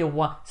definitely a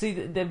way. See,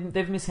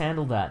 they've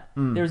mishandled that.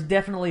 There's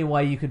definitely a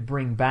way you could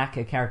bring back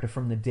a character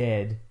from the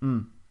dead,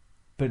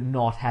 but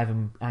not have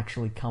him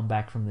actually come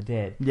back from the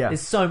dead. Yeah. There's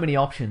so many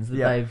options that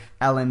they've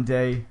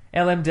LMD,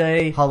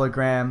 LMD.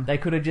 hologram, They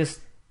could have just,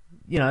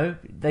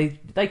 they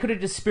could have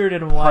just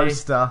spirited him away.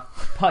 poster.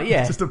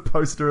 Yeah, Just a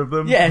poster of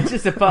them. yeah,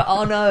 just a.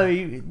 Oh no,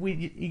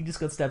 he just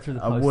got stabbed through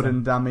the A poster.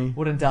 wooden dummy.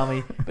 Wooden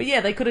dummy. But yeah,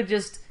 they could have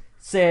just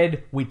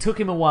said, we took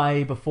him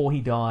away before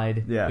he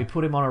died. Yeah. We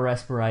put him on a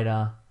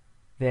respirator.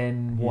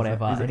 Then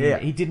whatever. he's a- And yeah.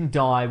 he didn't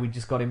die. We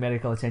just got him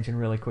medical attention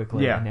really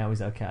quickly. Yeah. And now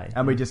he's okay.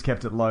 And we just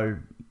kept it low.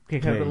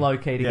 Keep it low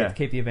key to Yeah.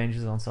 keep the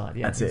Avengers on side.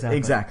 Yeah, That's it.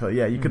 Exactly.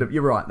 Yeah, you could have.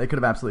 You're right. They could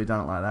have absolutely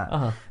done it like that.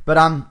 Uh-huh. But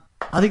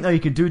I think though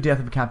you could do Death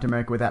of Captain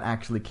America without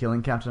actually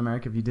killing Captain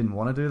America if you didn't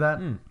want to do that.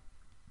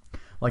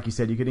 Like you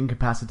said, you could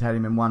incapacitate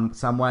him in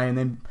some way, and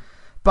then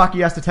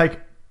Bucky has to take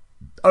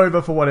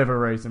over for whatever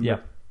reason. Yep.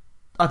 But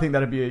I think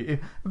that'd be a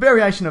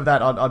variation of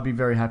that. I'd be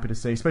very happy to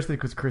see, especially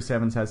because Chris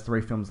Evans has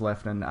 3 films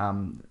left,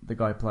 and the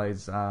guy who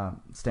plays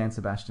Stan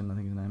Sebastian, I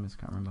think his name is.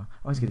 Can't remember.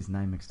 I always get his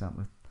name mixed up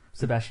with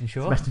Sebastian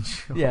Shaw. Sebastian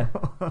Shaw.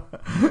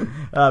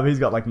 Yeah. He's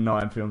got like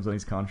 9 films on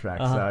his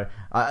contract, so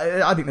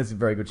I think there's a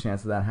very good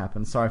chance that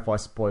happens. Sorry if I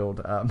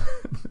spoiled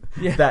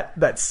Yeah. that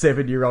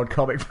 7-year-old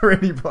comic for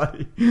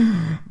anybody,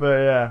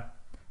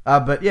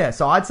 but yeah.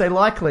 So I'd say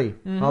likely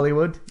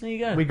Hollywood. There you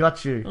go. We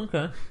got you.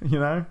 Okay. You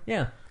know.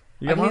 Yeah.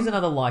 You got Here's one?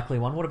 another likely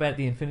one. What about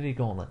the Infinity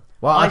Gauntlet?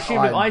 Well, I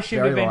assumed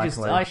very Avengers.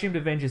 likely. I assumed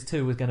Avengers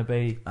 2 was going to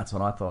be That's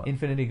what I thought.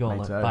 Infinity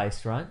Gauntlet too.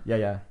 based, right?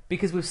 Yeah.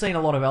 Because we've seen a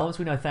lot of elements.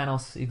 We know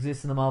Thanos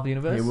exists in the Marvel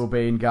universe. He will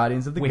be in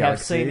Guardians of the we have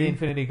Galaxy. seen the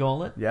Infinity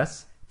Gauntlet.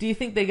 Yes, Do you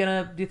think they're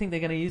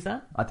gonna use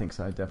that? I think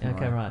so.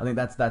 Definitely. Okay, right. I think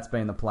that's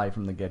been the play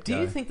from the get-go. Do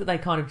you think that they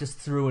kind of just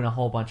threw in a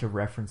whole bunch of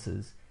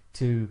references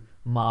to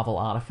Marvel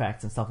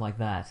artifacts and stuff like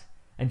that,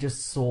 and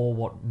just saw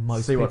what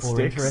most See people what were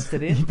sticks?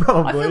 interested in?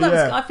 Probably,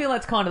 yeah. I feel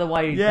that's kind of the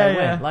way Yeah, they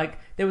yeah. went. Like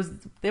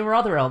there were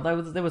other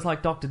there was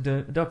like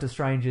Doctor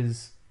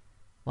Strange's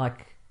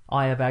like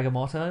Eye of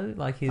Agamotto,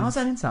 like his. Oh, is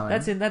that in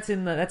something?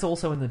 That's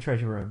also in the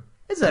treasure room.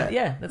 Is it?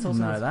 Yeah, that's also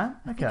know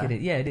that. I think Okay. it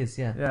is. Yeah, it is.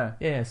 Yeah.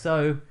 Yeah.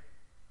 So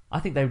I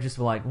think they were just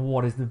like,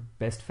 what is the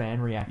best fan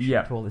reaction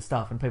Yeah. to all this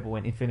stuff? And people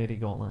went Infinity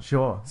Gauntlet.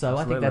 Sure. So I think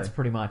absolutely. that's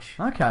pretty much.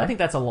 Okay. I think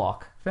that's a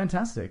lock.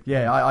 Fantastic.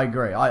 Yeah, I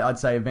agree. I'd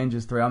say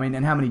Avengers 3. I mean,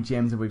 and how many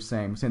gems have we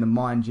seen? We've seen the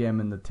Mind Gem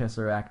and the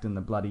Tesseract and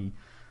the bloody...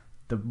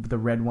 The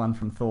red one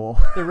from Thor.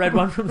 The red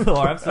one from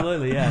Thor,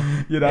 absolutely,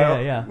 yeah. You know,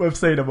 yeah. we've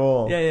seen them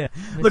all. Yeah.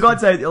 Look,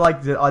 I'd say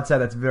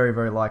that's very,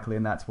 very likely,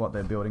 and that's what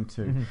they're building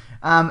to. Mm-hmm.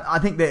 I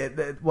think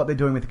that what they're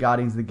doing with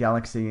Guardians of the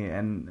Galaxy,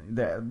 and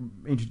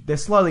they're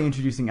slowly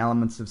introducing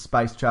elements of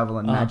space travel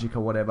and magic or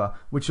whatever,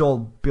 which all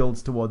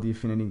builds toward the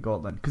Infinity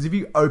Gauntlet. Because if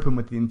you open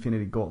with the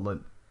Infinity Gauntlet,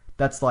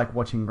 that's like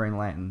watching Green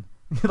Lantern.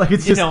 Like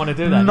it's You just don't want to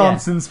do that,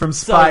 nonsense from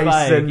So space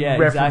vague, and yeah,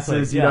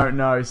 references exactly, you yeah. don't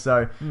know.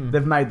 So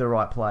they've made the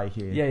right play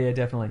here. Yeah,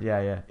 definitely.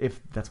 Yeah. If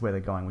that's where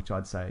they're going, which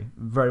I'd say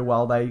very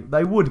well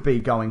they would be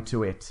going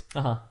to it.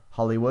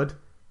 Hollywood.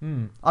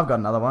 I've got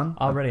another one.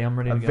 I'm ready A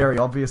to go. very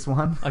obvious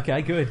one.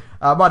 Okay, good.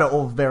 Mine are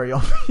all very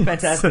obvious.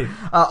 Fantastic.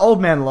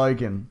 Old Man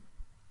Logan.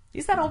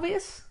 Is that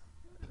obvious?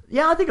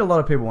 Yeah, I think a lot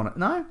of people want it.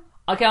 No?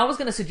 Okay, I was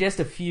going to suggest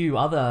a few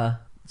other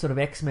sort of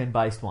X-Men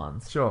based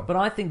ones. Sure. But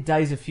I think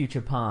Days of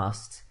Future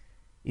Past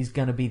is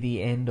going to be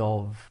the end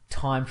of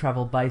time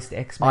travel based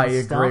X-Men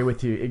I stuff. agree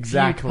with you.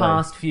 Exactly.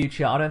 Past,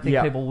 future. I don't think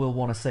Yep. people will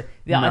want to see.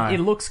 Yeah, No. it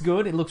looks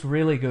good. It looks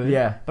really good.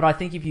 Yeah. But I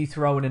think if you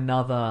throw in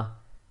another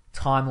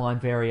timeline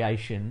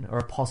variation or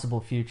a possible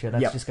future,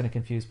 that's Yep. just going to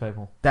confuse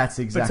people. That's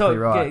exactly so,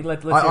 right. yeah,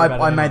 let's hear about it I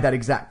anyway. made that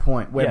exact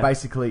point where Yeah.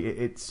 basically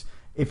it's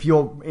if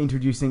you're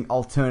introducing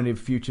alternative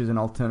futures and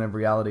alternative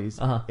realities,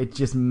 it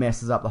just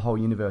messes up the whole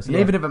universe. And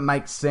Yeah. even if it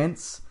makes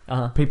sense,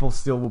 people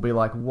still will be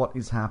like, "What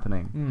is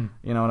happening?" Hmm.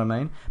 You know what I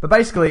mean? But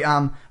basically,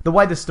 the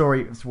way the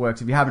story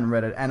works, if you haven't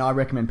read it, and I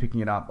recommend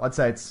picking it up, I'd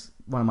say it's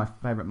one of my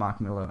favorite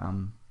Mark Miller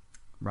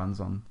runs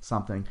on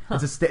something.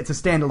 It's a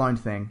standalone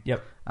thing.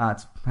 Yep.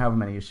 It's however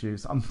many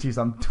issues. I'm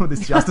doing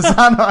this justice,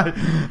 aren't I?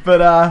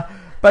 But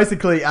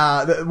basically,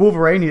 the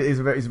Wolverine is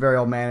a very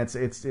old man.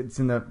 It's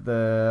in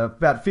the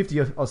about 50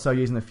 or so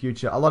years in the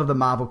future. A lot of the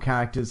Marvel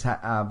characters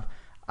are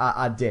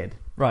dead.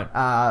 Right.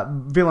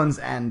 Villains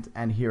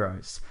and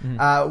heroes.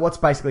 What's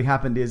basically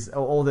happened is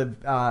all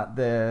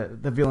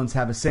the villains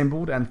have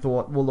assembled and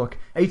thought, well, look,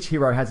 each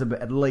hero has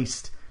at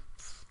least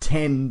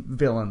 10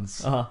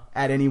 villains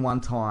at any one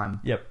time.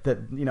 Yep. That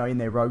in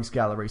their rogues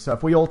gallery. So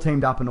if we all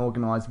teamed up and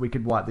organised, we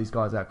could wipe these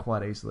guys out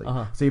quite easily.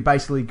 So you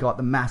basically got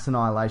the mass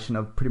annihilation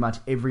of pretty much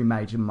every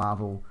major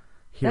Marvel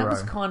hero. That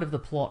was kind of the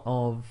plot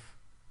of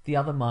the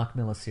other Mark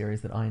Miller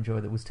series that I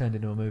enjoyed that was turned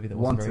into a movie that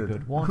wasn't very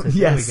good. Wanted.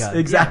 Yes, there we go.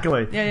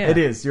 exactly. Yeah. It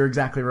is. You're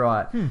exactly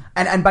right.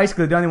 And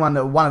basically one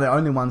of the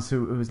only ones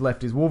who's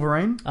left is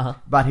Wolverine.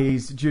 But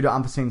he's due to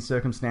unforeseen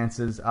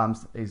circumstances.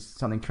 Is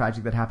something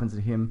tragic that happens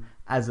to him,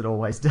 as it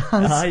always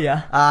does.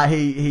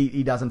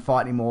 He doesn't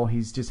fight anymore.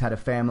 He's just had a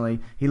family.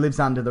 He lives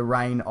under the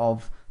reign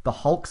of the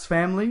Hulk's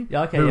family.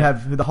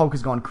 Who the Hulk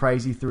has gone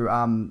crazy through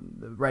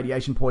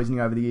radiation poisoning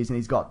over the years, and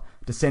he's got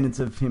descendants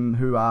of him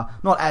who are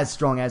not as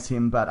strong as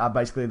him, but are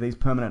basically these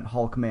permanent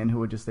Hulk men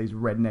who are just these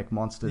redneck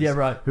monsters. Yeah,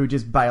 right. Who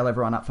just bail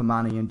everyone up for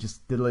money and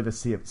just deliver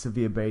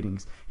severe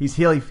beatings. His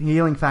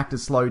healing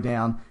factors slow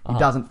down. He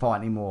doesn't fight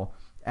anymore.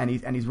 And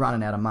he's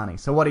running out of money.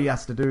 So what he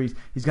has to do is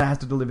he's going to have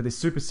to deliver this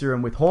super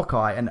serum with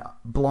Hawkeye and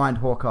blind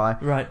Hawkeye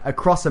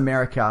across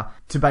America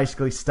to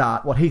basically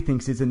start what he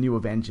thinks is a new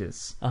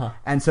Avengers.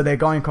 And so they're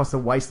going across the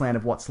wasteland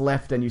of what's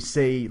left, and you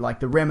see like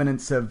the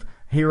remnants of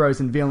heroes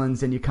and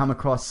villains, and you come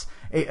across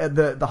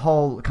the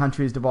whole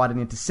country is divided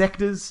into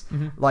sectors.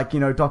 Like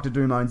Doctor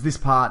Doom owns this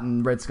part,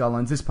 and Red Skull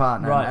owns this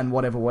part, and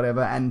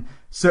whatever. And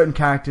certain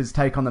characters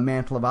take on the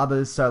mantle of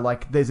others. So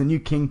like there's a new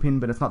Kingpin,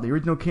 but it's not the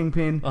original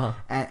Kingpin,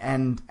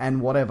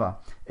 and whatever.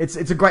 It's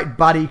a great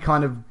buddy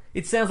kind of.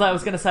 It sounds like I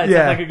was going to say it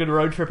sounds like a good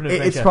road trip and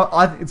adventure.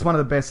 It's one of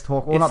the best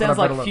talk. Well, it not sounds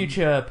that I've like read a lot.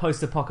 future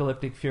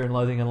post-apocalyptic Fear and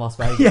Loathing in Las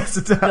Vegas. Yes,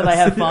 it does. Do they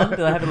have fun? Do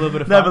they have a little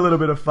bit of They fun? have a little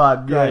bit of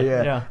fun. Great,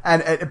 Yeah. yeah.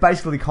 And it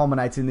basically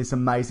culminates in this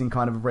amazing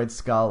kind of Red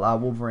Skull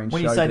Wolverine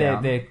When you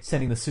showdown. say they're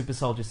sending the super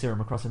soldier serum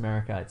across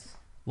America, it's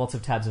lots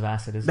of tabs of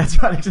acid, isn't That's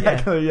it? right,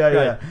 exactly. Yeah.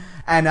 Great.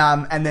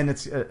 And then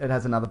it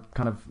has another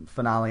kind of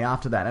finale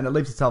after that, and it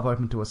leaves itself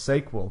open to a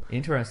sequel.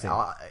 Interesting.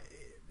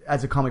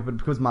 As a comic, but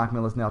because Mark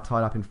Miller's now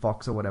tied up in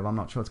Fox or whatever, I'm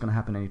not sure it's going to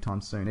happen anytime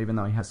soon, even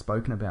though he has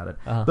spoken about it.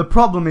 The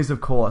problem is,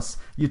 of course,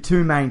 your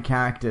two main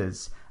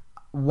characters.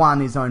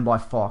 One is owned by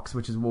Fox,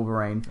 which is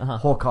Wolverine.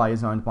 Hawkeye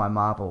is owned by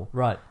Marvel.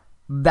 Right.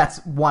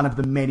 That's one of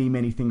the many,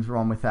 many things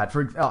wrong with that.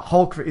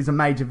 Hulk is a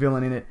major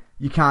villain in it.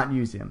 You can't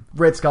use him.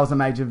 Red Skull's a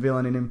major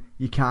villain in him.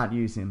 You can't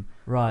use him.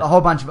 Right. A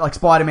whole bunch of like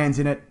Spider-Man's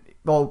in it,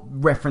 well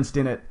referenced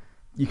in it.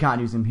 You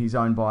can't use him. He's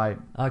owned by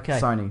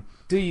Sony.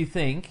 Do you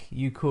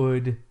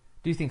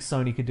think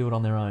Sony could do it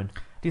on their own?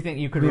 Do you think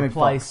you could What do you mean,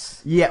 replace...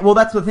 Fox? Yeah, well,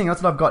 that's the thing.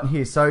 That's what I've got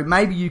here. So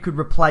maybe you could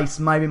replace...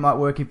 Maybe it might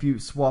work if you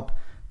swap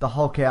the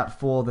Hulk out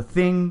for the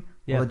Thing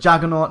or the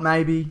Juggernaut,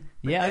 maybe.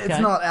 Yeah, okay. It's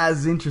not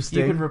as interesting.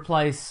 You could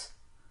replace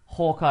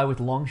Hawkeye with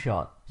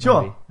Longshot.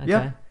 Sure, maybe.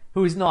 Okay. yeah.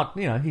 Who is not,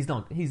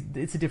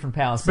 it's a different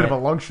power It's a set. bit of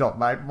a long shot,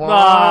 mate.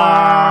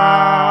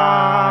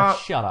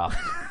 Shut up.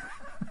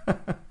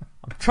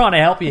 I'm trying to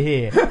help you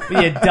here with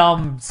your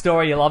dumb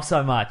story you love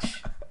so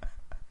much.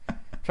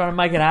 Trying to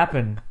make it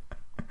happen.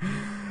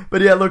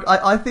 But yeah, look,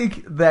 I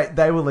think that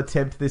they will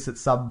attempt this at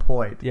some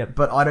point. Yep.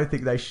 But I don't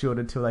think they should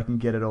until they can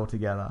get it all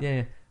together.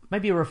 Yeah.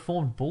 Maybe a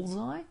reformed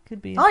Bullseye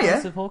could be in Oh, place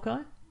yeah. of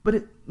Hawkeye?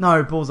 But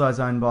no, Bullseye's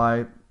owned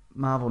by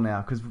Marvel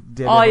now because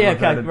Oh, yeah,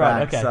 okay,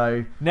 right, okay.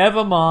 So,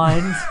 Never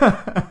mind.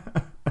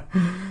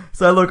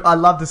 so look, I'd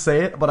love to see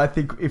it, but I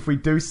think if we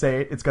do see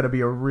it, it's going to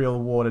be a real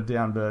watered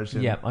down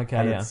version. Yep, okay,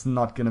 and yeah. it's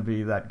not going to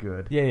be that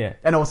good. Yeah.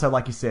 And also,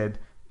 like you said,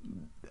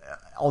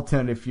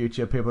 alternative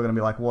future, people are going to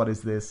be like, what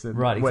is this? And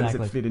Right, where does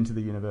exactly. it fit into the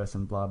universe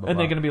and blah, blah, And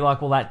blah. they're going to be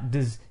like, well,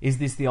 is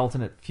this the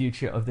alternate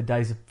future of the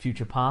Days of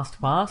Future Past?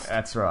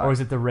 That's right. Or is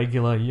it the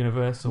regular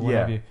universe or what Yeah.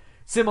 have you?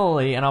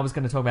 Similarly, and I was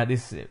going to talk about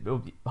this,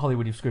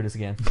 Hollywood, you've screwed us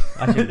again.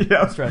 I should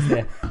Yeah. stress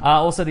there.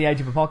 Also, the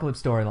Age of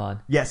Apocalypse storyline.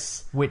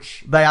 Yes.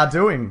 Which, They are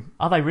doing.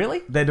 are they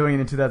really? They're doing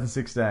it in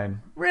 2016.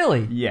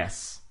 Really?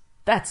 Yes.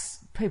 That's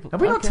people. Have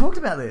we not okay. talked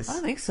about this? I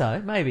don't think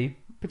so. Maybe.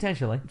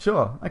 Potentially.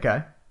 Sure.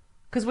 Okay.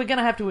 Because they're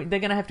gonna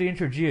have to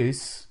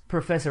introduce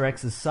Professor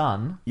X's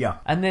son. Yeah.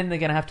 And then they're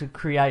gonna have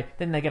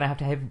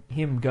to have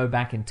him go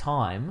back in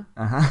time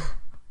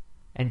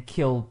and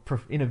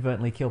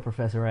inadvertently kill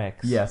Professor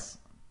X. Yes.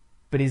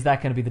 But is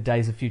that going to be the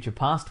Days of Future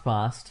Past?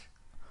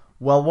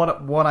 Well,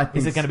 what I think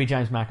Is it going to be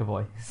James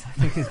McAvoy? I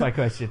think is my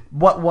question.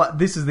 What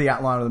this is the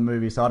outline of the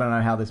movie, so I don't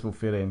know how this will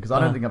fit in because I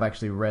don't Uh-huh. think I've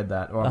actually read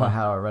that or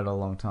how I read it a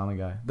long time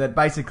ago. That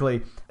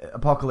basically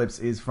Apocalypse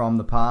is from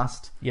the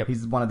past. Yep.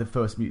 He's one of the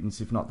first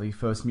mutants, if not the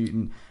first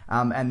mutant.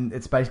 And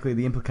it's basically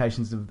the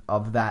implications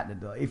of that.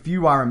 If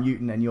you are a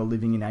mutant and you're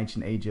living in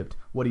ancient Egypt,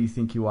 what do you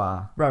think you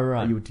are?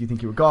 Right. Do you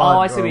think you're a god? Oh,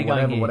 I see or where you're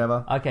whatever, going here.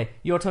 Whatever. Okay,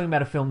 you're talking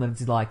about a film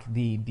that's like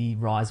the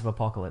rise of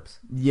Apocalypse.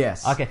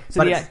 Yes. Okay, so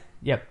But the it's-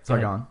 yep. Sorry,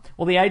 ahead. go on.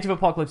 Well, the Age of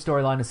Apocalypse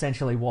storyline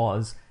essentially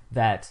was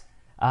that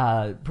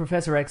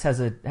Professor X has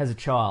a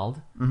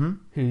child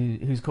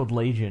who's called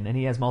Legion, and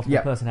he has multiple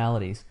Yep.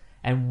 personalities,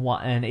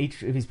 and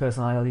each of his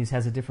personalities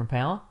has a different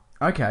power.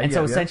 Okay. And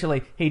so yeah.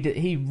 essentially,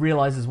 he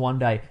realizes one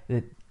day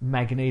that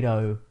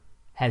Magneto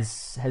has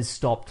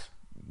stopped,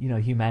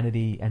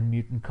 humanity and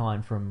mutant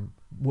kind from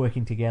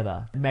working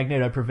together.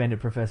 Magneto prevented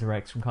Professor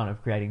X from kind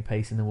of creating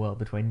peace in the world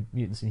between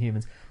mutants and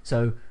humans.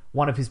 So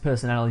one of his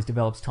personalities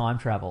develops time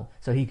travel.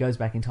 So he goes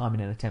back in time in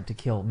an attempt to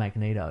kill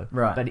Magneto.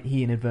 Right. But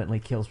he inadvertently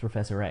kills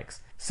Professor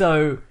X.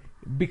 So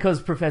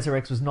because Professor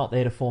X was not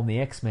there to form the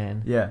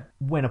X-Men, Yeah.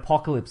 when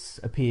Apocalypse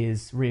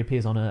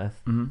reappears on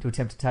Earth to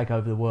attempt to take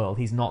over the world,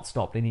 he's not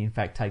stopped, and he in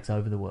fact takes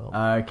over the world.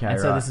 Okay. And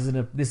so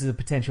right. this is a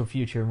potential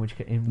future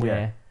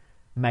where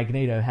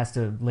Magneto has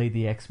to lead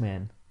the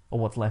X-Men, or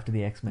what's left of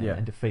the X-Men, Yeah.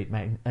 and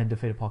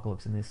defeat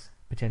Apocalypse in this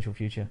potential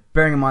future.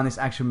 Bearing in mind this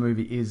action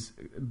movie is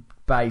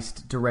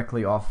based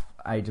directly off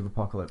Age of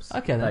Apocalypse.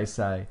 Okay, then. They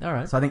say. All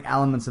right. So I think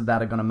elements of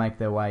that are going to make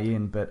their way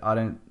in, but I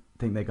don't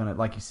think they're going to,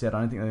 like you said, I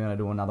don't think they're going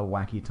to do another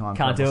wacky time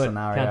Can't travel do it.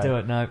 scenario. Can't do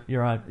it. No,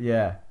 you're right.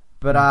 Yeah.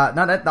 But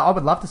no, I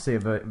would love to see a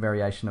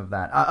variation of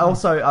that.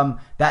 Also,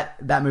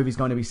 that movie's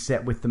going to be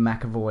set with the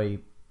McAvoy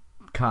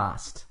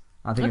cast.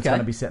 I think it's Okay. going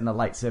to be set in the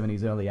late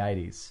 70s, early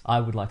 80s. I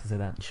would like to see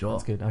that. Sure.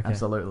 That's good. Okay.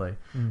 Absolutely.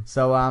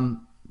 So,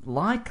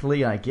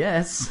 likely, I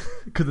guess,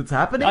 because it's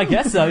happening. I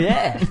guess so,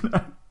 yeah.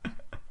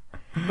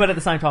 But at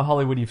the same time,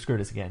 Hollywood, you've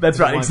screwed us again. That's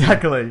right, It won't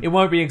exactly. It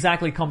won't be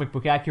exactly comic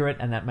book accurate,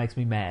 and that makes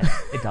me mad.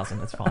 It doesn't.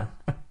 It's fine.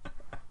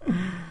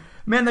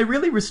 Man, they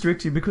really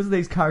restrict you because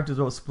these characters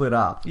are all split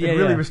up. Yeah, it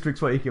really yeah.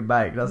 restricts what you can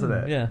make, doesn't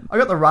it? yeah. I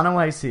got The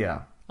Runaways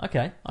here.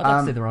 Okay. I'd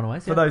like to see the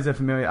Runaways. For Yeah. those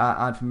that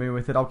aren't familiar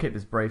with it, I'll keep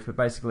this brief. But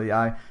basically,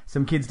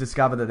 some kids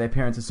discover that their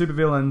parents are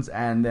supervillains,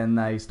 and then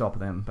they stop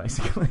them.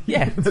 Basically,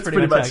 Yeah, that's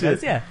pretty much how it it.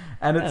 goes, yeah.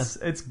 And Yeah.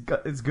 it's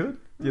good,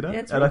 you know. Yeah,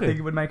 it's and real I think good.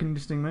 it would make an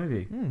interesting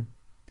movie.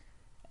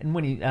 And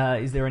when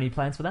is there any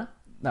plans for that?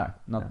 No,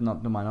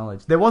 not to my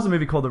knowledge. There was a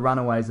movie called The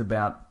Runaways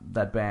about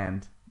that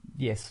band,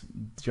 Yes.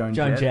 Joan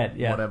Joan Jett,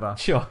 yeah. whatever.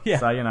 Sure, yeah.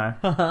 So you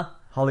know,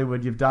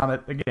 Hollywood, you've done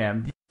it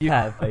again. You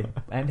have.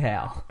 And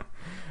how?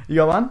 You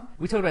got one?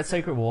 We talked about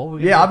Secret War.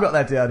 Yeah, I've got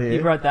that down here.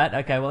 You wrote that?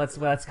 Okay, well,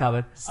 that's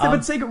covered.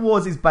 But Secret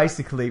Wars is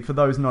basically, for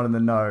those not in the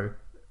know,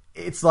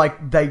 it's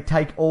like they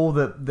take all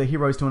the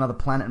heroes to another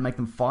planet and make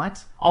them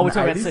fight. Oh, in we're the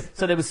talking 80s. about...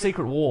 So there was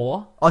Secret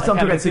War. Oh, so I'm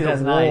that talking happened about in Secret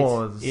 2008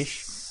 Wars.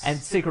 ish. And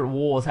Secret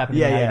Wars happened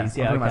Yeah, in the yeah. 80s. I'm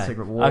Yeah, talking okay. about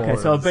Secret Okay,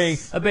 so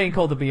Wars. a being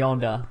called the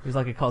Beyonder, who's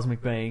like a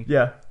cosmic being,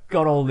 Yeah.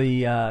 got all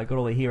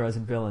the heroes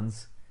and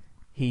villains.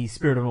 He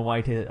spirited them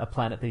away to a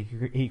planet that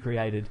he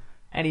created,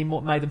 and he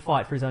made them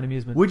fight for his own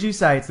amusement. Would you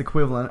say it's the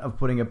equivalent of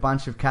putting a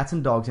bunch of cats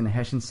and dogs in a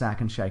Hessian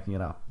sack and shaking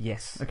it up?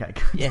 Yes. Okay.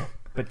 Yeah,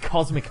 but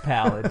cosmic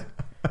powered.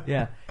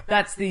 Yeah.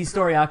 That's the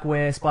story arc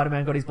where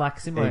Spider-Man got his black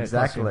symbiote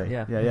Exactly.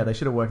 costume. Yeah. They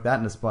should have worked that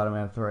into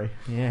Spider-Man 3.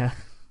 Yeah.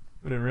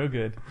 Would have been real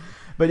good.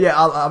 But yeah,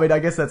 I mean, I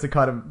guess that's a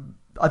kind of...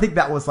 I think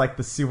that was like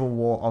the Civil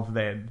War of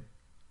then.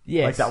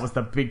 Yes. Like that was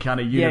the big kind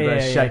of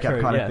universe yeah, shake-up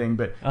true, kind yeah. of thing.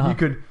 But Uh-huh. you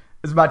could...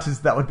 As much as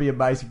that would be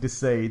amazing to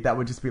see, that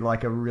would just be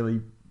like a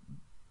really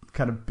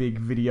kind of big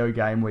video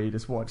game where you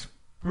just watch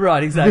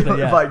Right, exactly,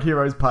 yeah. like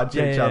heroes punch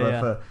Yeah, each yeah, other yeah.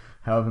 for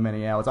however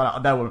many hours.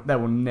 They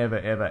will never,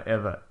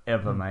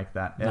 ever make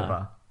that. No.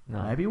 Ever.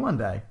 No. Maybe one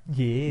day.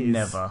 Yes.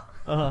 Never.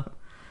 Uh-huh.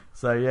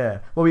 So yeah.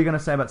 What were you going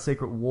to say about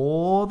Secret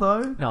War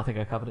though? No, I think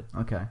I covered it.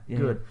 Okay, Yeah,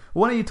 good. yeah.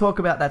 Why don't you talk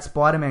about that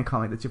Spider-Man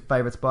comic that's your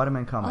favourite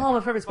Spider-Man comic? Oh, my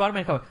favourite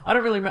Spider-Man comic. I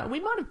don't really remember.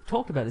 We might have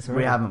talked about this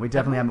already. we haven't. We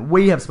definitely haven't.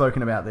 We have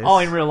spoken about this. Oh,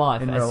 in real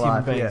life, In as real human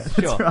life, beings.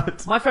 yeah. Sure.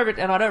 That's right. My favourite,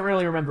 and I don't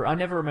really remember, I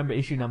never remember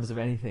issue numbers of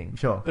anything.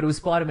 Sure. But it was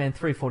Spider-Man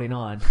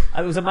 349.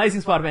 It was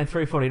Amazing Spider-Man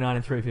 349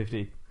 and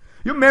 350.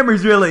 Your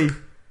memory's really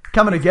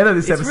coming together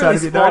this It's episode. really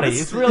have you spotty.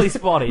 noticed? It's really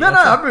spotty. No,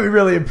 I'm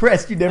really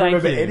impressed. You never Thank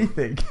remember you.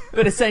 anything.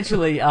 But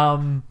essentially,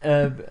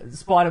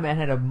 Spider-Man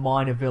had a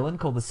minor villain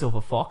called the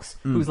Silver Fox,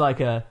 who was like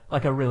a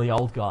really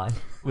old guy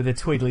with a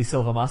twiddly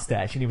silver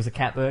mustache, and he was a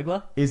cat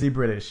burglar. Is he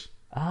British?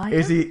 I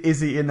Is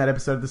he in that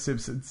episode of The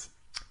Simpsons?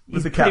 He's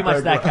With the pretty cat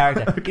much that burglar?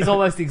 character. Okay. He's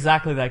almost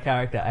exactly that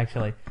character,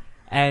 actually.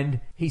 And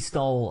he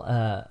stole...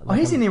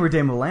 He's in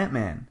Irredeemable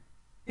Ant-Man.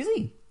 Is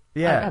he?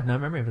 Yeah. I have no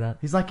memory of that.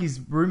 He's like his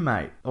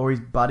roommate or his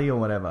buddy or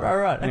whatever.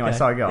 Right. Anyway, okay.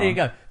 sorry, go There on. you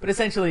go. But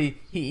essentially,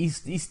 he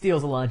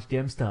steals a large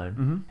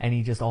gemstone and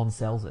he just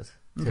on-sells it.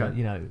 to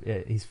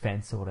Okay. his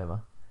fence or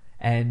whatever.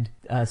 And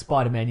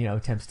Spider-Man,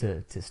 attempts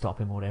to stop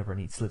him or whatever, and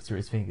he slips through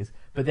his fingers.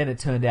 But then it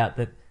turned out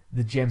that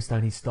the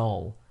gemstone he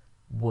stole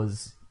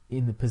was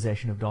in the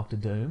possession of Doctor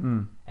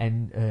Doom,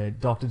 and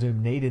Doctor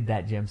Doom needed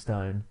that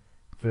gemstone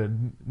for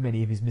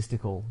many of his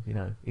mystical,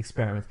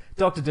 experiments.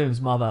 Doctor Doom's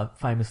mother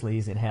famously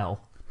is in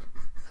hell.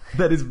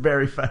 That is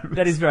very famous.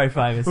 That is very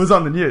famous. It was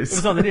on the news. It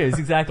was on the news,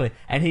 exactly.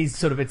 And he's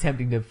sort of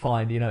attempting to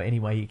find, any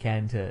way he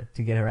can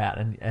to get her out.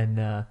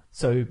 And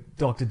so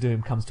Doctor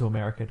Doom comes to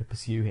America to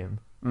pursue him.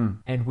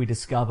 And we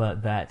discover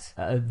that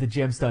the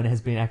gemstone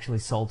has been actually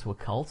sold to a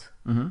cult,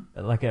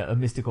 like a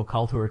mystical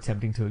cult who are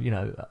attempting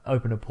to,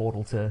 open a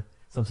portal to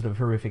some sort of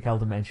horrific hell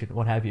dimension,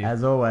 what have you.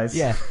 As always.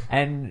 Yeah,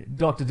 and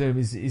Doctor Doom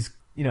is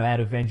out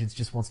of vengeance,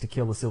 just wants to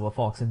kill the Silver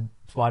Fox, and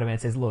Spider-Man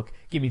says, look,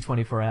 give me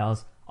 24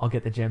 hours, I'll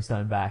get the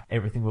gemstone back,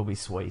 everything will be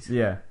sweet.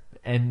 Yeah.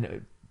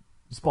 And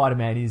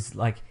Spider-Man is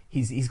like,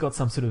 he's got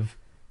some sort of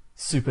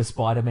super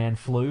Spider-Man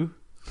flu.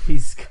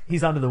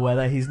 He's under the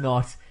weather, he's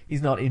not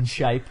in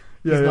shape.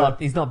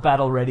 He's not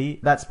battle ready.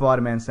 That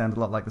Spider-Man sounds a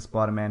lot like the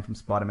Spider-Man from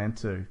Spider-Man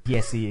 2.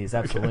 Yes, he is,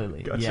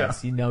 absolutely. Okay, gotcha.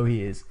 Yes, he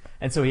is.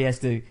 And so he has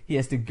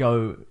to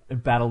go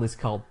and battle this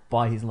cult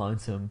by his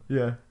lonesome.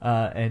 Yeah.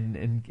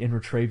 And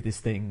retrieve this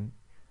thing.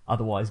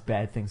 Otherwise,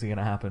 bad things are going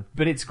to happen.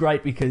 But it's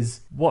great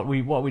because what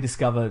we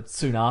discover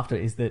soon after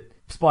is that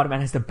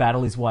Spider-Man has to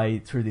battle his way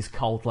through this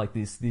cult, like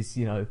this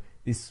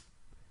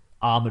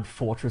armored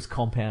fortress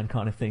compound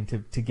kind of thing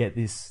to get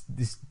this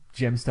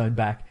gemstone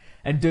back.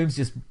 And Doom's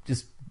just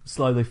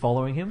slowly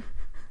following him.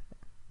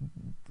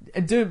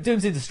 And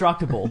Doom's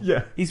indestructible.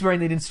 Yeah. He's wearing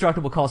the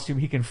indestructible costume.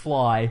 He can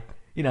fly.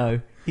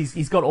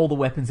 He's got all the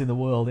weapons in the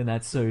world in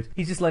that suit.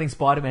 He's just letting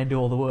Spider-Man do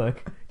all the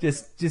work.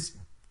 Just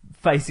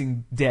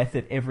facing death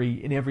in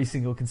every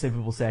single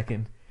conceivable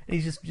second. And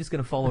he's just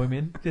going to follow him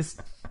in, just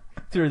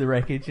through the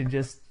wreckage and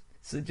just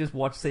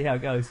see how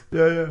it goes.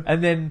 Yeah.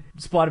 And then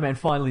Spider-Man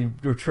finally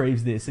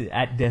retrieves this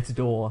at death's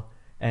door,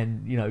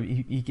 and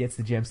he gets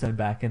the gemstone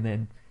back, and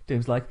then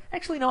Doom's like,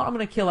 actually, no, I'm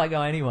going to kill that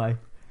guy anyway.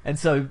 And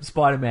so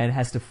Spider-Man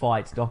has to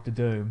fight Doctor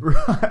Doom.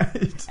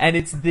 Right. And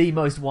it's the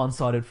most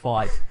one-sided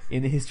fight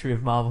in the history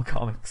of Marvel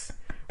Comics,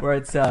 where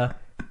it's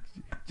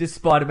just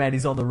Spider-Man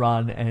is on the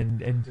run,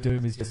 and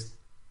Doom is just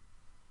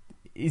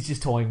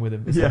toying with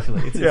him,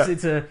 essentially.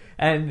 Yeah.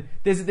 And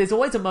there's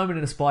always a moment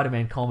in a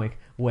Spider-Man comic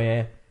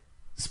where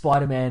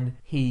Spider-Man,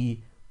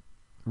 he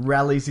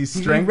Rallies his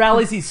strength. He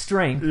rallies his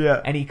strength,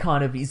 Yeah. and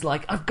he's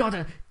like, I've got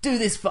to do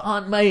this for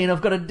Aunt May, and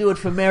I've got to do it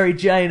for Mary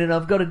Jane, and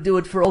I've got to do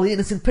it for all the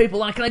innocent people.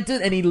 Like, can I do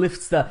it? And he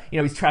lifts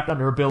he's trapped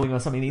under a building or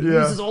something, and he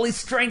uses all his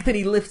strength, and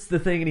he lifts the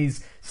thing, and he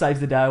saves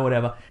the day or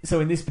whatever. So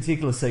in this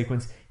particular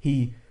sequence,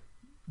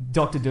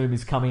 Doctor Doom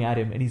is coming at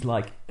him, and he's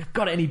like,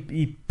 and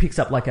he picks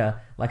up like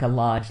a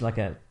large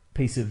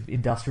piece of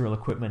industrial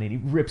equipment, and he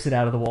rips it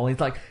out of the wall. He's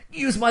like,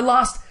 use my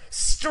last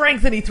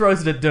strength, and he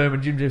throws it at Doom,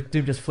 and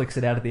Doom just flicks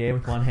it out of the air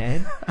with one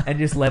hand and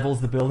just levels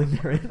the building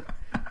they're in,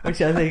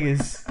 which I think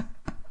is...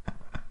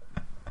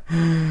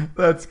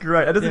 That's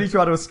great. And doesn't he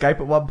try to escape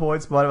at one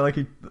point? Spider, like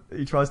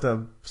he tries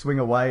to swing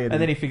away, and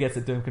then he forgets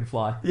that Doom can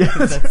fly. Yeah,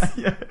 that's,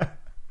 yeah.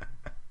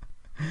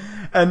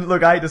 And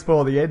look, I hate to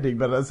spoil the ending,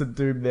 but doesn't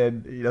Doom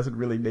then he doesn't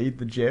really need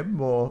the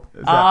gem, or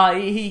is that...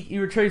 he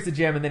retrieves the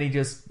gem, and then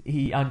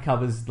he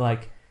uncovers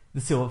like the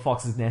Silver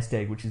Fox's nest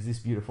egg, which is this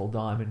beautiful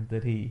diamond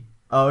that he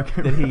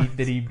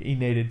he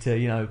needed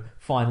to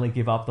finally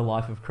give up the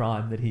life of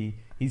crime that he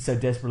so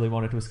desperately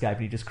wanted to escape,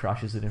 and he just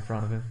crushes it in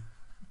front of him.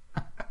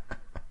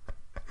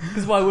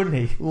 Because why wouldn't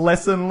he?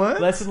 Lesson learned.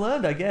 Lesson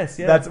learned, I guess.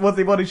 Yeah. That's what's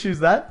he want to choose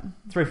that?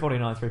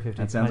 349,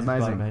 350. That sounds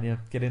amazing. Spider-Man, yeah,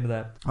 get into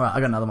that. All right, I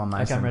got another one,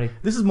 Mason. Okay, I'm ready.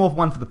 This is more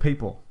one for the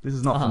people. This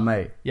is not for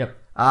me. Yep.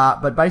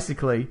 But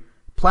basically,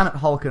 Planet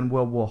Hulk and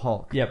World War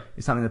Hulk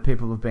is something that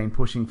people have been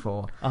pushing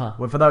for.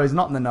 Well, for those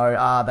not in the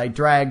know, they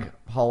drag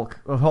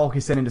Hulk. Well, Hulk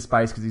is sent into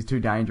space because he's too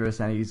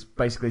dangerous, and he's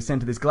basically sent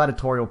to this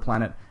gladiatorial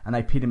planet, and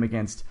they pit him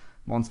against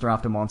monster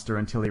after monster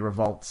until he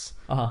revolts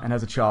and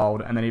has a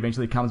child, and then he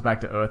eventually comes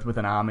back to Earth with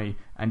an army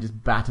and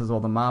just batters all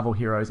the Marvel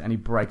heroes, and he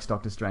breaks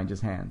Doctor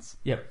Strange's hands.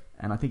 Yep.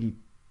 And I think he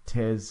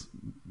tears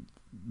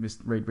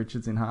Reed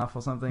Richards in half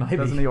or something, Maybe.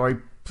 doesn't he?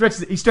 Or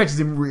he stretches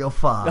him real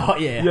far. Oh,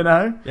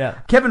 yeah. Yeah.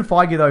 Kevin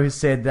Feige, though, has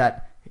said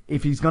that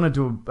if he's going to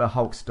do a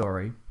Hulk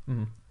story,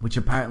 which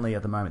apparently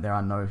at the moment there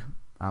are no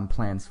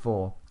plans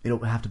for, it'll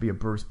have to be a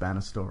Bruce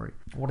Banner story.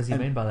 What does he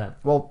mean by that?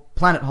 Well,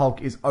 Planet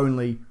Hulk is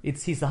only...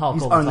 He's the Hulk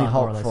He's all the only time,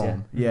 Hulk more or less,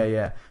 form. yeah.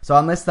 Yeah. So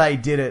unless they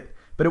did it...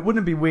 But it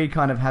wouldn't it be weird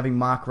kind of having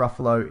Mark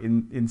Ruffalo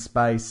in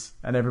space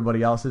and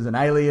everybody else is an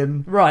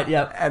alien? Right,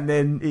 yeah. And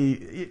then do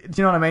you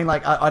know what I mean?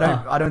 Like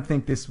I don't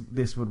think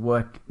this would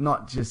work,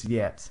 not just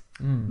yet.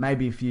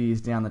 Maybe a few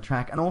years down the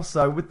track. And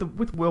also with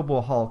World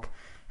War Hulk,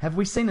 have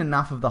we seen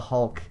enough of the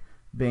Hulk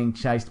being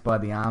chased by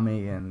the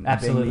army and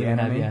Absolutely being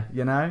the enemy? have, yeah.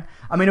 You know?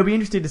 I mean, it'll be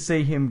interesting to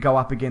see him go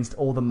up against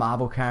all the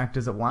Marvel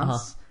characters at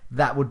once.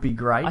 That would be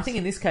great. I think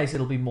in this case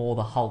it'll be more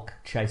the Hulk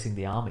chasing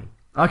the army.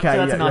 Okay, so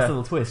that's a nice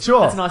little twist.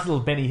 Sure. That's a nice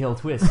little Benny Hill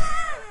twist.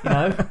 We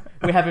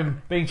have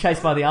him being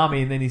chased by the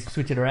army, and then he's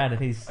switch it around,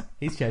 and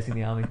he's chasing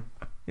the army.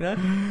 You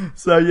know?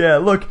 So yeah,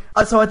 look.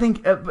 So I think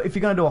if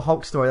you're going to do a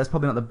Hulk story, that's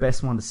probably not the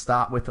best one to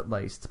start with, at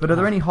least. But are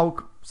there any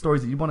Hulk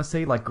stories that you want to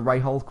see, like Grey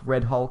Hulk,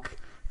 Red Hulk,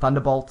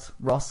 Thunderbolt,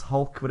 Ross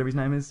Hulk, whatever his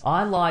name is?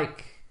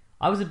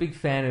 I was a big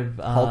fan of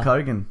Hulk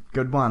Hogan,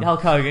 good one.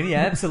 Hulk Hogan,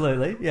 yeah,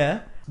 absolutely,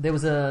 yeah. There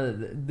was a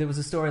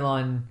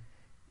storyline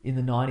in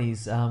the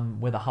 90s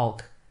where the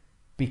Hulk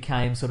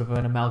became sort of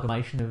an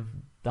amalgamation of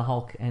the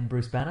Hulk and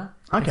Bruce Banner.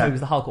 And Okay. so he was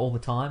the Hulk all the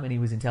time, and he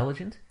was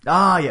intelligent.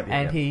 Ah, yep.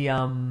 And he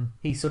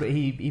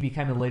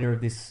became the leader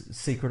of this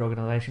secret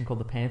organization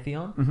called the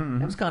Pantheon.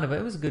 It was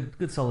it was a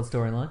good solid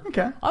storyline.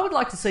 Okay. I would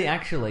like to see,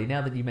 actually,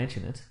 now that you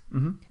mention it,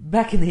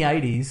 back in the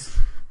 80s,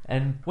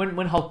 and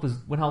when Hulk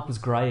was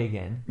grey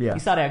again. Yeah. He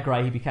started out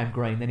grey, he became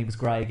green, then he was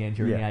grey again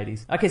during Yeah. the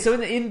 80s. Okay, so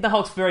in the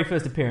Hulk's very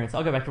first appearance,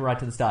 I'll go back right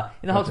to the start.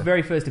 In the Hulk's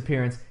very first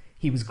appearance,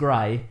 he was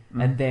grey,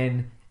 and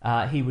then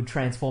he would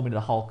transform into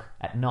the Hulk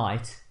at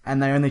night.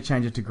 And they only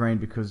changed it to green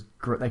because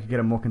they could get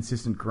a more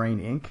consistent green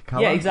ink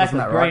color. Yeah, exactly.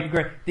 Isn't that right?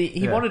 Green.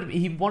 He wanted to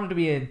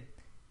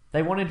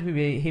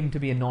be him to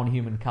be a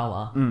non-human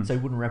color, so he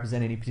wouldn't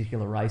represent any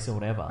particular race or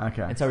whatever.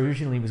 Okay. And so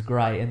originally he was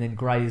grey, and then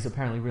grey is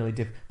apparently really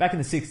back in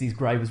the 60s,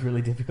 grey was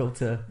really difficult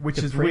to Which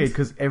to is print. weird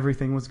because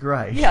everything was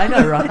grey. Yeah, I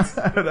know, right?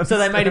 don't So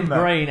they made him understand that.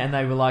 green, and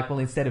they were like, well,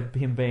 instead of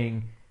him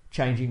being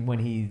changing when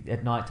he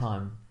at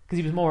nighttime, because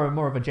he was more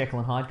of a Jekyll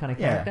and Hyde kind of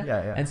Yeah, character.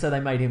 yeah. And so they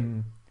made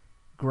him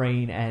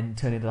green and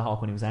turn into the Hulk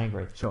when he was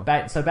angry. Sure.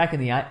 Back in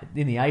the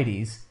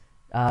 80s,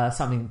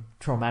 something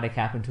traumatic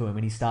happened to him,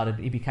 and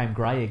he became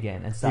grey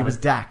again and started. He was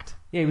dacked.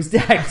 Yeah, he was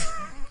dacked.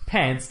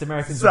 Pantsed.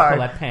 Americans would Sorry,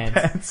 call that pants.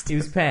 pantsed. He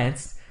was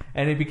pantsed,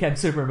 and he became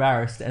super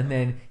embarrassed, and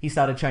then he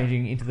started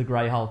changing into the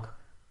Grey Hulk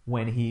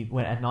when he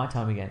went at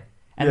nighttime again.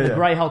 And Yeah, the yeah.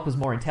 Grey Hulk was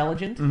more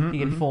intelligent. He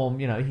could form,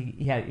 he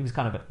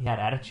had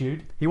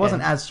attitude. He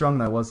wasn't And- as strong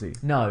though, was he?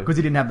 No. Because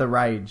he didn't have the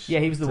rage. Yeah,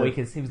 he was the to-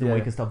 weakest. He was the yeah.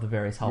 weakest of the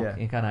various Hulk Yeah.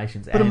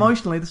 incarnations. But And-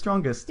 emotionally the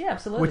strongest. Yeah,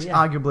 absolutely, Which yeah.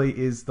 arguably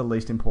is the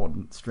least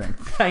important strength.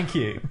 Thank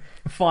you.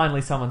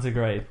 Finally, someone's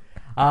agreed.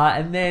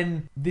 And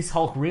then this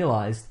Hulk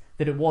realised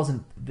that it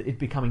wasn't it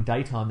becoming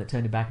daytime that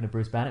turned him back into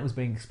Bruce Banner. It was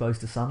being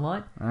exposed to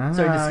sunlight. So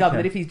he discovered okay.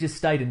 that if he just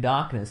stayed in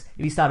darkness,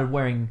 if he started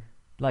wearing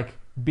like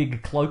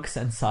big cloaks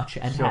and such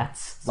and Sure.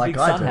 hats, Like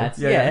big I sun do. hats,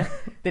 Yeah.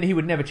 then he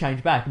would never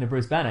change back into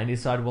Bruce Banner. And he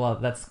decided, well,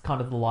 that's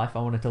kind of the life I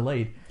wanted to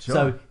lead. Sure.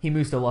 So he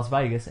moves to Las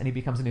Vegas and he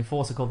becomes an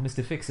enforcer called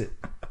Mr. Fix-It.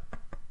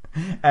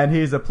 And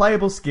he's a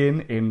playable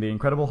skin in the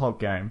Incredible Hulk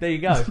game. There you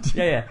go.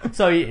 Yeah.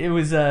 So it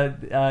was,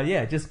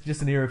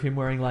 just an era of him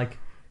wearing like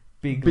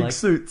big like,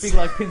 suits. big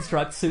like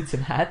pinstripe suits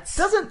and hats.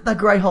 Doesn't the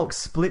Grey Hulk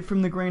split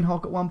from the Green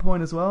Hulk at one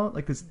point as well?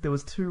 Like there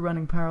was two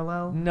running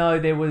parallel? No,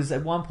 there was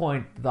at one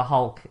point the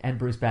Hulk and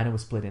Bruce Banner were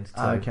split into two.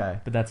 Okay.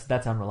 But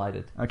that's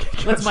unrelated. Okay,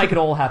 Let's gotcha. make it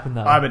all happen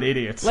though. I'm an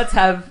idiot. Let's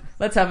have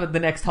the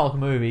next Hulk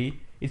movie.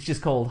 It's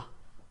just called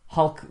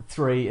Hulk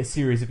 3: A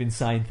Series of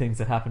Insane Things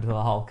That Happened to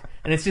the Hulk,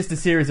 and it's just a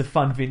series of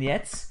fun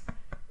vignettes.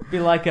 Be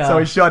like So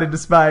he's shot into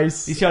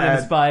space. he's shot into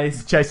and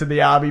space. Chasing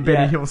the army, Benny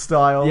Yeah. Hill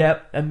style.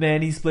 Yep, and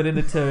then he's split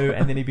into two,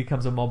 and then he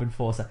becomes a mob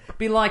enforcer.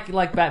 Be like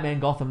Batman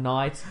Gotham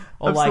Knight,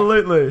 or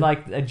Absolutely.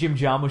 like a Jim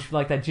Jarmusch,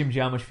 like that Jim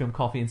Jarmusch film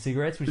Coffee and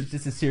Cigarettes, which is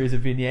just a series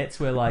of vignettes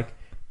where like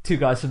two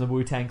guys from the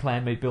Wu-Tang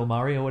Clan meet Bill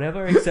Murray or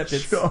whatever. Except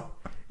it's Sure.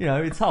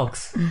 it's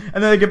Hulks. And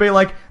then they could be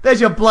like,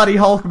 there's your bloody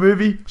Hulk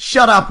movie.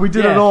 Shut up, we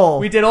did it all.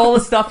 We did all the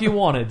stuff you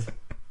wanted.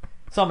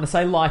 So I'm going to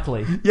say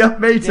likely. Yeah,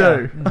 me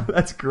too. Yeah.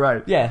 That's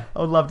great. Yeah.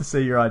 I would love to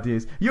see your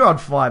ideas. You're on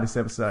fire this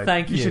episode.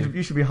 Thank you.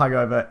 You should be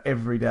hungover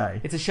every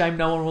day. It's a shame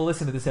no one will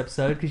listen to this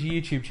episode because your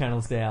YouTube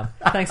channel's down.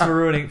 Thanks for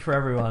ruining it for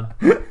everyone.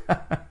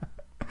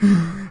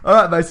 All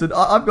right, Mason.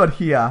 I've got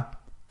here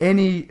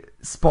any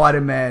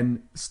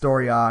Spider-Man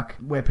story arc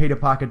where Peter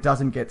Parker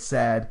doesn't get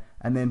sad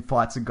and then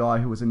fights a guy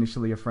who was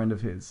initially a friend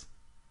of his.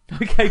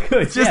 Okay,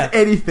 good. Just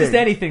anything. Just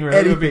anything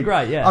really would be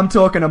great, yeah. I'm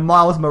talking a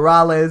Miles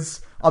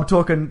Morales. I'm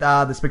talking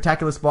the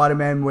Spectacular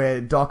Spider-Man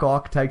where Doc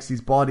Ock takes his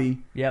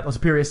body. Yep. Or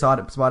Superior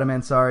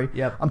Spider-Man, sorry.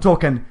 Yep. I'm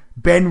talking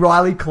Ben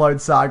Reilly Clone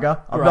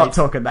Saga. I'm Great. not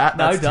talking that.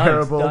 No, That's don't,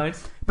 terrible.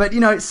 don't.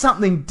 But,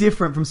 something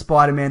different from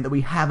Spider-Man that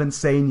we haven't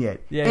seen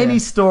yet. Yeah, Any yeah.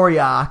 story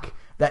arc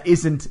that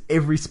isn't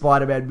every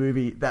Spider-Man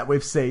movie that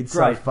we've seen so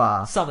Great.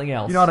 far. Something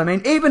else. You know what I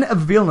mean? Even a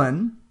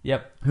villain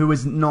Yep. who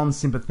is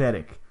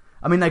non-sympathetic.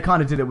 I mean, they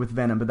kind of did it with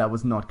Venom, but that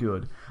was not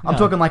good. I'm No.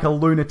 talking like a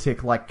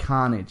lunatic, like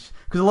Carnage.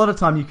 Because a lot of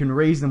time you can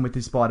reason with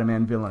these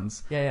Spider-Man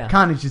villains. Yeah.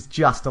 Carnage is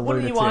just a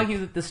Wouldn't lunatic. you argue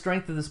that the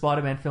strength of the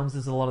Spider-Man films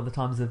is a lot of the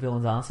times the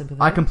villains are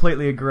sympathetic? I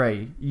completely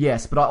agree,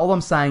 yes. But all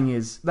I'm saying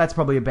is, that's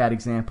probably a bad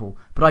example.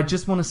 But I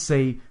just want to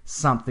see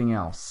something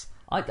else.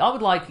 I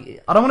would like...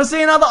 I don't want to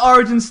see another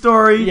origin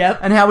story Yep.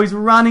 and how he's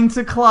running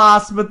to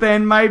class, but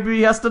then maybe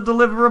he has to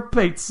deliver a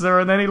pizza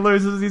and then he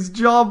loses his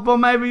job, or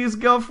maybe his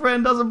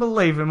girlfriend doesn't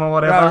believe him or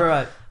whatever.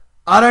 Right.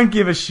 I don't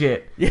give a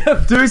shit.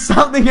 Yep. Do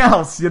something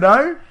else, you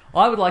know?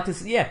 I would like to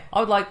see... Yeah,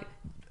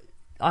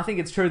 I think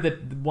it's true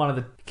that one of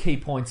the key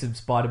points of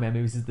Spider-Man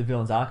movies is the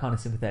villains are kind of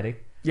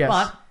sympathetic. Yes.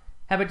 But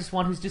How about just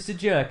one who's just a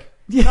jerk?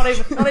 Yeah.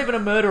 Not even a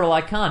murderer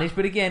like Carnage,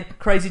 but again,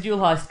 crazy duel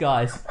heist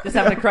guys. Just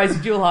having a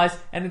crazy duel heist,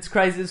 and it's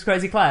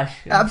crazy clash.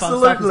 And fun stuff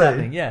is Absolutely.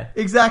 happening, yeah.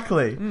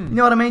 Exactly. You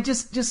know what I mean?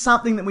 Just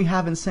something that we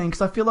haven't seen,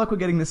 because I feel like we're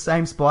getting the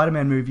same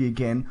Spider-Man movie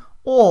again,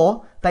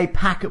 or they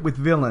pack it with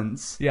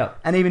villains. Yep.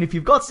 And even if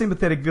you've got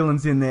sympathetic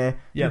villains in there,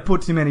 you Yep.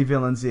 put too many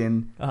villains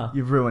in, Uh-huh.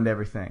 you've ruined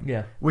everything.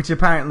 Yeah. Which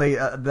apparently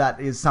that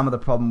is some of the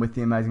problem with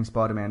The Amazing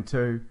Spider-Man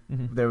 2.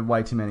 Mm-hmm. There are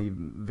way too many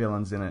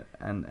villains in it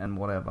and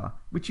whatever.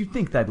 Which you'd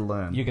think they'd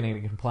learn. You're going to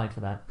get a complaint for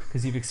that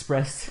because you've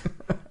expressed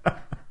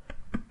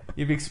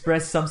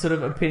some sort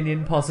of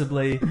opinion,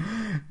 possibly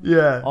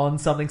Yeah. on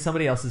something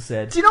somebody else has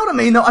said. Do you know what I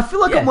mean, though? I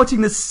feel like Yeah. I'm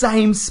watching the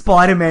same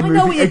Spider-Man I movie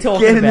know what you're again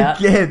talking and about.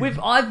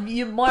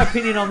 again. My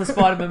opinion on the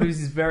Spider-Man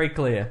movies is very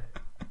clear.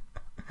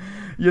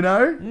 You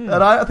know? And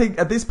I think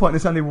at this point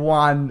there's only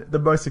one, the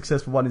most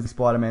successful one is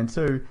Spider-Man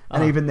 2. And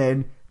Uh-huh. even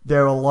then,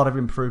 there are a lot of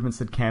improvements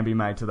that can be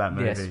made to that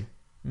movie. Yes.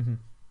 Mm-hmm.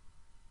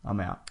 I'm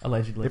out.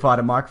 Allegedly. If I had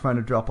a microphone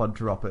to drop, I'd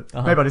drop it.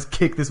 Uh-huh. Maybe I'd just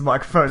kick this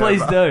microphone Please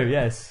over. do,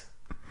 yes.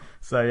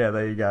 So yeah,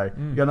 there you go.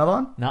 You got another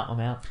one? No, I'm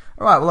out.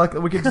 All right,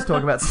 well, we could just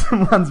talk about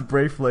some ones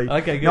briefly.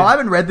 Okay, good. Now, I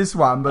haven't read this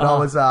one, but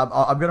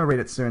Uh-huh. I'm going to read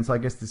it soon, so I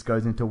guess this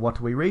goes into what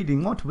are we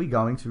reading? What are we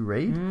going to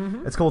read?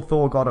 Mm-hmm. It's called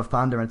Thor, God of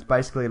Thunder, and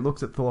it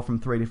looks at Thor from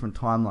 3 different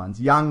timelines.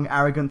 Young,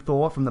 arrogant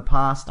Thor from the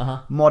past,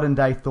 Uh-huh.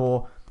 modern-day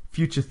Thor,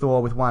 future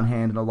Thor with one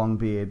hand and a long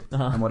beard,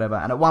 Uh-huh. and whatever.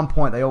 And at one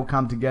point, they all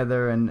come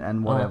together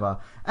and whatever.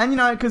 And, you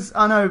know, because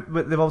I know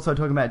but they've also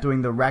talking about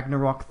doing the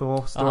Ragnarok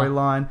Thor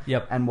storyline,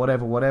 Yep. and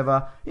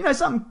whatever. You know,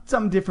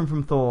 something different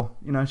from Thor,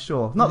 you know,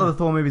 sure. Not that the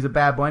Thor movies are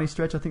bad by any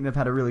stretch. I think they've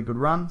had a really good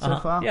run so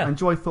far. yeah. I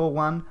enjoy Thor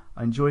 1.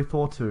 I enjoy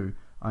Thor 2.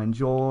 I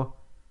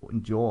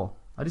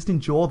just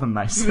enjoy them, You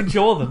Mason.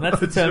 endure them. That's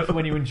the term for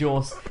when you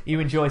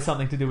enjoy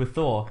something to do with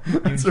Thor. You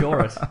endure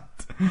it.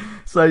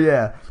 So,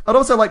 yeah. I'd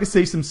also like to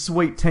see some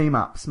sweet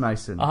team-ups,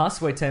 Mason.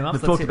 Sweet team ups.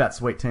 We've talked about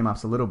sweet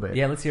team-ups a little bit.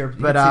 Yeah, let's see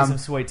But some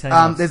sweet team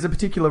ups. there's a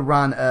particular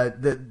run.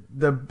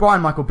 The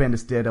Brian Michael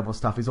Bendis Daredevil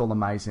stuff is all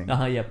amazing.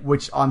 Yep.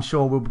 Which I'm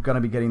sure we're going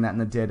to be getting that in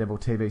the Daredevil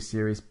TV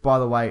series. By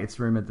the way, it's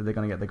rumored that they're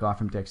going to get the guy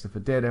from Dexter for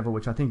Daredevil,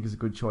 which I think is a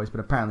good choice. But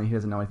apparently he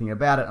doesn't know anything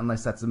about it,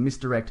 unless that's a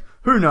misdirect.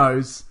 Who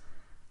knows?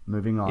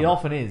 Moving on. It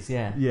often is,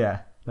 yeah. Yeah,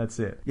 that's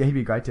it. Yeah, he'd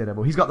be a great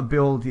Daredevil. He's got the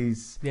build.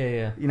 He's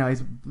Yeah. you know,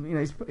 he's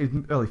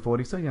early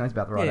 40s, so, you know, he's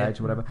about the right Yeah. age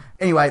or whatever.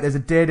 Anyway, there's a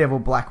Daredevil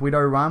Black Widow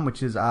run,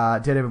 which is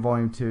Daredevil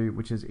Volume 2,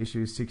 which is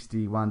issues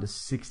 61 to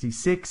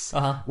 66,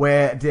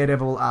 where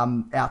Daredevil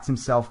outs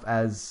himself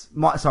as...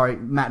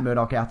 Matt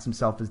Murdock outs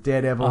himself as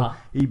Daredevil.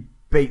 He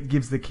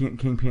gives the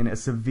Kingpin a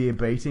severe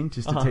beating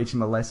just to teach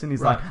him a lesson.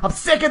 He's like, I'm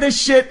sick of this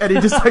shit! And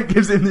he just like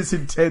gives him this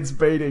intense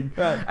beating.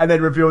 Right. And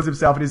then reveals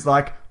himself and he's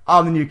like,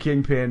 I'm the new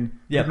Kingpin.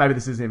 Yep. Maybe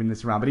this isn't even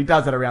this round, but he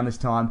does that around this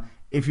time.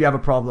 If you have a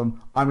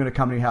problem, I'm going to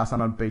come to your house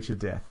and I'm going to beat you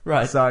to death.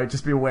 Right. So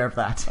just be aware of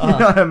that. You know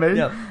what I mean?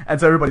 Yep. And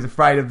so everybody's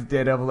afraid of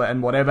Daredevil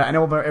and whatever. And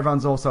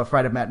everyone's also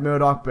afraid of Matt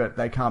Murdock, but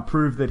they can't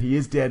prove that he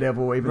is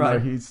Daredevil, even though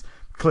he's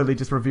clearly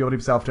just revealed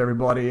himself to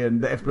everybody and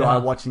the FBI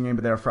are watching him,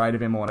 but they're afraid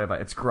of him or whatever.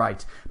 It's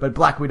great. But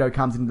Black Widow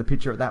comes into the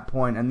picture at that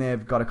point and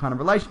they've got a kind of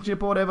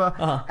relationship or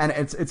whatever. And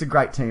it's a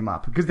great team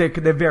up because they're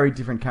very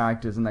different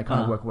characters and they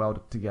kind of work well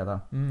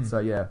together. So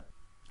yeah.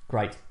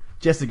 Great.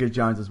 Jessica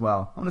Jones as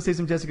well. I want to see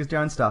some Jessica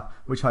Jones stuff,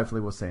 which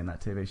hopefully we'll see in that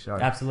TV show.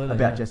 Absolutely,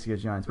 About yeah. Jessica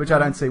Jones, which I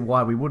don't see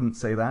why we wouldn't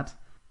see that.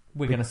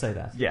 We're going to say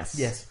that.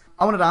 Yes.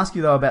 I wanted to ask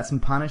you, though, about some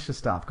Punisher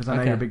stuff, because I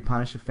know you're a big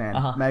Punisher fan.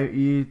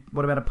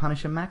 What about a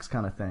Punisher Max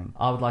kind of thing?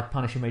 I would like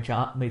Punisher meets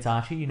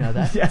Archie, you know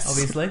that, Yes.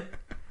 obviously.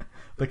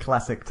 The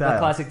classic tale. The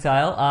classic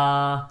tale.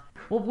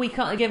 Well, we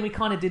kind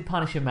of did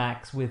Punisher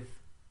Max with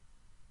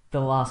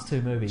the last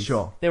two movies.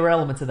 Sure. There were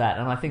elements of that,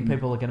 and I think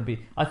people are going to be...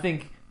 I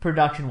think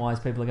production-wise,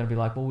 people are going to be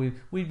like, well,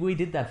 we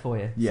did that for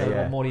you, so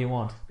what more do you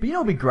want? But you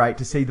know, it'd be great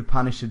to see the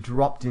Punisher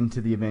dropped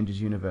into the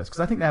Avengers universe, because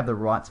I think they have the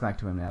rights back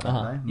to him now,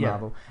 don't they?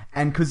 Marvel.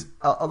 And because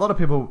a lot of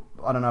people,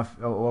 I don't know if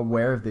are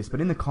aware of this,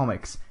 but in the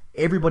comics,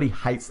 everybody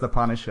hates the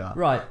Punisher.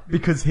 Right.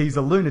 Because he's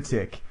a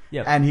lunatic.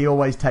 Yep. And he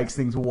always takes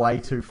things way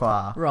too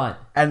far. Right.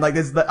 And like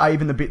there's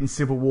even the bit in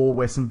Civil War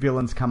where some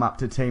villains come up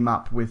to team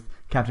up with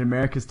Captain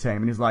America's team,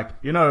 and he's like,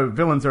 you know,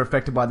 villains are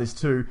affected by this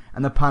too,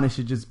 and the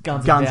Punisher just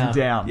guns him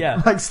down.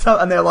 Yeah. Like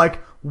stuff, and they're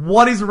like,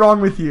 what is wrong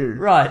with you?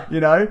 Right.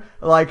 You know?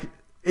 Like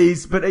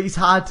he's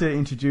hard to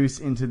introduce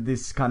into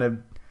this kind of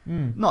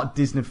not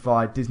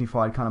Disney-fied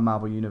kind of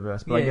Marvel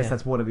universe, but I guess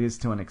that's what it is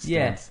to an extent.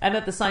 Yeah, and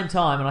at the same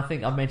time, and I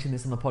think I've mentioned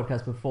this on the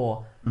podcast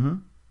before,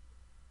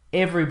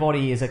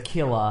 everybody is a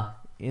killer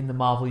in the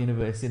Marvel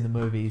universe in the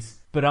movies,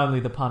 but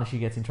only the Punisher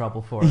gets in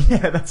trouble for it.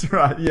 Yeah, that's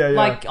right. Yeah.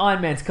 Like, Iron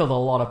Man's killed a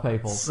lot of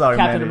people. So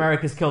Captain many.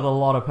 America's killed a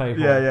lot of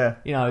people. Yeah.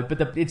 You know,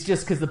 but it's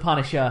just because the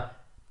Punisher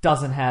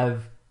doesn't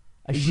have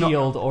a He's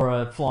shield or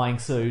a flying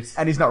suit.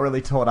 And he's not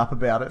really taught up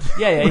about it.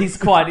 Yeah, he's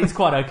quite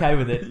okay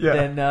with it. Yeah.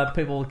 Then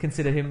people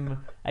consider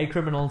him a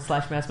criminal /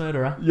 mass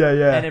murderer. Yeah.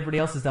 And everybody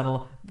else has done a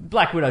lot.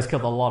 Black Widow's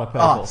killed a lot of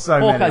people. Oh, so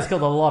many. Hawkeye's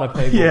killed a lot of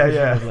people.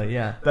 presumably,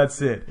 yeah.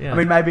 That's it. Yeah. I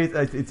mean, maybe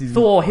it's his...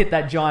 Thor hit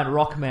that giant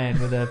rock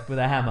man with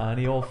a hammer, and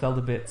he all fell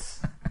to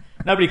bits.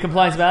 Nobody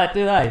complains about it,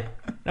 do they?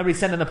 Nobody's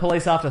sending the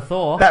police after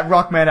Thor. That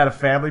Rockman had a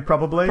family,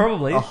 probably.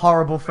 Probably. A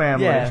horrible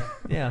family.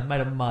 Yeah,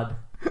 made of mud.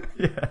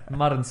 Yeah.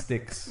 Mud and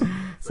sticks.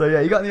 So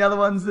yeah, you got any other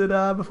ones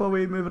that before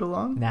we move it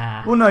along?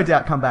 Nah. We'll no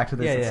doubt come back to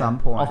this Yeah, at yeah. some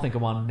point. I'll think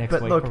of one next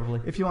But week, look,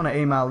 probably. if you want to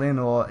email in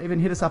or even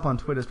hit us up on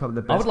Twitter, is probably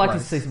the best I would like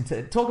place. to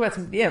see talk about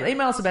some. Yeah,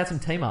 email us about some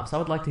team ups. I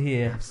would like to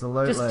hear.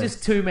 Absolutely.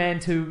 Just two man,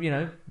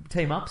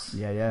 team ups.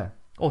 Yeah.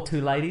 Or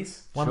two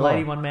ladies, one Sure.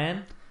 lady, one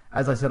man.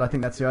 As I said, I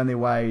think that's the only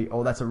way,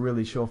 or that's a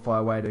really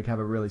surefire way to have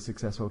a really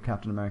successful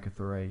Captain America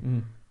 3.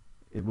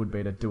 It would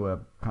be to do a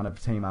kind of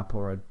team up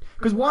or a...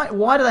 Because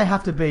why do they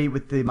have to be,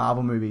 with the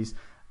Marvel movies,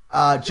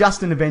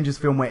 just an Avengers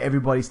film where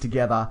everybody's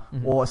together,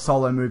 or a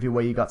solo movie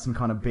where you got some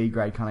kind of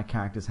B-grade kind of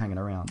characters hanging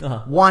around?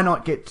 Uh-huh. Why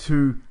not get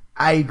two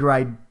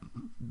A-grade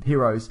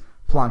heroes,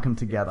 plunk them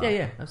together?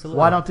 Yeah, absolutely.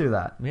 Why not do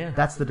that? Yeah.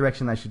 That's the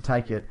direction they should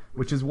take it,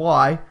 which is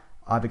why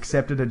I've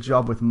accepted a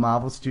job with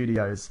Marvel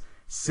Studios.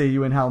 See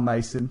you in hell,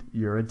 Mason.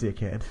 You're a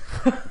dickhead.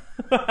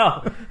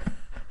 Well,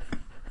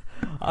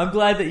 I'm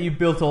glad that you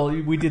built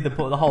we did the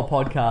whole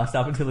podcast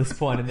up until this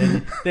point,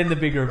 and then the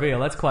big reveal.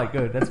 That's quite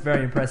good. That's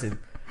very impressive.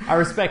 I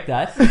respect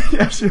that.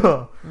 Yeah,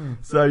 sure.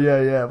 So,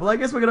 yeah. Well, I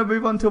guess we're going to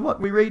move on to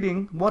what we're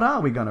reading. What are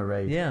we going to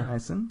read, Yeah.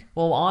 Mason?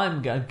 Well,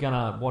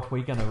 what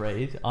we're gonna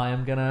read, I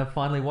am gonna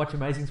finally watch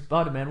Amazing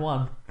Spider-Man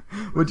 1.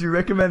 Would you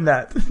recommend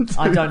that?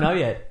 I don't know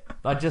yet.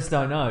 I just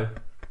don't know.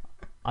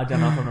 I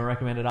don't know if I'm gonna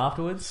recommend it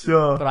afterwards.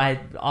 Sure. But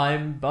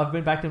I've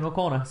been backed into a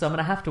corner, so I'm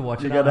gonna have to watch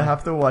it. You're going to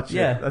have to watch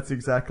Yeah. it. That's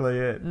exactly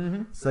it.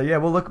 Mm-hmm. So, yeah,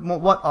 well, look,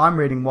 what I'm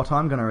going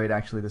to read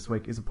actually this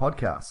week is a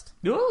podcast.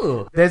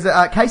 Ooh. There's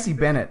Casey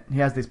Bennett. He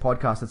has this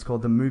podcast. It's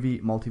called the Movie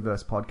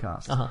Multiverse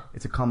Podcast. Uh-huh.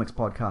 It's a comics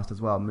podcast as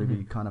well,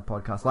 movie kind of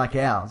podcast like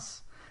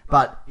ours.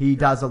 But he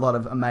does a lot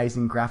of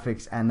amazing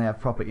graphics, and they have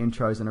proper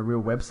intros and a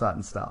real website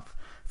and stuff.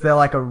 So they're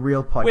like a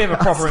real podcast.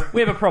 We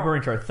have a proper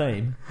intro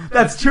theme.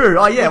 That's true.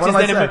 Oh yeah, what am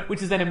I saying?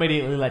 Which is then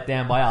immediately let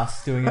down by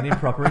us doing an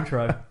improper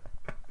intro.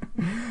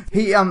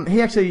 He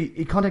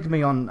contacted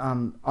me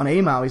on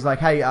email. He's like,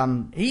 hey,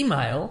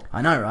 Email?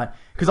 I know, right?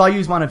 Because I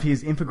used one of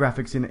his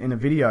infographics in a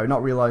video,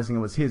 not realizing it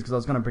was his, because I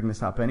was going to bring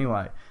this up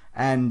anyway.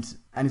 And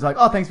he's like,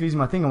 oh, thanks for using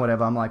my thing or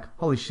whatever. I'm like,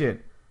 holy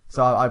shit.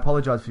 So I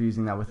apologize for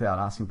using that without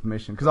asking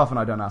permission, because often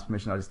I don't ask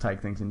permission, I just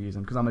take things and use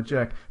them, because I'm a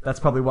jerk.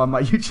 That's probably why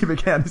my YouTube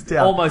account is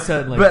down. Almost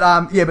certainly.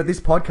 But but this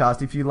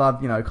podcast, if you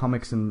love,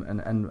 comics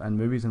and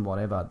movies and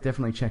whatever,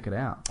 definitely check it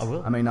out. I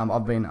will. I mean,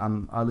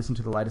 I listened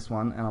to the latest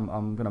one, and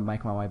I'm going to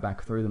make my way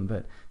back through them,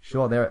 but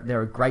sure,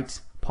 they're a great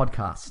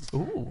podcast.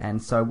 Ooh.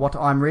 And so what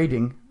I'm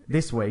reading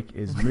this week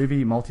is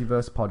Movie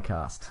Multiverse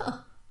Podcast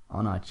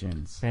on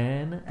iTunes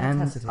and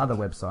Fantastic. other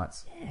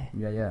websites.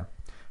 Yeah.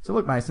 So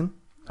look, Mason,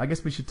 I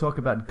guess we should talk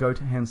about Goat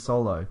Han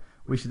Solo.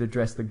 We should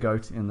address the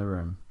goat in the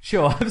room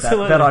Sure,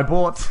 absolutely. that I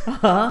bought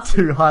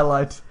to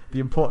highlight the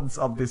importance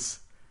of this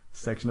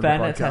section of the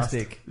podcast.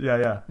 Fantastic.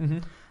 Yeah. Mm-hmm.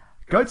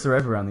 Goats are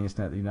everywhere on the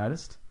internet, you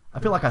noticed? I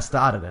feel like I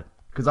started it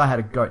because I had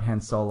a Goat Han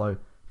Solo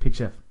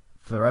picture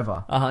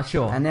forever.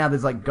 Sure. And now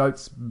there's like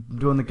goats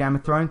doing the Game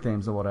of Thrones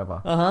themes or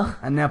whatever.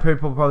 And now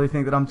people probably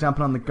think that I'm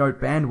jumping on the goat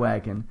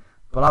bandwagon.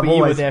 But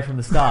you were there from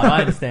the start,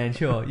 I understand,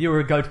 sure. You were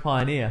a goat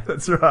pioneer.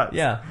 That's right.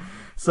 Yeah.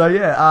 So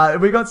yeah,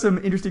 we got some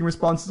interesting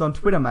responses on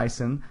Twitter,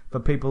 Mason, for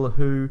people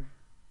who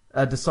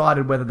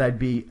decided whether they'd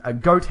be a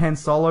Goat Han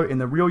Solo in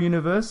the real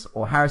universe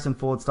or Harrison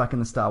Ford stuck in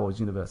the Star Wars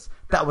universe.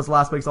 That was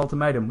last week's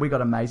ultimatum. We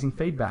got amazing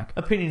feedback.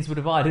 Opinions were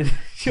divided.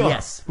 Sure.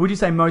 Yes. Would you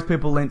say most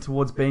people leant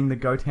towards being the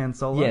Goat Han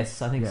Solo?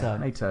 Yes, I think so.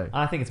 Me too.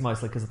 I think it's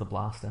mostly because of the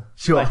blaster.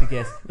 Sure. I think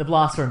yes. The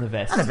blaster and the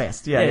vest. And a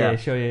vest, yeah.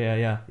 Sure,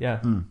 yeah.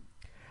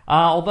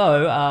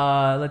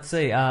 Although, let's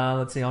see,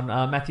 on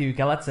Matthew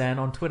Galatzan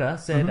on Twitter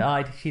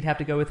said he'd have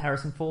to go with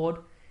Harrison Ford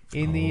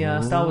in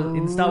the Star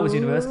Wars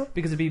universe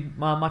because it'd be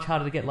much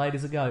harder to get laid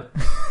as a goat.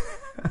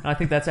 And I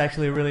think that's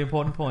actually a really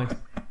important point.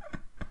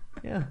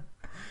 Yeah.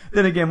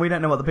 Then again, we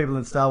don't know what the people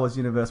in the Star Wars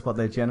universe, what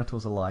their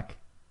genitals are like.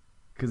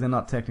 Because they're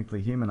not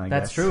technically human, I guess.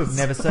 That's true, we've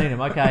never seen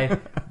them. Okay.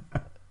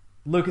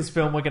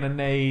 Lucasfilm, we're going to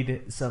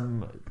need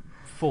some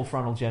full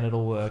frontal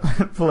genital work.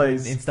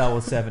 Please. In Star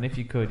Wars 7, if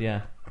you could,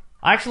 yeah.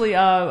 Actually,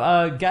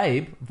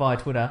 Gabe, via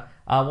Twitter,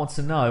 wants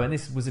to know, and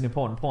this was an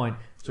important point,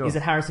 Sure. is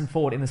it Harrison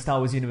Ford in the Star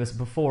Wars universe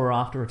before or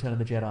after Return of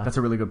the Jedi? That's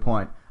a really good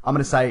point. I'm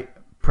going to say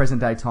present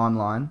day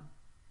timeline.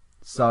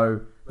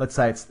 So let's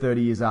say it's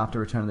 30 years after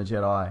Return of the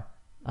Jedi.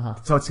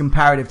 So it's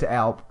comparative to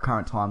our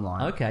current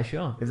timeline. Okay,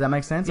 sure. Does that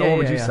make sense? Yeah, or what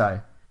would yeah, you yeah.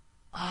 say?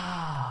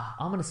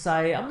 I'm gonna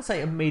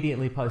say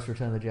immediately post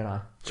Return of the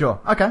Jedi. Sure.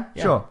 Okay.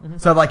 Yeah. Sure.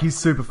 So like he's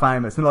super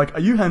famous, and like, are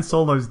you Han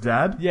Solo's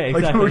dad? Yeah,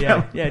 Like, exactly.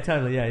 Yeah,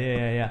 totally.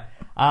 Yeah.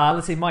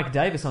 Let's see. Mike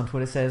Davis on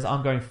Twitter says,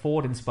 "I'm going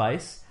Ford in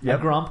space. Yep.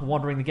 A grump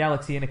wandering the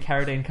galaxy in a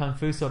Carradine kung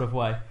fu sort of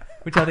way,"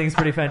 which I think is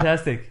pretty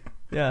fantastic.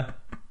 Yeah.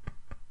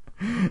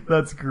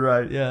 That's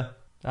great. Yeah.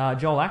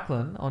 Joel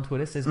Ackland on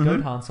Twitter says,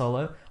 "Goat Han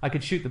Solo. I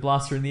could shoot the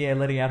blaster in the air,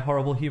 letting out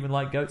horrible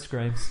human-like goat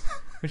screams,"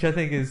 which I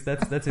think is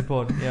that's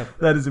important. Yeah.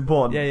 That is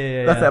important.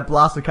 Yeah. That's that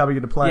blaster coming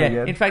into play Yeah.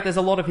 again. In fact, there's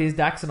a lot of his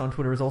Daxon on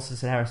Twitter has also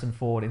said Harrison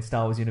Ford in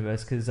Star Wars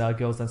universe because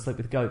girls don't sleep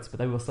with goats, but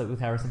they will sleep with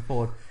Harrison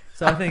Ford.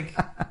 So I think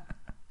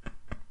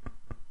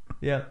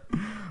Yeah.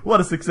 What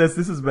a success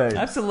this has been.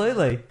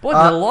 Absolutely. Boy,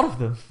 there's a lot of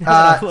them. Now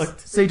that I've looked.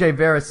 CJ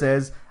Vera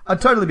says,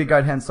 I'd totally be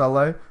Goat Han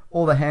Solo.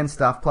 All the hand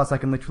stuff, plus I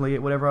can literally eat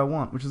whatever I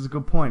want, which is a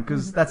good point,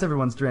 because that's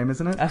everyone's dream,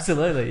 isn't it?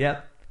 Absolutely,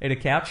 yep. Eat a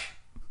couch.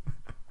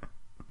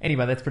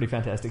 Anyway, that's pretty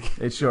fantastic.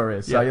 It sure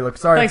is. Yeah. So you look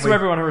sorry. Thanks to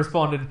everyone who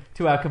responded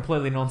to our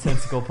completely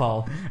nonsensical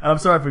poll. And I'm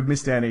sorry if we've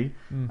missed any.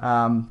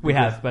 We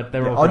have, but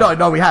they're all Oh great.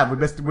 no, we have.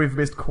 We've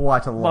missed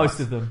quite a lot. Most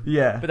of them.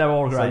 Yeah, But they were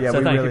all great, so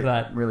we thank you really, for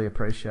that. Really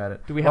appreciate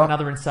it. Do we have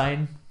another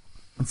insane?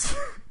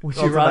 Would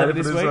you Also rather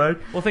later this for week?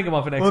 We'll think them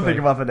up for next We'll week. think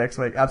about for next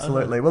week.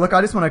 Absolutely. Well, look, I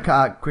just want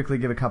to quickly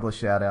give a couple of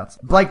shout outs.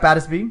 Blake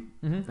Battersby,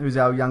 who's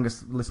our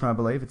youngest listener, I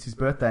believe. It's his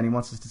birthday, and he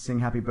wants us to sing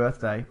Happy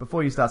Birthday.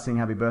 Before you start singing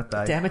Happy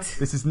Birthday, Damn it.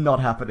 this is not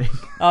happening.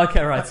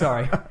 Okay, right,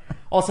 sorry.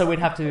 Also, we'd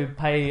have to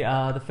pay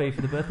the fee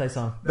for the birthday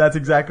song. That's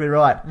exactly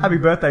right. Happy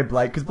birthday,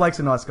 Blake, because Blake's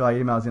a nice guy. He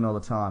emails in all the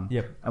time.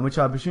 Yep. And which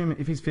I presume,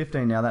 if he's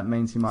 15 now, that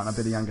means he might not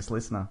be the youngest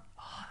listener.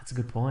 That's a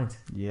good point.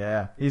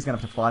 Yeah, he's going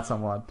to have to fight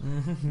someone.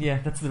 Yeah,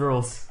 that's the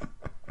rules.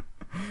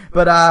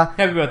 But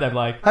Happy birthday,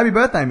 Blake. happy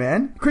birthday,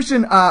 man.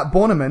 Christian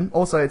Borneman,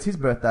 also, it's his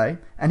birthday,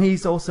 and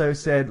he's also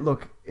said,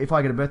 look, if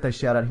I get a birthday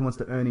shout out, he wants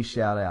to earn his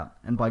shout out.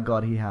 And by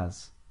God, he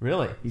has.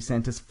 Really? He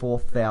sent us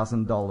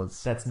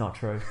 $4,000. That's not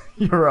true.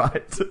 You're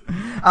right.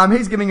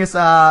 He's giving us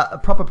a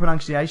proper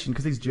pronunciation,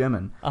 because he's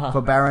German, for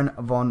Baron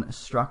von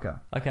Strucker.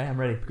 Okay, I'm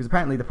ready. Because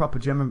apparently the proper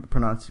German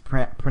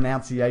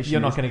pronunciation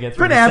You're not is gonna get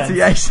through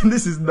pronunciation.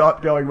 This is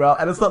not going well,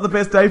 and it's not the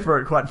best day for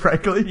it, quite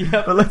frankly.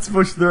 Yep. But let's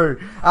push through.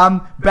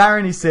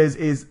 Baron, he says,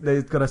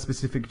 they've got a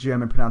specific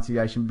German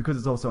pronunciation because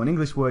it's also an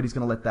English word. He's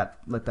going to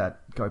let that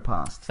go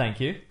past. Thank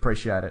you.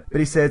 Appreciate it. But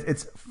he says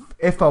it's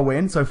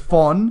FON, so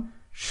von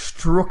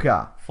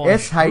Strucker. Von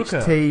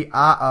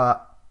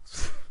SHTRR.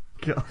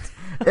 God.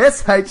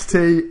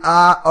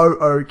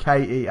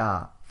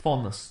 SHTROOKER.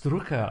 Von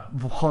Strucker.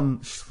 Von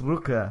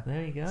Strucker.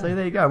 There you go. So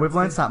there you go. We've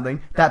learned something.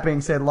 That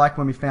being said, like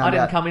when we found I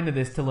didn't out, come into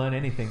this to learn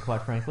anything,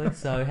 quite frankly,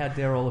 so how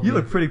dare all of you. you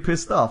look pretty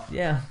pissed off.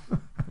 Yeah.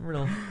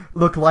 Real.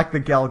 Look like the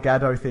Gal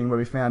Gadot thing where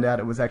we found out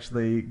it was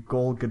actually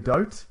Gal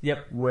Gadot.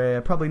 Yep.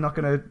 We're probably not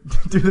going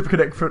to do the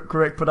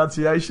correct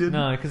pronunciation.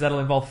 No, because that'll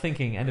involve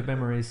thinking and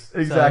memories.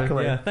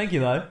 Exactly. So, yeah, thank you,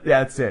 though.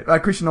 Yeah, that's it.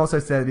 Christian also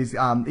said he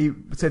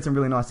said some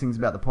really nice things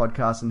about the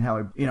podcast and how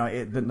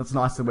that it's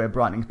nice that we're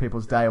brightening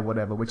people's day or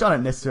whatever, which I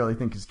don't necessarily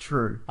think is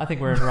true. I think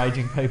we're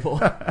enraging people.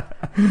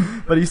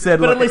 But he said,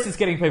 But look, at least it's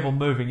getting people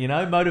moving,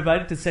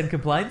 motivated to send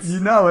complaints. you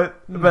know it.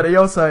 But he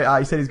also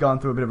he said he's going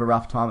through a bit of a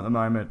rough time at the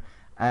moment.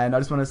 And I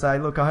just want to say,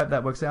 look, I hope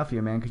that works out for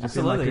you, man, because you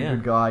seem like a Absolutely,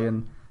 good guy,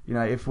 and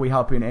if we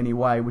help you in any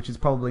way, which is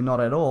probably not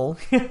at all,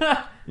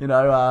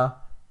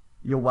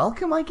 you're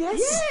welcome, I guess.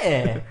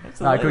 Yeah,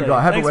 absolutely. Good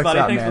guy. Hope Thanks, it works buddy.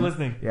 out, Thanks man. for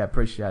listening. Yeah,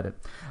 appreciate it.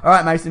 All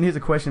right, Mason. Here's a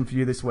question for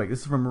you this week. This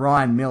is from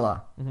Ryan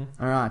Miller. All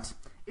right.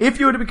 If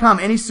you were to become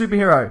any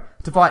superhero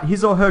to fight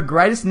his or her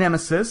greatest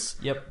nemesis,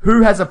 Yep.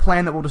 who has a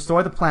plan that will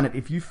destroy the planet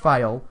if you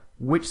fail?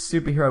 Which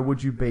superhero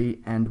would you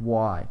be and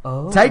why?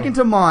 Oh. Take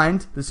into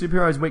mind the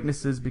superhero's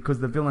weaknesses because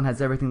the villain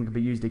has everything that can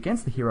be used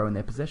against the hero in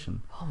their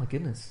possession. Oh, my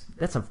goodness.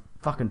 That's a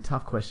fucking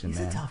tough question, It's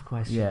man. a tough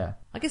question. Yeah.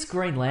 I guess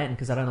Green Lantern,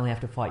 because I don't only have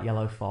to fight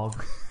Yellow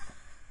Fog.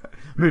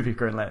 Movie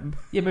Green Lantern.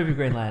 Yeah, movie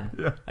Green Lantern.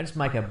 Yeah. I just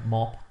make a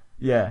mop.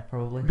 Yeah.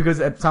 Probably. Because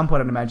at some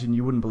point I'd imagine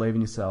you wouldn't believe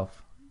in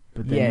yourself.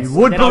 But then Yes. you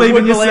would Then believe I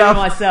in yourself. believe in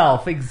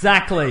myself.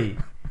 Exactly.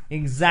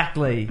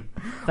 Exactly.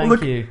 Thank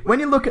Look, you. When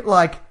you look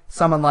at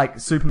someone like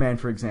Superman,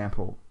 for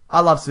example, I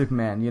love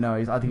Superman.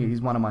 I think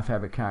he's one of my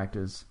favorite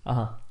characters.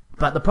 Uh-huh.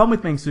 But the problem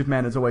with being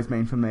Superman has always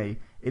been for me,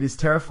 it is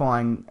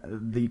terrifying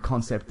the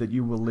concept that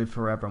you will live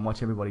forever and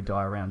watch everybody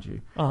die around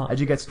you. Uh-huh. As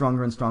you get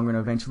stronger and stronger and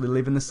eventually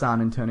live in the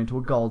sun and turn into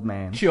a gold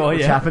man, Sure,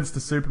 which yeah. happens to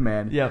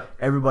Superman. Yep.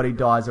 Everybody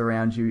dies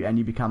around you and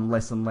you become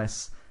less and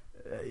less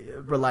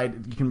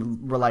you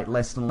can relate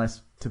less and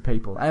less to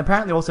people. And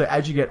apparently also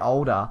as you get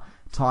older,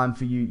 time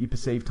for you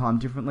perceive time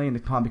differently and the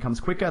time becomes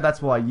quicker.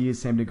 That's why years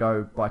seem to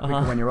go by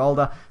quicker when you're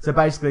older. So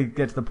basically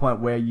get to the point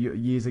where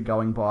years are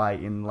going by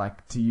in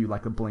to you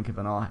like the blink of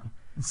an eye.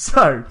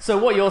 So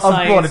what you're I've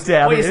saying brought is, it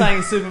down what you're here. saying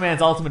is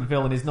Superman's ultimate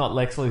villain is not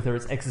Lex Luthor,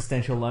 it's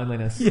existential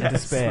loneliness and Yes.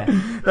 despair.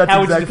 That's How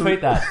would you exactly-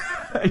 defeat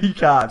that? you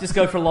can't. Just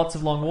go for lots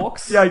of long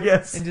walks? Yeah, I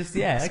guess. And just,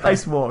 okay.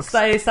 Spacewalks.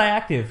 Stay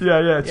active.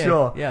 Yeah,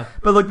 sure. Yeah.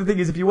 But look, the thing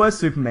is, if you were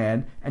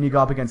Superman and you go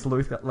up against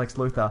Lex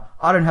Luthor,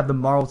 I don't have the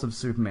morals of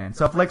Superman.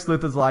 So if Lex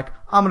Luthor's like,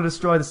 I'm going to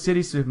destroy the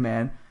city,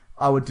 Superman,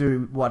 I would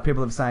do what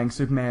people are saying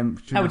Superman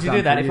should How would have you done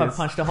do that for if I years.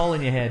 punched a hole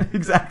in your head?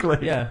 Exactly.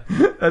 Yeah.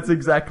 That's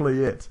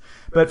exactly it.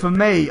 But for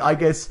me, I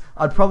guess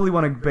I'd probably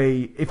want to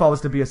be, if I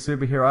was to be a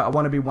superhero, I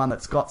want to be one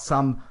that's got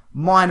some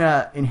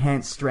minor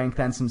enhanced strength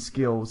and some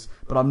skills,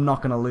 but I'm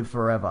not going to live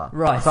forever.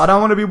 Right. So I don't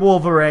want to be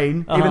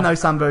Wolverine, Uh-huh. even though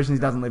some versions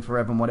he doesn't live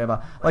forever and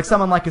whatever. Like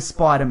someone like a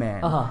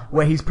Spider-Man,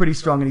 where he's pretty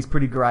strong and he's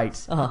pretty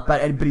great,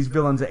 but his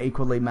villains are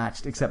equally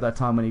matched, except that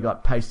time when he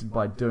got pasted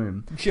by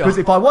Doom. Sure. Because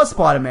if I was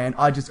Spider-Man,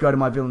 I'd just go to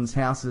my villains'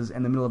 houses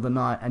in the middle of the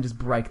night and just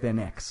break their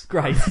necks.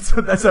 Great.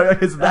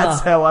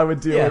 That's how I would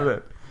deal Yeah. with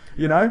it.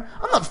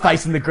 I'm not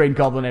facing the Green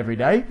Goblin every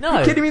day. No.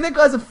 You kidding me? That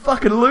guy's a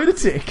fucking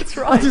lunatic. That's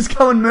right. I just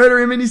go and murder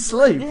him in his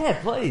sleep. Yeah,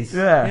 please.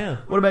 Yeah.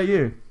 What about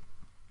you?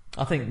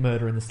 I think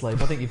Murder in the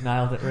Sleep. I think you've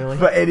nailed it, really.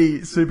 For any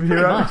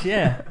superhero? Pretty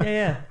much,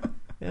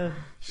 yeah.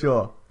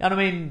 Sure. And I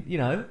mean, you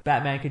know,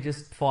 Batman could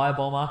just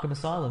firebomb Arkham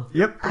Asylum.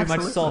 Yep, Pretty much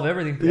absolutely. solve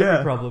everything,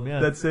 every problem, yeah.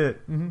 That's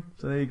it. Mm-hmm.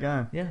 So there you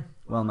go. Yeah.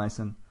 Well,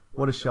 Mason,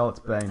 what a show it's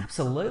been.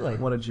 Absolutely.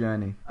 What a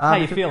journey. How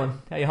you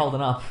feeling? How you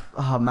holding up?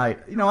 Oh, mate.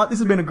 You know what? This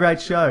has been a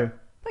great show.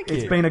 Thank you.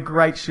 It's been a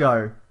great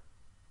show.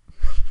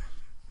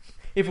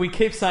 If we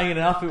keep saying it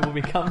enough, it will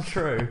become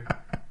true.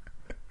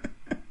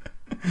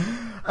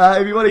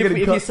 If you want to If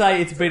get in you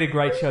say it's been a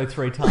great show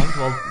 3 times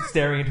while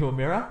staring into a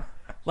mirror,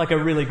 like a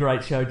really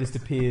great show just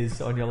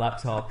appears on your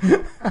laptop.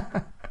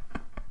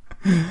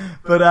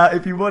 But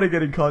if you want to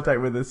get in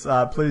contact with us,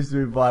 please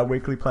do via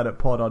Weekly Planet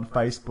Pod on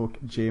Facebook,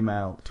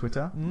 Gmail,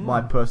 Twitter.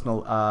 My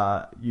personal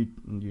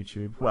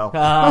YouTube. Well,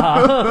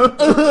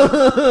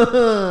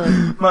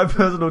 my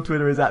personal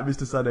Twitter is at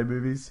Mr. Sunday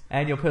Movies.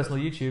 And your personal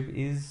YouTube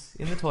is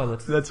in the toilet.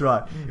 That's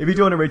right. If you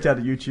do want to reach out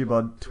to YouTube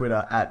on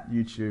Twitter at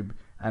YouTube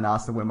and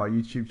ask them where my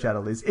YouTube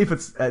channel is, if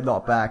it's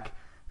not back,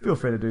 feel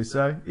free to do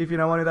so. If you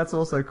don't want to, that's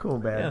also cool,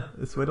 man. Yeah.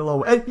 It's sweet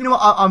along. And you know what?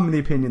 I'm in the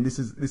opinion this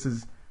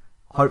is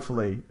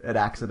hopefully an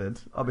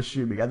accident. I'm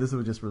assuming, and this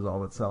will just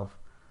resolve itself.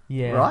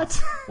 Yeah.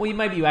 Right? Well,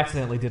 maybe you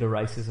accidentally did a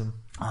racism.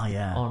 Oh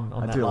yeah. On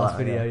I that do last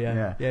like- video,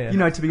 yeah. You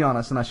know, to be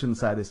honest, and I shouldn't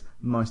say this,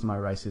 most of my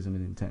racism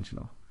is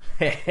intentional.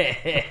 Great.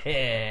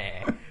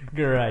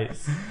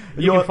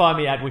 You You're- can find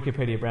me at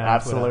Wikipedia Brown. on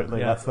Twitter. Absolutely,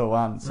 Yeah. that's the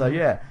one. So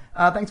yeah,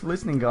 thanks for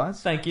listening,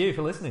 guys. Thank you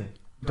for listening.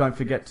 Don't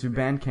forget to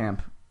Bandcamp.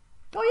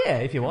 Oh yeah,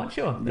 if you want,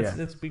 sure. Yeah.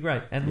 That's be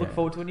great. And look Yeah.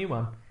 forward to a new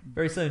one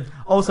very soon.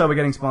 Also, we're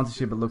getting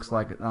sponsorship. It looks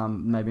like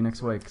maybe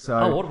next week. So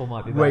Audible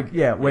might be we're, back.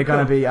 we're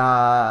going cool.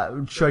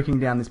 to be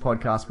choking down this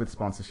podcast with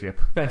sponsorship.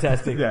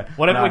 Fantastic. Yeah,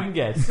 Whatever no, we can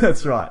get.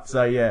 That's right.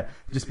 So yeah,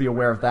 just be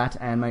aware of that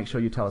and make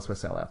sure you tell us we're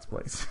sellouts,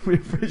 please. We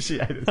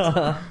appreciate it.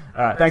 All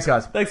right, thanks,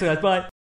 guys. Thanks guys. Bye.